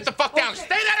even... Sit the fuck down. Stay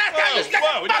that ass down. Just sit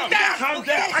whoa, the fuck no, down. calm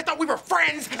down. I thought we were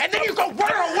friends, and then you go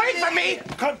running away from me.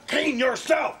 Contain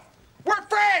yourself. We're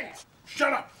friends.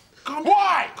 Shut up.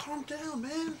 Why? Calm down,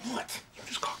 man. What? You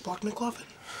just cockblocked McLovin.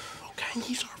 Okay,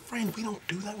 he's our friend. We don't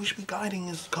do that. We should be guiding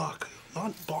his cock,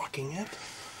 not blocking it.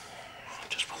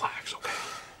 Just relax, okay?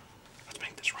 Let's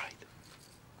make this right.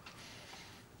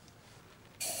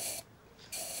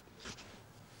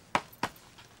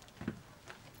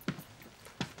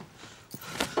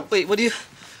 Wait, what are you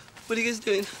guys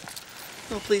doing?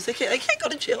 No, please, I can't go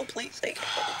to jail, please. I can't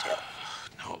go to jail.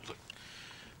 No, look.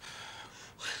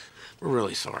 We're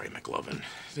really sorry, McLovin.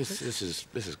 This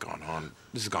has gone on.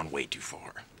 This has gone way too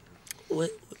far.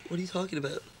 What are you talking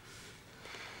about?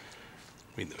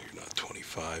 We know you're not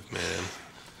 25, man.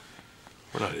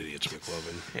 We're not idiots,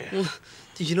 McLovin. Yeah. Well,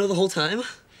 did you know the whole time?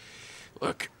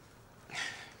 Look,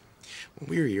 when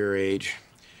we were your age,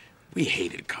 we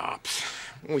hated cops.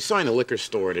 When we saw you in the liquor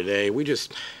store today, I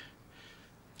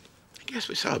guess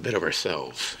we saw a bit of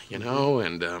ourselves, you know?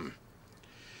 And,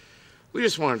 we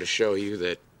just wanted to show you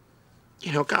that,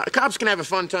 you know, cops can have a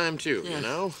fun time, too, you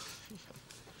know?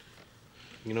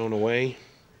 You know, in a way,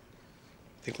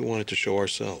 I think we wanted to show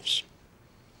ourselves.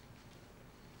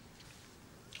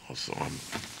 Also,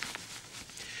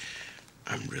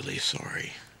 I'm really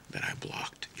sorry that I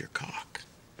blocked your cock.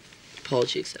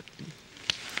 Apology accepted.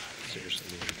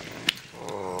 Seriously.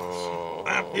 Oh,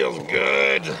 that feels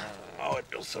good. Oh, it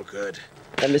feels so good.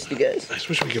 I missed you guys. I just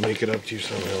wish we could make it up to you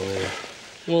somehow later.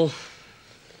 Well, do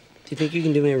you think you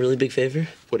can do me a really big favor?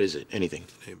 What is it? Anything.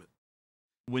 Name it.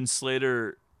 When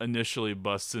Slater initially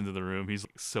busts into the room, he's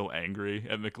like so angry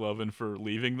at McLovin for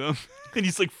leaving them. And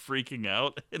he's like freaking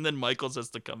out. And then Michaels has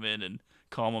to come in and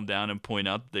calm him down and point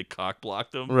out that they cock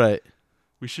blocked him. Right.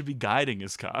 We should be guiding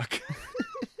his cock.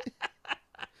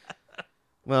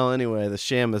 Well, anyway, the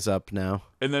sham is up now.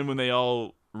 And then when they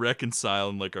all reconcile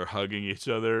and like are hugging each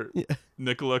other,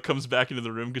 Nicola comes back into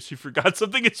the room because she forgot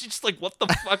something, and she's just like, what the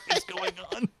fuck is going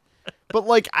on? But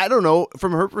like, I don't know,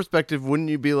 from her perspective, wouldn't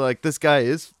you be like, this guy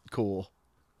is cool?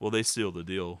 Well, they sealed the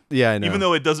deal. Yeah, I know. Even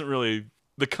though it doesn't really,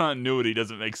 the continuity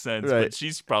doesn't make sense, Right. but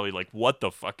she's probably like, what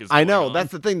the fuck is going on? I know,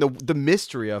 that's the thing, the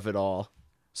mystery of it all.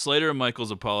 Slater and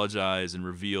Michaels apologize and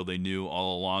reveal they knew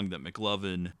all along that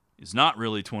McLovin is not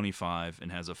really 25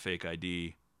 and has a fake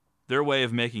ID. Their way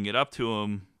of making it up to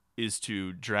him is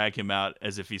to drag him out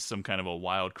as if he's some kind of a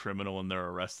wild criminal and they're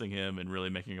arresting him and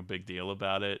really making a big deal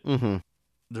about it. Mm-hmm.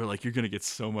 They're like, you're going to get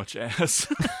so much ass.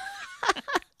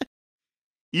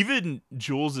 Even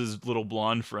Jules's little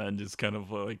blonde friend is kind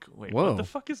of like, wait, Whoa. what the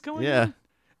fuck is going on?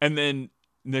 And then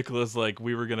Nicola's like,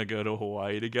 we were going to go to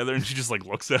Hawaii together. And she just like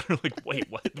looks at her like, wait,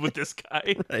 what with this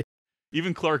guy? Right.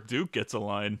 Even Clark Duke gets a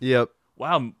line. Yep.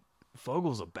 Wow,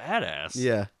 Fogel's a badass.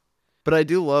 Yeah. But I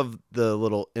do love the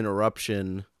little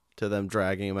interruption to them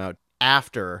dragging him out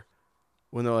after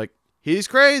when they're like, he's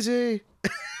crazy.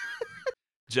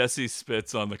 Jesse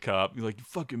spits on the cop. He's like, you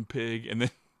fucking pig. And then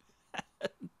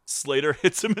Slater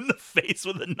hits him in the face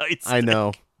with a nightstick. I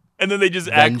know. And then they just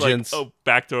Vengeance. act like, oh,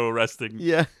 back to arresting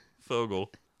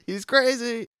Fogel. He's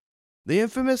crazy. The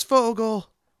infamous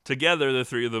Fogel. Together, the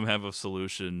three of them have a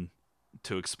solution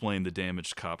to explain the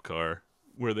damaged cop car,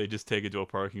 where they just take it to a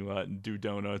parking lot and do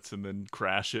donuts and then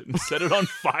crash it and set it on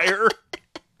fire.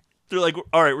 They're like,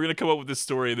 all right, we're going to come up with this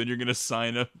story, and then you're going to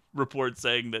sign a report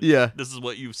saying that this is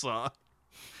what you saw.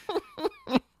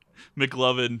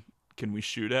 McLovin, can we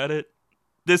shoot at it?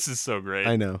 This is so great.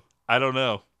 I know. I don't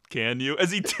know. Can you?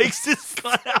 As he takes his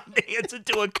gun out and hands it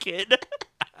to a kid.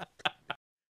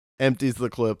 Empties the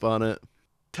clip on it.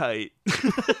 Tight.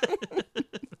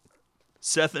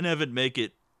 Seth and Evan make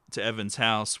it to Evan's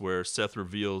house, where Seth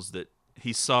reveals that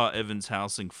he saw Evan's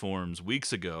housing forms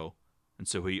weeks ago, and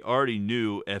so he already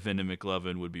knew Evan and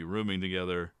McLovin would be rooming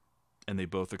together. and they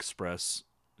both express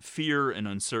fear and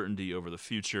uncertainty over the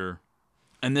future.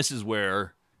 And this is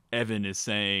where Evan is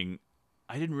saying,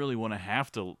 I didn't really want to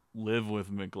have to live with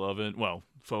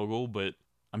Fogel, but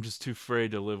I'm just too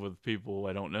afraid to live with people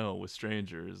I don't know, with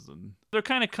strangers. And they're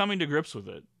kind of coming to grips with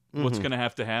it, what's going to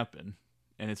have to happen.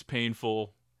 And it's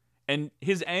painful. And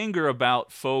his anger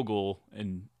about Fogel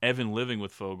and Evan living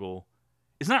with Fogel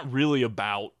is not really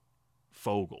about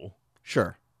Fogel.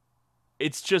 Sure.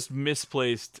 It's just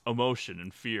misplaced emotion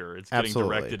and fear. It's getting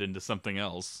directed into something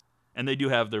else. And they do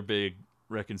have their big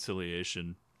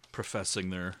reconciliation, professing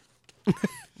their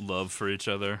love for each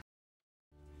other.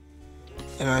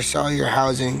 And I saw your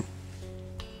housing,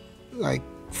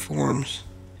 forms.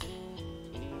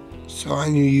 So I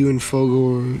knew you and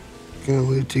Fogel were gonna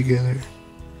live together,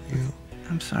 you know.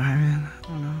 I'm sorry, man. I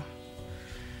don't know.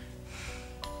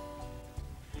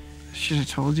 I should have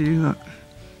told you. I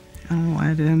don't know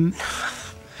why I didn't.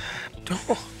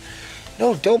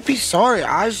 Don't be sorry.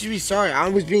 I should be sorry. I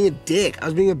was being a dick. I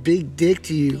was being a big dick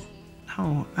to you.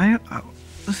 No,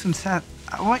 listen, Seth,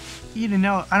 I want you to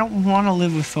know I don't want to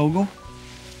live with Fogel.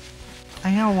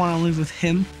 I don't want to live with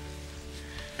him.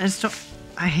 I just don't,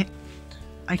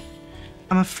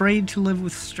 I'm afraid to live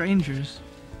with strangers.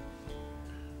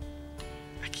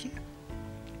 I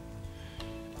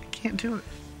can't do it.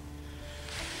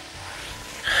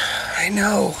 I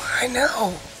know.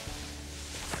 I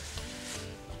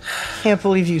can't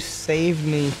believe you saved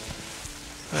me.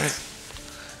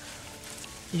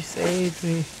 You saved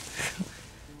me.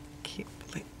 Can't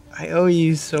believe I owe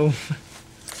you so much.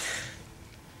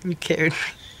 You cared.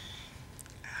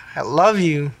 I love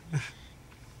you.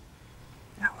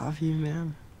 I love you,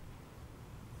 man.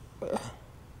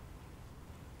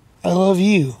 I love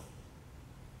you.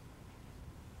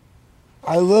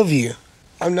 I love you.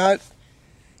 I'm not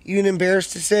even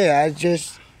embarrassed to say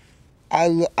it.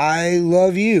 I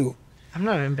love you. I'm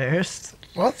not embarrassed.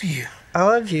 Love you. I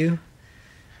love you.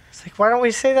 It's like, why don't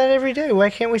we say that every day? Why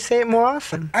can't we say it more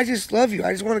often? I just love you.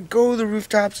 I just want to go to the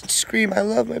rooftops and scream, I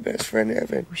love my best friend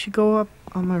Evan. We should go up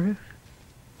on my roof.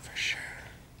 For sure.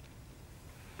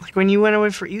 Like when you went away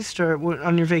for Easter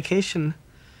on your vacation,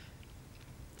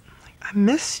 I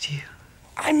missed you.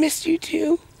 I missed you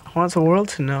too. I want the world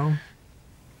to know.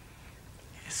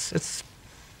 It's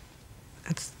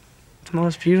the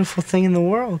most beautiful thing in the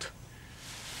world.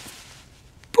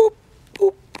 Boop,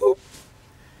 boop, boop.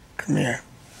 Come here.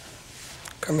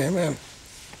 Come here, man.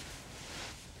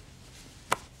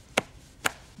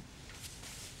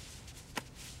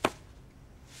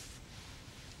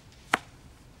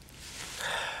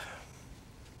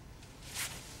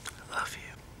 I love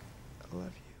you.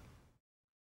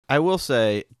 I will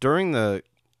say, during the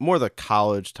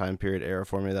college time period era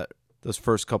for me, that those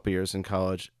first couple years in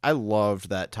college, I loved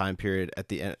that time period at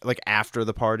the end, after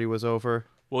the party was over.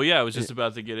 Well, yeah, I was just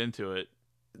about to get into it.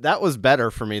 That was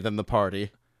better for me than the party.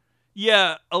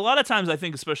 Yeah, a lot of times I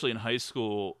think, especially in high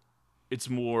school, it's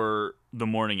more the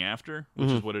morning after, which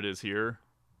is what it is here.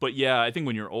 But yeah, I think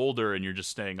when you're older and you're just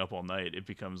staying up all night, it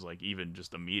becomes even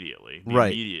just immediately, the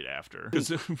immediate after.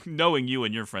 Because knowing you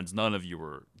and your friends, none of you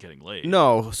were getting late.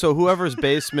 No, so whoever's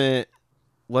basement,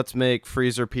 let's make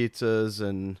freezer pizzas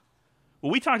and...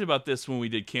 Well, we talked about this when we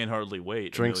did Can't Hardly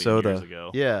Wait drink a million soda years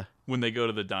ago. Yeah. When they go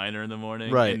to the diner in the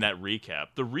morning. Right. And that recap.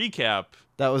 The recap...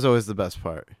 That was always the best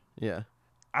part. Yeah.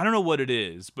 I don't know what it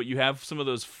is, but you have some of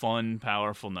those fun,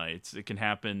 powerful nights. It can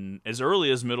happen as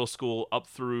early as middle school up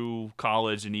through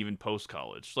college and even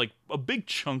post-college. Like a big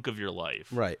chunk of your life.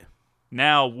 Right.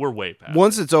 Now we're way past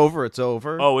Once it's over, it's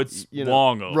over. Oh, it's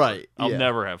long over. Right. I'll yeah.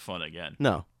 never have fun again.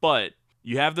 No. But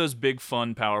you have those big,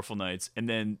 fun, powerful nights, and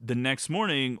then the next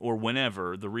morning or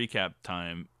whenever, the recap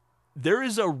time, there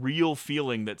is a real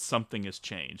feeling that something has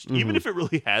changed. Even if it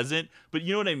really hasn't, but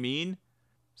you know what I mean?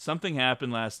 Something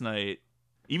happened last night.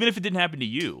 Even if it didn't happen to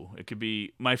you, it could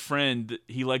be my friend,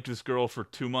 he liked this girl for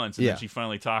 2 months, and then she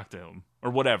finally talked to him, or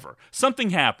whatever. Something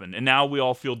happened, and now we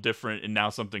all feel different, and now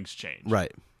something's changed.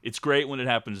 Right. It's great when it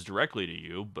happens directly to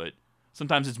you, but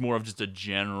sometimes it's more of just a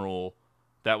general,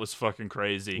 that was fucking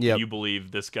crazy. Can you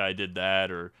believe this guy did that,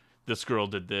 or this girl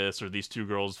did this, or these two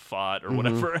girls fought, or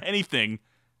whatever, anything,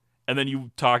 and then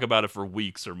you talk about it for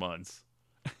weeks or months.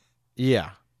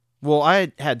 Yeah. Well,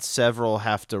 I had several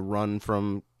have to run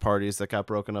from parties that got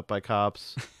broken up by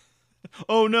cops.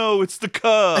 Oh no, it's the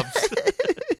Cubs.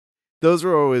 Those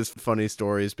were always funny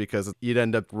stories because you'd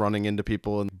end up running into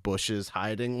people in bushes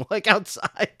hiding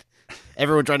outside.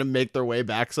 Everyone trying to make their way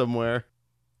back somewhere.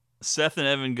 Seth and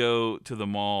Evan go to the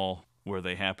mall where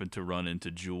they happen to run into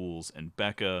Jules and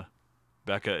Becca.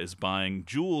 Becca is buying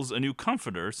Jules a new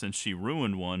comforter since she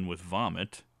ruined one with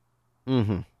vomit.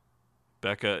 Mm-hmm.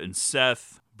 Becca and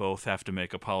Seth both have to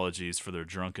make apologies for their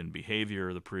drunken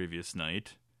behavior the previous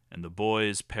night, and the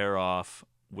boys pair off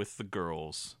with the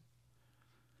girls.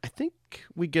 I think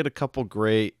we get a couple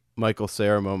great Michael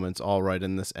Cera moments all right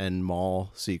in this end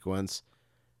mall sequence.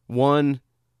 One,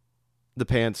 the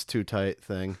pants too tight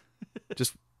thing.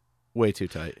 Just way too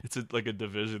tight. It's like a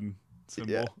division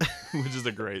symbol, which is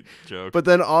a great joke. But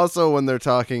then also when they're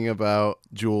talking about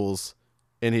Jules,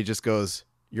 and he just goes,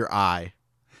 your eye.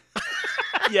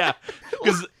 Yeah,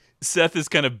 because Seth is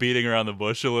kind of beating around the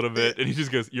bush a little bit, and he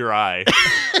just goes, your eye.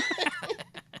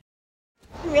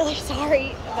 I'm really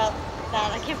sorry about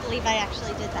that. I can't believe I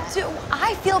actually did that. So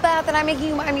I feel bad that I'm making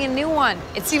you buy me a new one.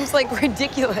 It seems like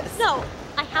ridiculous. No,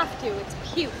 I have to. It's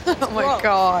cute. Oh my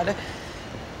God.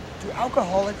 Do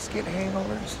alcoholics get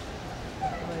hangovers?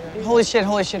 Holy shit,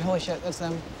 holy shit, holy shit. That's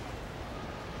them.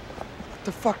 What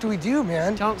the fuck do we do,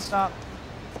 man? Don't stop.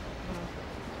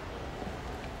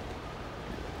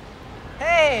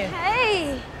 Hey!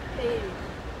 Hey! Hey.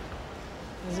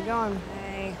 How's it going?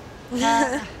 Hey.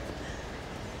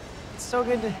 It's so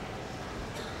good to...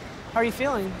 How are you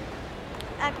feeling?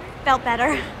 I felt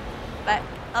better, but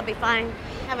I'll be fine.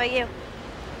 How about you?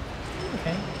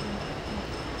 Okay.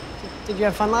 Did you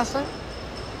have fun last night?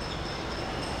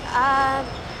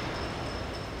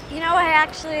 You know, I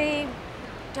actually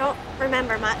don't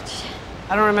remember much.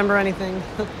 I don't remember anything.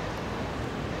 So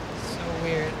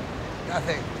weird.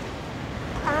 Nothing.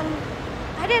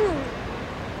 I didn't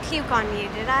puke on you,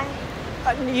 did I?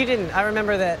 You didn't. I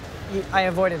remember that I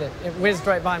avoided it. It whizzed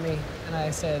right by me, and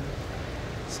I said,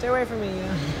 stay away from me, you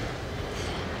know?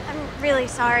 I'm really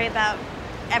sorry about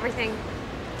everything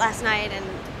last night, and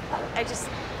I just...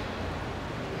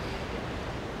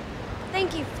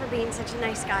 Thank you for being such a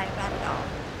nice guy about it all.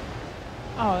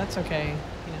 Oh, that's okay.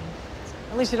 You know,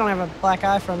 at least you don't have a black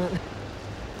eye from it.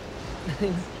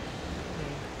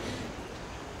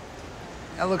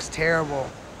 That looks terrible.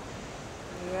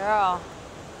 Yeah.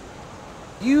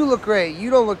 You look great. You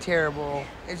don't look terrible.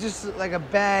 It's just like a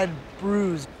bad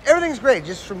bruise. Everything's great,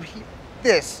 just from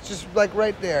this, just like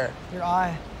right there. Your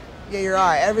eye. Yeah, your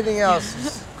eye. Everything else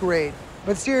is great.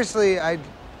 But seriously, I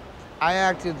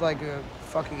acted like a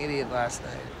fucking idiot last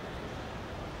night.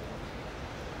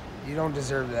 You don't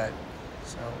deserve that,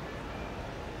 so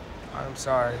I'm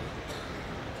sorry.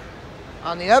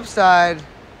 On the upside,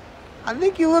 I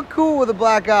think you look cool with a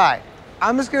black eye.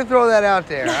 I'm just gonna throw that out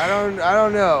there. I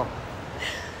don't know.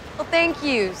 Well, thank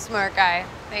you, smart guy.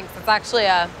 Thanks. That's actually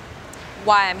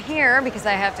why I'm here, because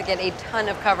I have to get a ton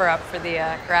of cover-up for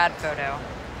the grad photo.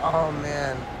 Oh,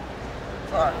 man.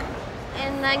 Fuck.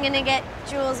 And I'm gonna get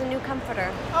Jules a new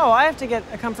comforter. Oh, I have to get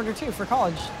a comforter too for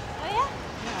college. Oh, yeah?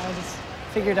 Yeah, I just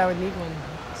figured I would need one.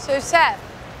 So, Seth.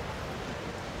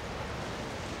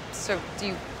 So, do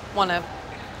you want to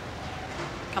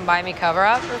come buy me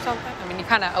cover-up or something? I mean, you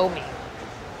kind of owe me.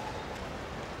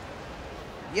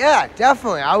 Yeah,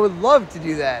 definitely. I would love to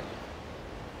do that.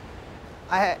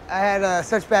 I had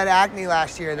such bad acne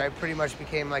last year that I pretty much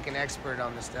became like an expert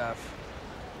on the stuff.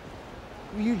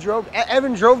 You drove,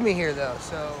 Evan drove me here though,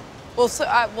 so. Well,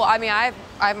 I mean, I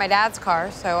have my dad's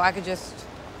car, so I could just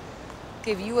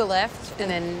give you a lift,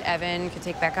 and then Evan could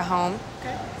take Becca home.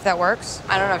 Okay. If that works.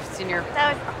 I don't know if it's in your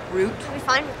That route. would be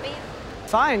fine with me.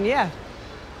 Fine, yeah.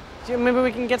 Maybe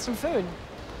we can get some food.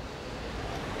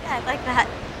 Yeah, I'd like that.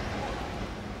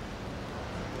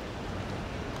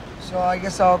 So I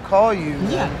guess I'll call you.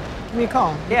 Yeah, give me a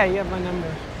call. Yeah, you have my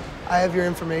number. I have your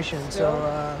information,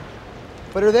 so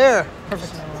put her there.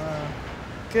 Perfect. So,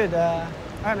 good. All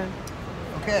right, man.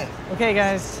 Okay. Okay,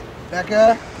 guys.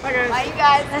 Becca. Bye, guys. Bye, you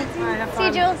guys. All right, have See fun.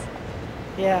 you, Jules.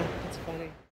 Yeah, that's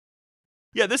funny.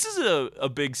 Yeah, this is a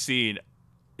big scene.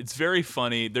 It's very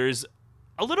funny. There's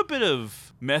a little bit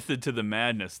of method to the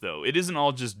madness, though. It isn't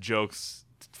all just jokes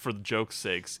for the joke's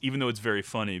sakes, even though it's very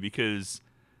funny, because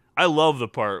I love the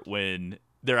part when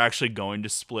they're actually going to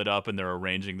split up and they're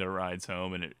arranging their rides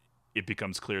home, and it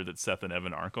becomes clear that Seth and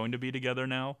Evan aren't going to be together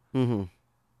now. Mm-hmm.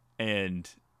 And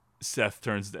Seth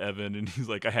turns to Evan and he's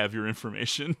like, I have your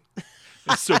information.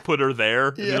 And so put her there.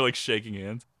 And they're like shaking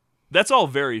hands. That's all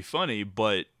very funny,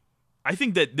 but I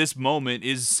think that this moment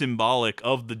is symbolic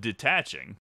of the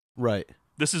detaching. Right.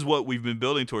 This is what we've been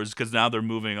building towards, because now they're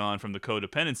moving on from the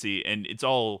codependency, and it's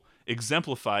all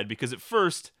exemplified because at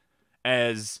first,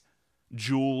 as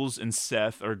Jules and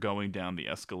Seth are going down the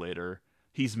escalator,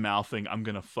 he's mouthing, I'm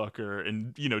gonna fuck her,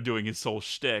 and, doing his whole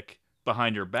shtick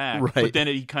behind her back. Right. But then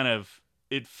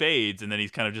it fades, and then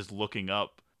he's kind of just looking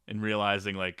up and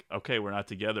realizing, like, okay, we're not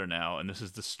together now, and this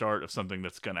is the start of something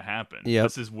that's gonna happen. Yep.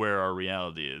 This is where our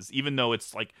reality is. Even though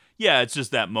it's like, yeah, it's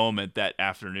just that moment, that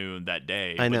afternoon, that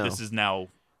day. I know. But this is now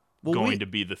going to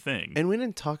be the thing. And we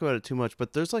didn't talk about it too much,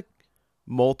 but there's like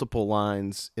multiple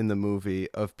lines in the movie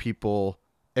of people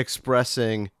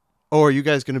expressing, "Oh, are you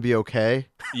guys going to be okay?"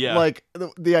 Yeah. Like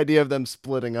the idea of them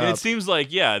splitting up. And it seems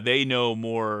like, yeah, they know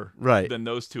more Right. than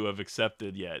those two have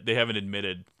accepted yet. They haven't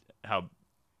admitted how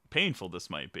painful this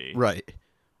might be. Right.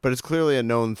 But it's clearly a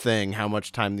known thing how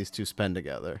much time these two spend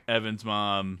together. Evan's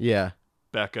mom. Yeah.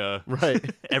 Becca.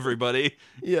 Right. Everybody.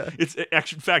 Yeah. It's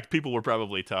actually, in fact, people were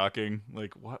probably talking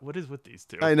like, what is with these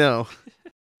two? I know.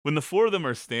 When the four of them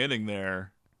are standing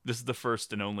there, this is the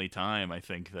first and only time I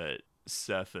think that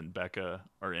Seth and Becca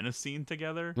are in a scene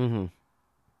together. Mm-hmm.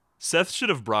 Seth should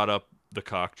have brought up the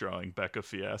cock drawing Becca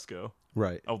fiasco.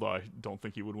 Right. Although I don't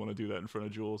think he would want to do that in front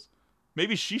of Jules.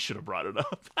 Maybe she should have brought it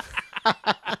up.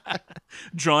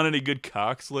 Drawn any good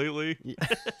cocks lately?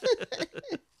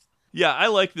 Yeah, I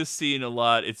like this scene a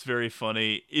lot. It's very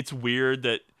funny. It's weird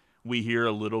that we hear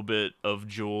a little bit of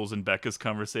Jules and Becca's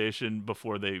conversation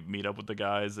before they meet up with the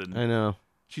guys. And I know.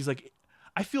 She's like,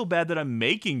 I feel bad that I'm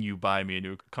making you buy me a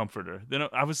new comforter. Then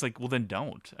I was like, well, then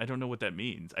don't. I don't know what that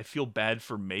means. I feel bad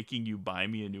for making you buy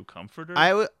me a new comforter.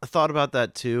 I thought about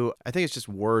that too. I think it's just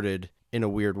worded in a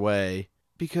weird way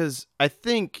because I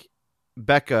think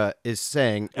Becca is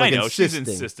saying, like, I know, she's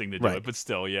insisting. insisting to do it, but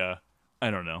still, yeah.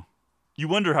 I don't know. You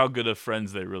wonder how good of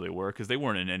friends they really were because they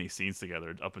weren't in any scenes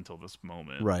together up until this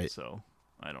moment. Right. So,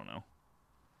 I don't know.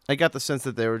 I got the sense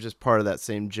that they were just part of that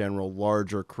same general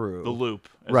larger crew. The loop,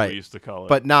 as right. we used to call it.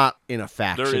 But not in a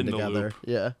faction They're in together. the loop.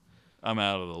 Yeah. I'm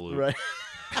out of the loop. Right.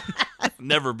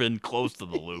 Never been close to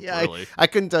the loop, Yeah, really. I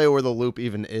couldn't tell you where the loop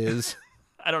even is.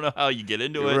 I don't know how you get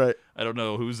into it. Right. I don't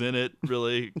know who's in it,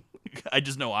 really. I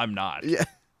just know I'm not. Yeah.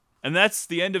 And that's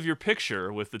the end of your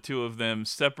picture with the two of them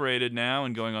separated now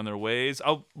and going on their ways.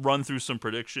 I'll run through some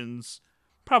predictions.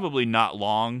 Probably not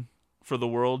long for the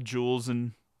world, Jules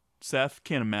and Seth.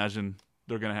 Can't imagine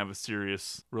they're going to have a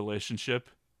serious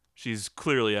relationship. She's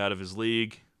clearly out of his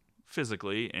league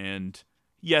physically, and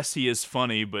yes, he is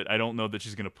funny, but I don't know that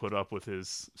she's going to put up with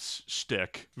his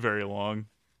shtick very long.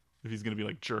 If he's going to be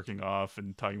like jerking off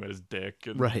and talking about his dick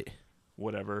and right.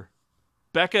 whatever.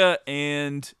 Becca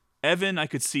and Evan, I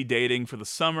could see dating for the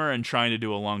summer and trying to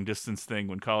do a long distance thing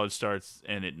when college starts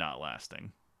and it not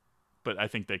lasting. But I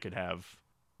think they could have,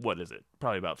 what is it?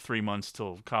 Probably about 3 months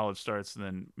till college starts and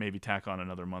then maybe tack on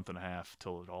another month and a half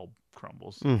till it all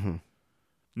crumbles. Mm-hmm.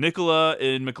 Nicola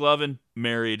and McLovin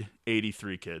married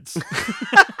 83 kids.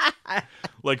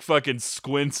 Like fucking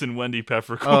Squints and Wendy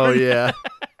Peppercorn. Oh, yeah.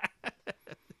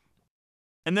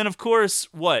 And then, of course,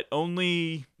 what?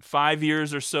 Only 5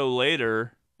 years or so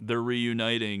later, they're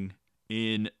reuniting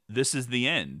in This Is the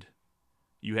End.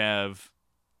 You have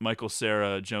Michael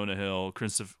Cera, Jonah Hill,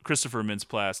 Christopher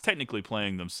Mintz-Plasse technically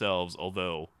playing themselves,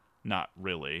 although not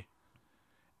really.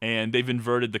 And they've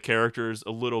inverted the characters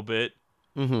a little bit,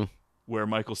 where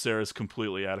Michael Cera's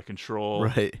completely out of control.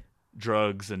 Right.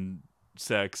 Drugs and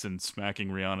sex and smacking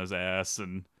Rihanna's ass.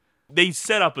 And they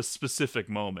set up a specific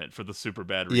moment for the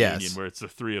Superbad reunion where it's the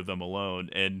three of them alone.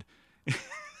 And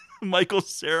Michael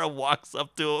Cera walks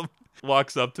up to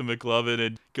McLovin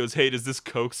and goes, "Hey, does this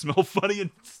Coke smell funny?"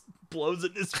 and blows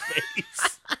it in his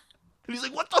face. And he's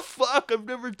like, "What the fuck? I've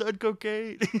never done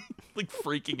cocaine." Like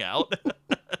freaking out.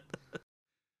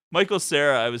 Michael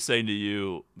Cera, I was saying to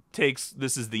you, takes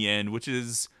This Is the End, which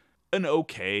is an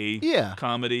okay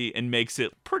comedy, and makes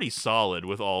it pretty solid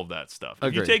with all of that stuff.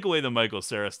 If you take away the Michael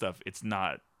Cera stuff, it's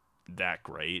not that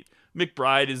great.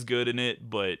 McBride is good in it,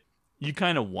 but you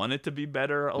kind of want it to be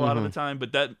better a lot of the time.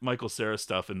 But that Michael Cera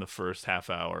stuff in the first half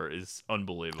hour is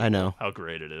unbelievable. I know. How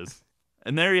great it is.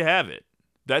 And there you have it.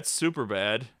 That's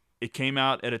Superbad. It came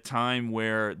out at a time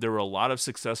where there were a lot of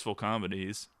successful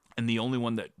comedies, and the only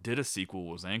one that did a sequel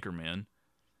was Anchorman.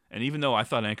 And even though I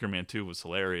thought Anchorman 2 was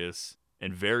hilarious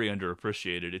and very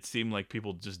underappreciated, it seemed like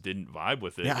people just didn't vibe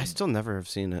with it. Yeah, I still never have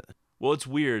seen it. Well, it's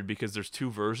weird because there's two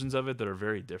versions of it that are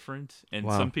very different, and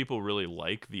Wow. some people really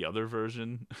like the other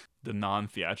version, the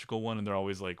non-theatrical one, and they're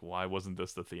always like, why wasn't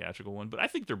this the theatrical one? But I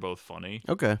think they're both funny.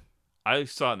 Okay. I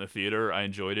saw it in the theater. I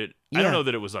enjoyed it. I Yeah. don't know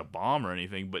that it was a bomb or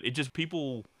anything, but it just,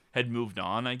 people had moved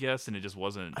on, I guess, and it just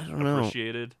wasn't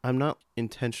appreciated. I'm not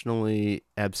intentionally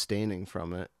abstaining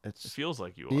from it. It feels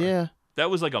like you are. Yeah. That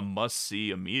was like a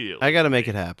must-see immediately. I got to make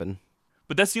it happen.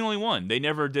 But that's the only one. They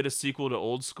never did a sequel to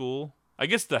Old School. I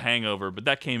guess The Hangover, but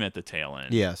that came at the tail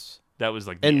end. Yes. That was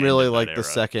like the and end really of that like the era.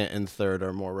 second and third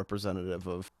are more representative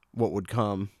of what would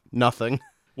come. Nothing.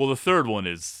 Well, the third one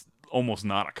is almost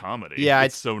not a comedy. Yeah,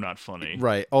 it's so not funny.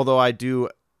 Right. Although I do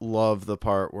love the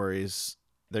part where he's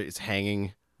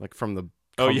hanging like from the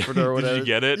comforter or whatever. Did you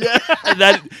get it?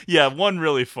 Yeah. One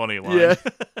really funny line. Yeah.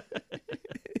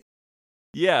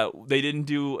 Yeah, they didn't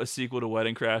do a sequel to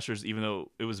Wedding Crashers, even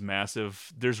though it was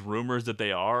massive. There's rumors that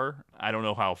they are. I don't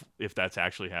know if that's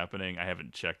actually happening. I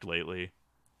haven't checked lately.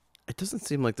 It doesn't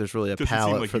seem like there's really a Doesn't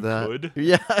palette seem like for you that. could.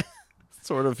 Yeah,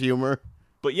 sort of humor.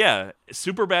 But yeah,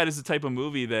 Superbad is the type of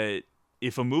movie that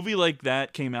if a movie like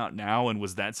that came out now and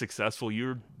was that successful,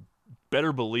 you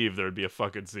better believe there'd be a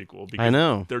fucking sequel. Because I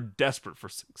know. they're desperate for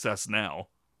success now.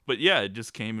 But yeah, it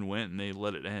just came and went and they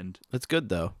let it end. It's good,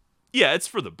 though. Yeah, it's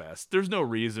for the best. There's no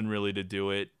reason really to do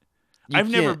it. I've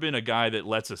never been a guy that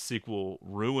lets a sequel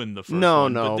ruin the first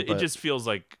one. But it just feels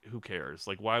like, who cares?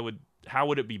 Like, how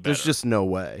would it be better? There's just no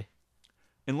way.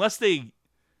 Unless they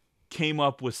came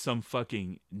up with some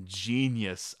fucking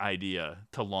genius idea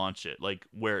to launch it, like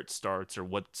where it starts or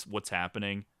what's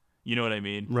happening. You know what I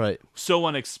mean? Right. So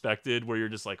unexpected where you're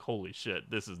just like, holy shit,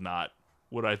 this is not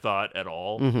what I thought at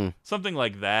all. Mm-hmm. Something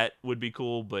like that would be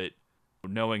cool, but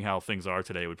knowing how things are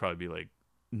today, it would probably be like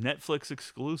Netflix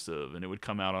exclusive, and it would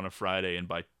come out on a Friday, and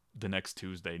by the next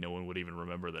Tuesday, no one would even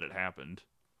remember that it happened.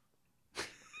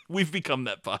 We've become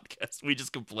that podcast. We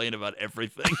just complain about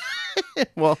everything.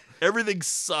 Well, everything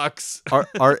sucks.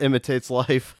 Art imitates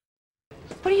life.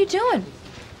 What are you doing?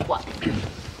 What?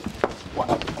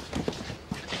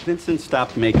 Vincent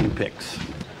stopped making pics.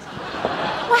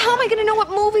 Well, how am I going to know what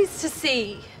movies to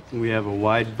see? We have a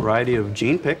wide variety of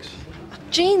Gene pics.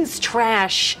 Gene's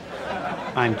trash.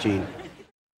 I'm Gene.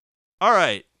 All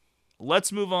right,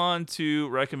 let's move on to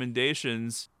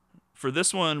recommendations. For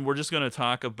this one, we're just going to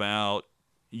talk about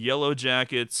Yellow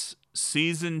Jackets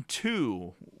Season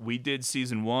 2. We did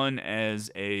Season 1 as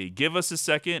a give us a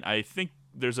second. I think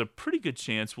there's a pretty good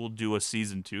chance we'll do a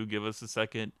Season 2, give us a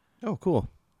second. Oh, cool.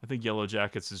 I think Yellow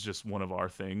Jackets is just one of our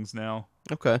things now.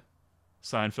 Okay.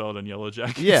 Seinfeld and Yellow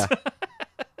Jackets. Yeah.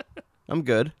 I'm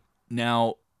good.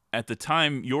 Now, at the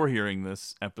time you're hearing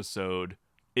this episode,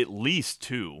 at least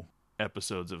 2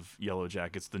 episodes of Yellow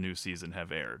Jackets, the new season,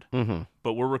 have aired. Mm-hmm.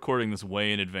 But we're recording this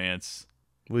way in advance.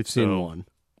 We've seen one.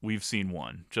 We've seen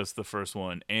one, just the first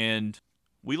one, and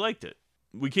we liked it.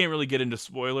 We can't really get into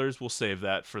spoilers. We'll save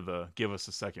that for the give us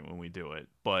a second when we do it.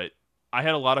 But I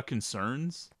had a lot of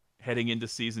concerns heading into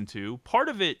Season 2. Part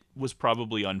of it was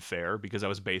probably unfair because I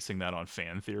was basing that on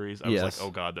fan theories. I was like, oh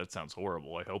God, that sounds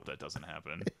horrible. I hope that doesn't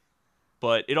happen.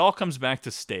 But it all comes back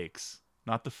to stakes.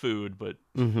 Not the food, but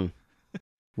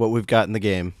what we've got in the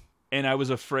game. And I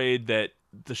was afraid that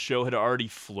the show had already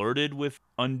flirted with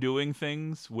undoing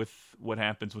things with what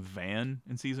happens with Van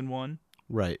in Season 1.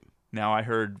 Right. Now, I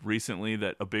heard recently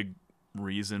that a big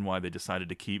reason why they decided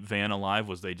to keep Van alive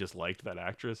was they just liked that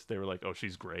actress. They were like, oh,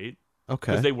 she's great.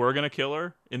 Okay. Because they were going to kill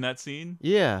her in that scene.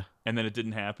 Yeah. And then it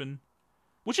didn't happen.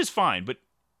 Which is fine, but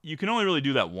you can only really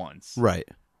do that once. Right.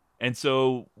 And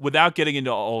so, without getting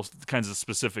into all kinds of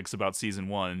specifics about Season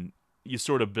 1, you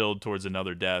sort of build towards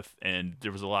another death, and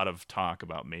there was a lot of talk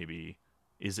about maybe,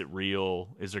 is it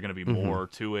real? Is there going to be more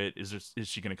to it? Is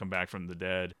she going to come back from the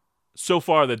dead? So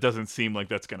far, that doesn't seem like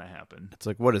that's going to happen. It's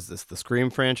like, what is this, the Scream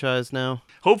franchise now?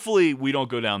 Hopefully, we don't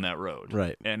go down that road.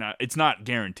 Right. And it's not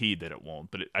guaranteed that it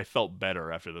won't, but I felt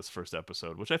better after this first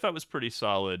episode, which I thought was pretty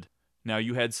solid. Now,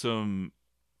 you had some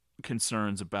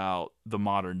concerns about the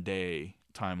modern day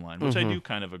timeline, which I do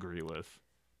kind of agree with.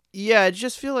 Yeah, I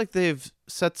just feel like they've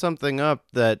set something up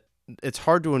that it's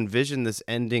hard to envision this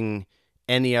ending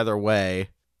any other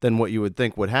way than what you would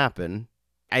think would happen.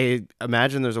 I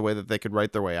imagine there's a way that they could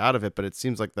write their way out of it, but it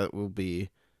seems like that will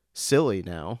be silly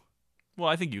now. Well,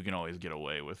 I think you can always get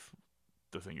away with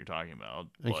the thing you're talking about.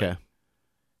 Okay.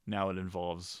 Now it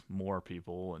involves more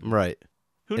people. And right.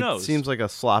 Who knows? It seems like a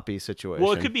sloppy situation.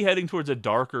 Well, it could be heading towards a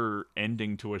darker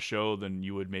ending to a show than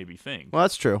you would maybe think. Well,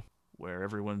 that's true. Where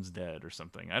everyone's dead or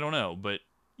something. I don't know. But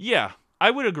yeah, I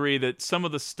would agree that some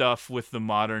of the stuff with the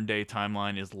modern day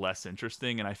timeline is less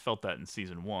interesting. And I felt that in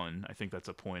Season 1. I think that's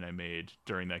a point I made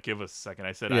during that Give Us a Second.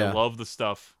 I said, I love the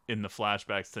stuff in the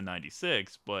flashbacks to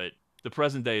 96, but the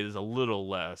present day is a little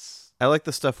less. I like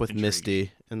the stuff with intriguing.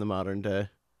 Misty in the modern day.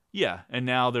 Yeah, and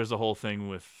now there's a whole thing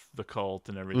with the cult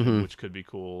and everything, which could be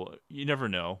cool. You never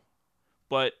know.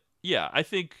 But yeah, I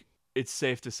think it's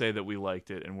safe to say that we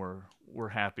liked it and we're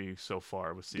happy so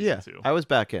far with Season 2. I was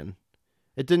back in.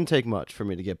 It didn't take much for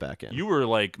me to get back in. You were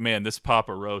like, man, this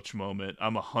Papa Roach moment,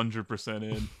 I'm 100%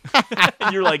 in.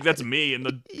 And you're like, that's me in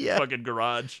the fucking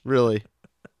garage. Really?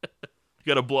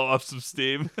 Got to blow off some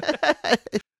steam.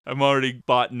 I'm already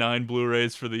bought 9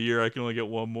 Blu-rays for the year. I can only get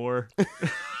one more.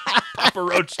 Papa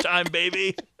Roach time,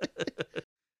 baby.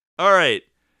 All right.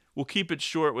 We'll keep it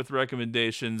short with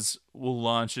recommendations. We'll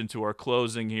launch into our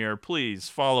closing here. Please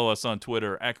follow us on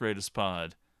Twitter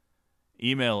 @GreatestPod.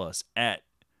 Email us at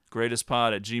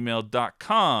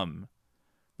greatestpod@gmail.com.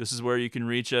 This is where you can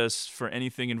reach us for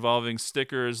anything involving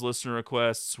stickers, listener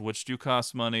requests, which do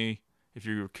cost money. If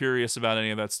you're curious about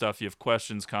any of that stuff, you have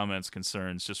questions, comments,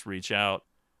 concerns, just reach out.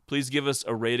 Please give us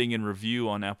a rating and review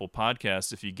on Apple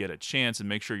Podcasts if you get a chance, and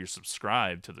make sure you're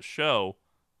subscribed to the show.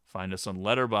 Find us on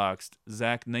Letterboxd,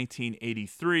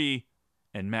 Zach1983,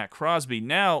 and Matt Crosby.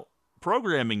 Now,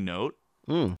 programming note,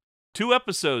 2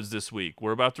 episodes this week.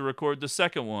 We're about to record the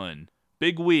second one.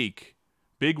 Big week.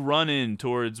 Big run-in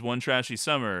towards One Trashy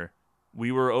Summer.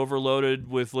 We were overloaded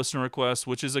with listener requests,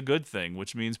 which is a good thing,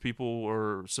 which means people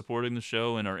are supporting the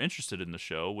show and are interested in the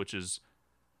show, which is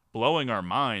blowing our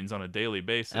minds on a daily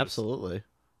basis. Absolutely.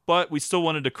 But we still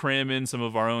wanted to cram in some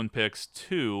of our own picks,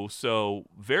 too, so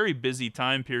very busy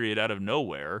time period out of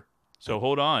nowhere. So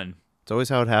hold on. It's always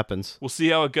how it happens. We'll see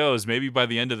how it goes. Maybe by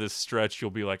the end of this stretch,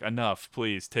 you'll be like, enough,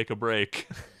 please, take a break.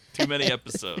 Too many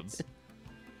episodes.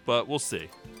 But we'll see.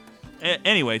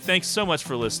 Anyway, thanks so much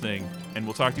for listening, and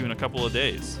we'll talk to you in a couple of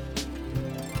days.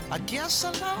 I guess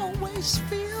I'll always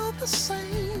feel the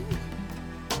same.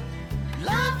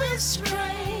 Love is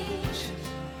strange.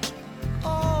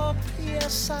 Oh,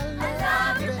 P.S. I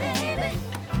love you, baby.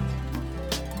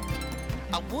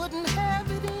 I wouldn't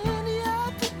have it any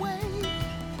other way.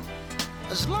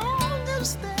 As long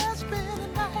as there's been a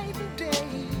night and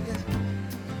day,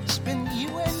 it's been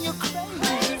you and your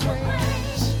crazy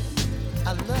ways.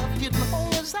 I love you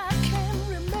long as I can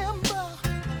remember.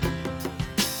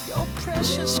 Your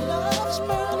precious love's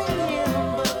burning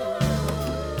ember.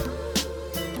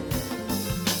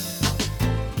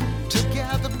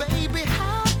 Together, baby,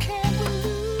 how can we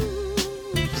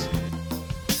lose?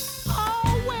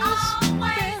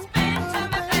 Always been to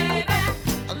my baby.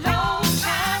 A long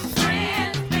time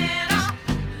friend, been a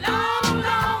long,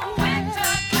 long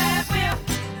winter glad we're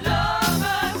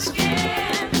lovers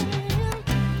again.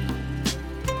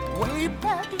 Way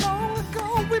back long ago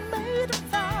we made a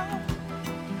vow.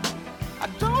 I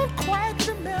don't quite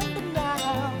remember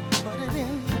now, but it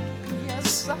is,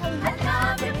 yes, I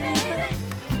love you, baby.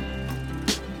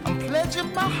 I'm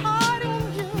pledging my heart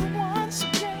in you once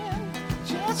again,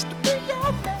 just to be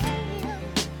your man.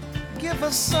 Give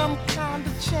us some kind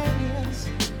of chance,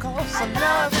 'cause I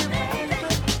love you, baby.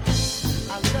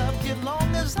 I love you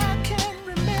long as I can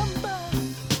remember.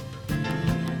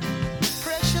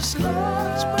 Precious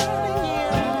love's burning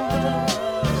ember.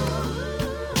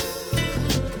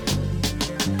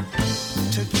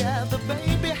 Together,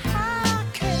 baby, how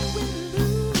can we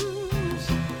lose?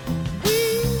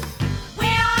 We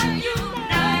are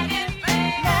united,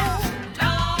 baby.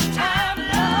 Long time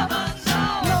lovers,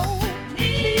 no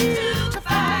need to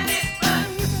fight it, but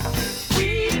we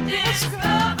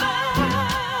discovered.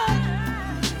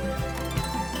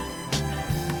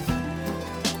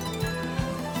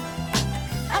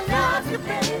 I love you,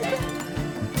 baby.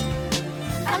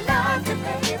 I love you,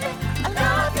 baby. I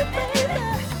love you, baby.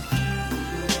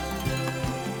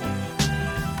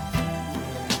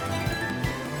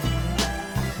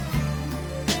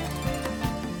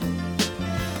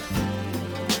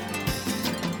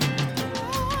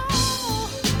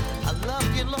 I love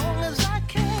you long as I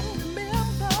can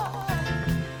remember.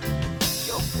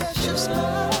 Your precious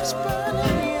love's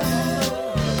burning ember.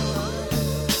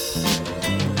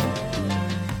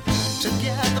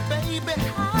 Together, baby,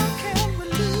 how can we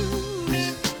lose?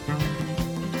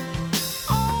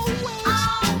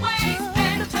 Always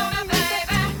been to my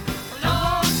baby.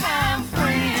 Long time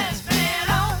friends, been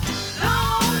a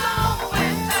long, long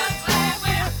winter glad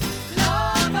we're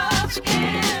lovers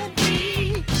again.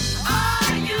 We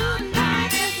are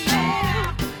united now.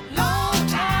 Long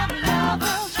time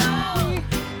lovers, no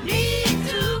need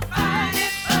to fight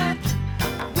it, but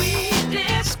we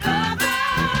discovered.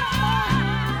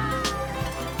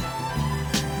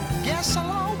 Guess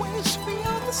I'll always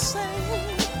feel the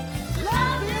same.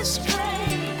 Love is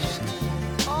strange.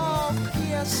 Oh,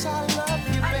 yes, I love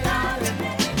you, baby.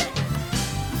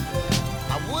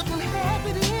 I wouldn't have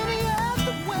it any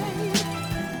other way.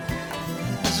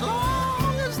 As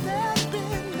long as there's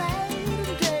been night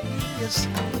and day, it's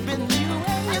been you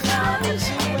and your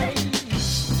crazy ways.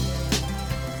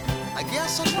 I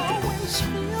guess I'll always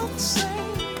feel the same.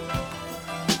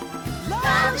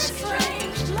 Love is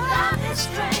strange, love is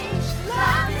strange,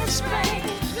 love is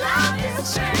strange, love is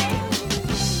strange.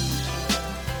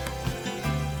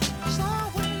 It's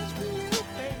always been you,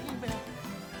 baby.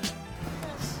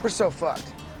 We're so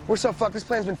fucked. We're so fucked. This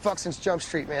plan's been fucked since Jump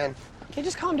Street, man. Okay,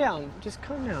 just calm down. Just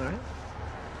calm down, all right?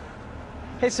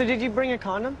 Hey, so did you bring a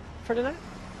condom for tonight?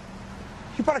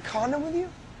 You brought a condom with you?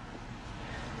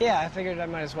 Yeah, I figured I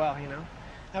might as well, you know.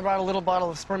 I brought a little bottle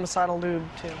of spermicidal lube,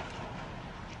 too.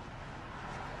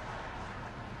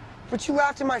 But you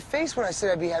laughed in my face when I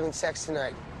said I'd be having sex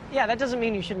tonight. Yeah, that doesn't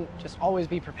mean you shouldn't just always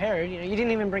be prepared. You know, you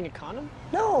didn't even bring a condom?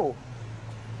 No.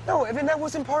 No, Evan, that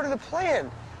wasn't part of the plan.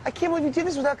 I can't believe you did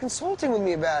this without consulting with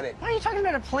me about it. Why are you talking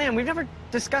about a plan? We've never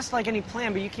discussed, like, any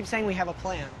plan, but you keep saying we have a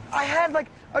plan. I had, like,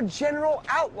 a general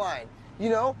outline, you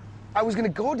know? I was gonna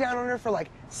go down on her for, like,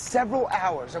 several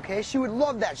hours, okay? She would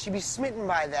love that. She'd be smitten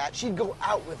by that. She'd go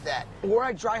out with that. Or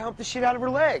I'd dry hump the shit out of her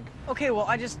leg. Okay, well,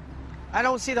 I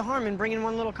don't see the harm in bringing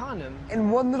one little condom.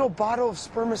 And one little bottle of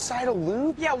spermicidal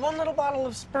lube? Yeah, one little bottle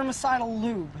of spermicidal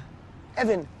lube.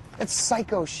 Evan, that's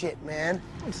psycho shit, man.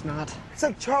 It's not. It's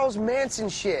like Charles Manson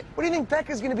shit. What do you think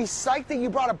Becca's gonna be psyched that you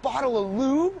brought a bottle of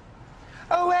lube?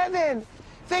 Oh, Evan,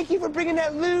 thank you for bringing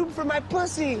that lube for my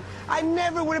pussy. I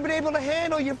never would have been able to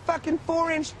handle your fucking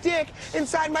 4-inch dick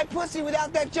inside my pussy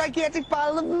without that gigantic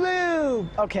bottle of lube.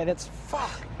 Okay, that's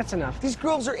enough. These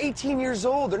girls are 18 years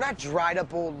old. They're not dried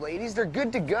up old ladies. They're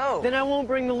good to go. Then I won't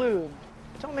bring the lube.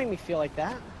 Don't make me feel like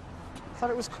that. I thought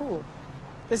it was cool.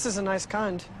 This is a nice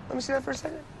kind. Let me see that for a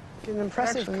second. An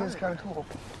impressive Actually, kind. it's kind of cool.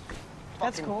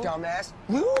 That's Fucking cool. dumbass.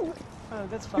 Lube? Oh,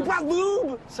 that's fine. You brought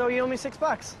lube? So you owe me $6,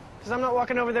 because I'm not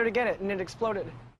walking over there to get it, and it exploded.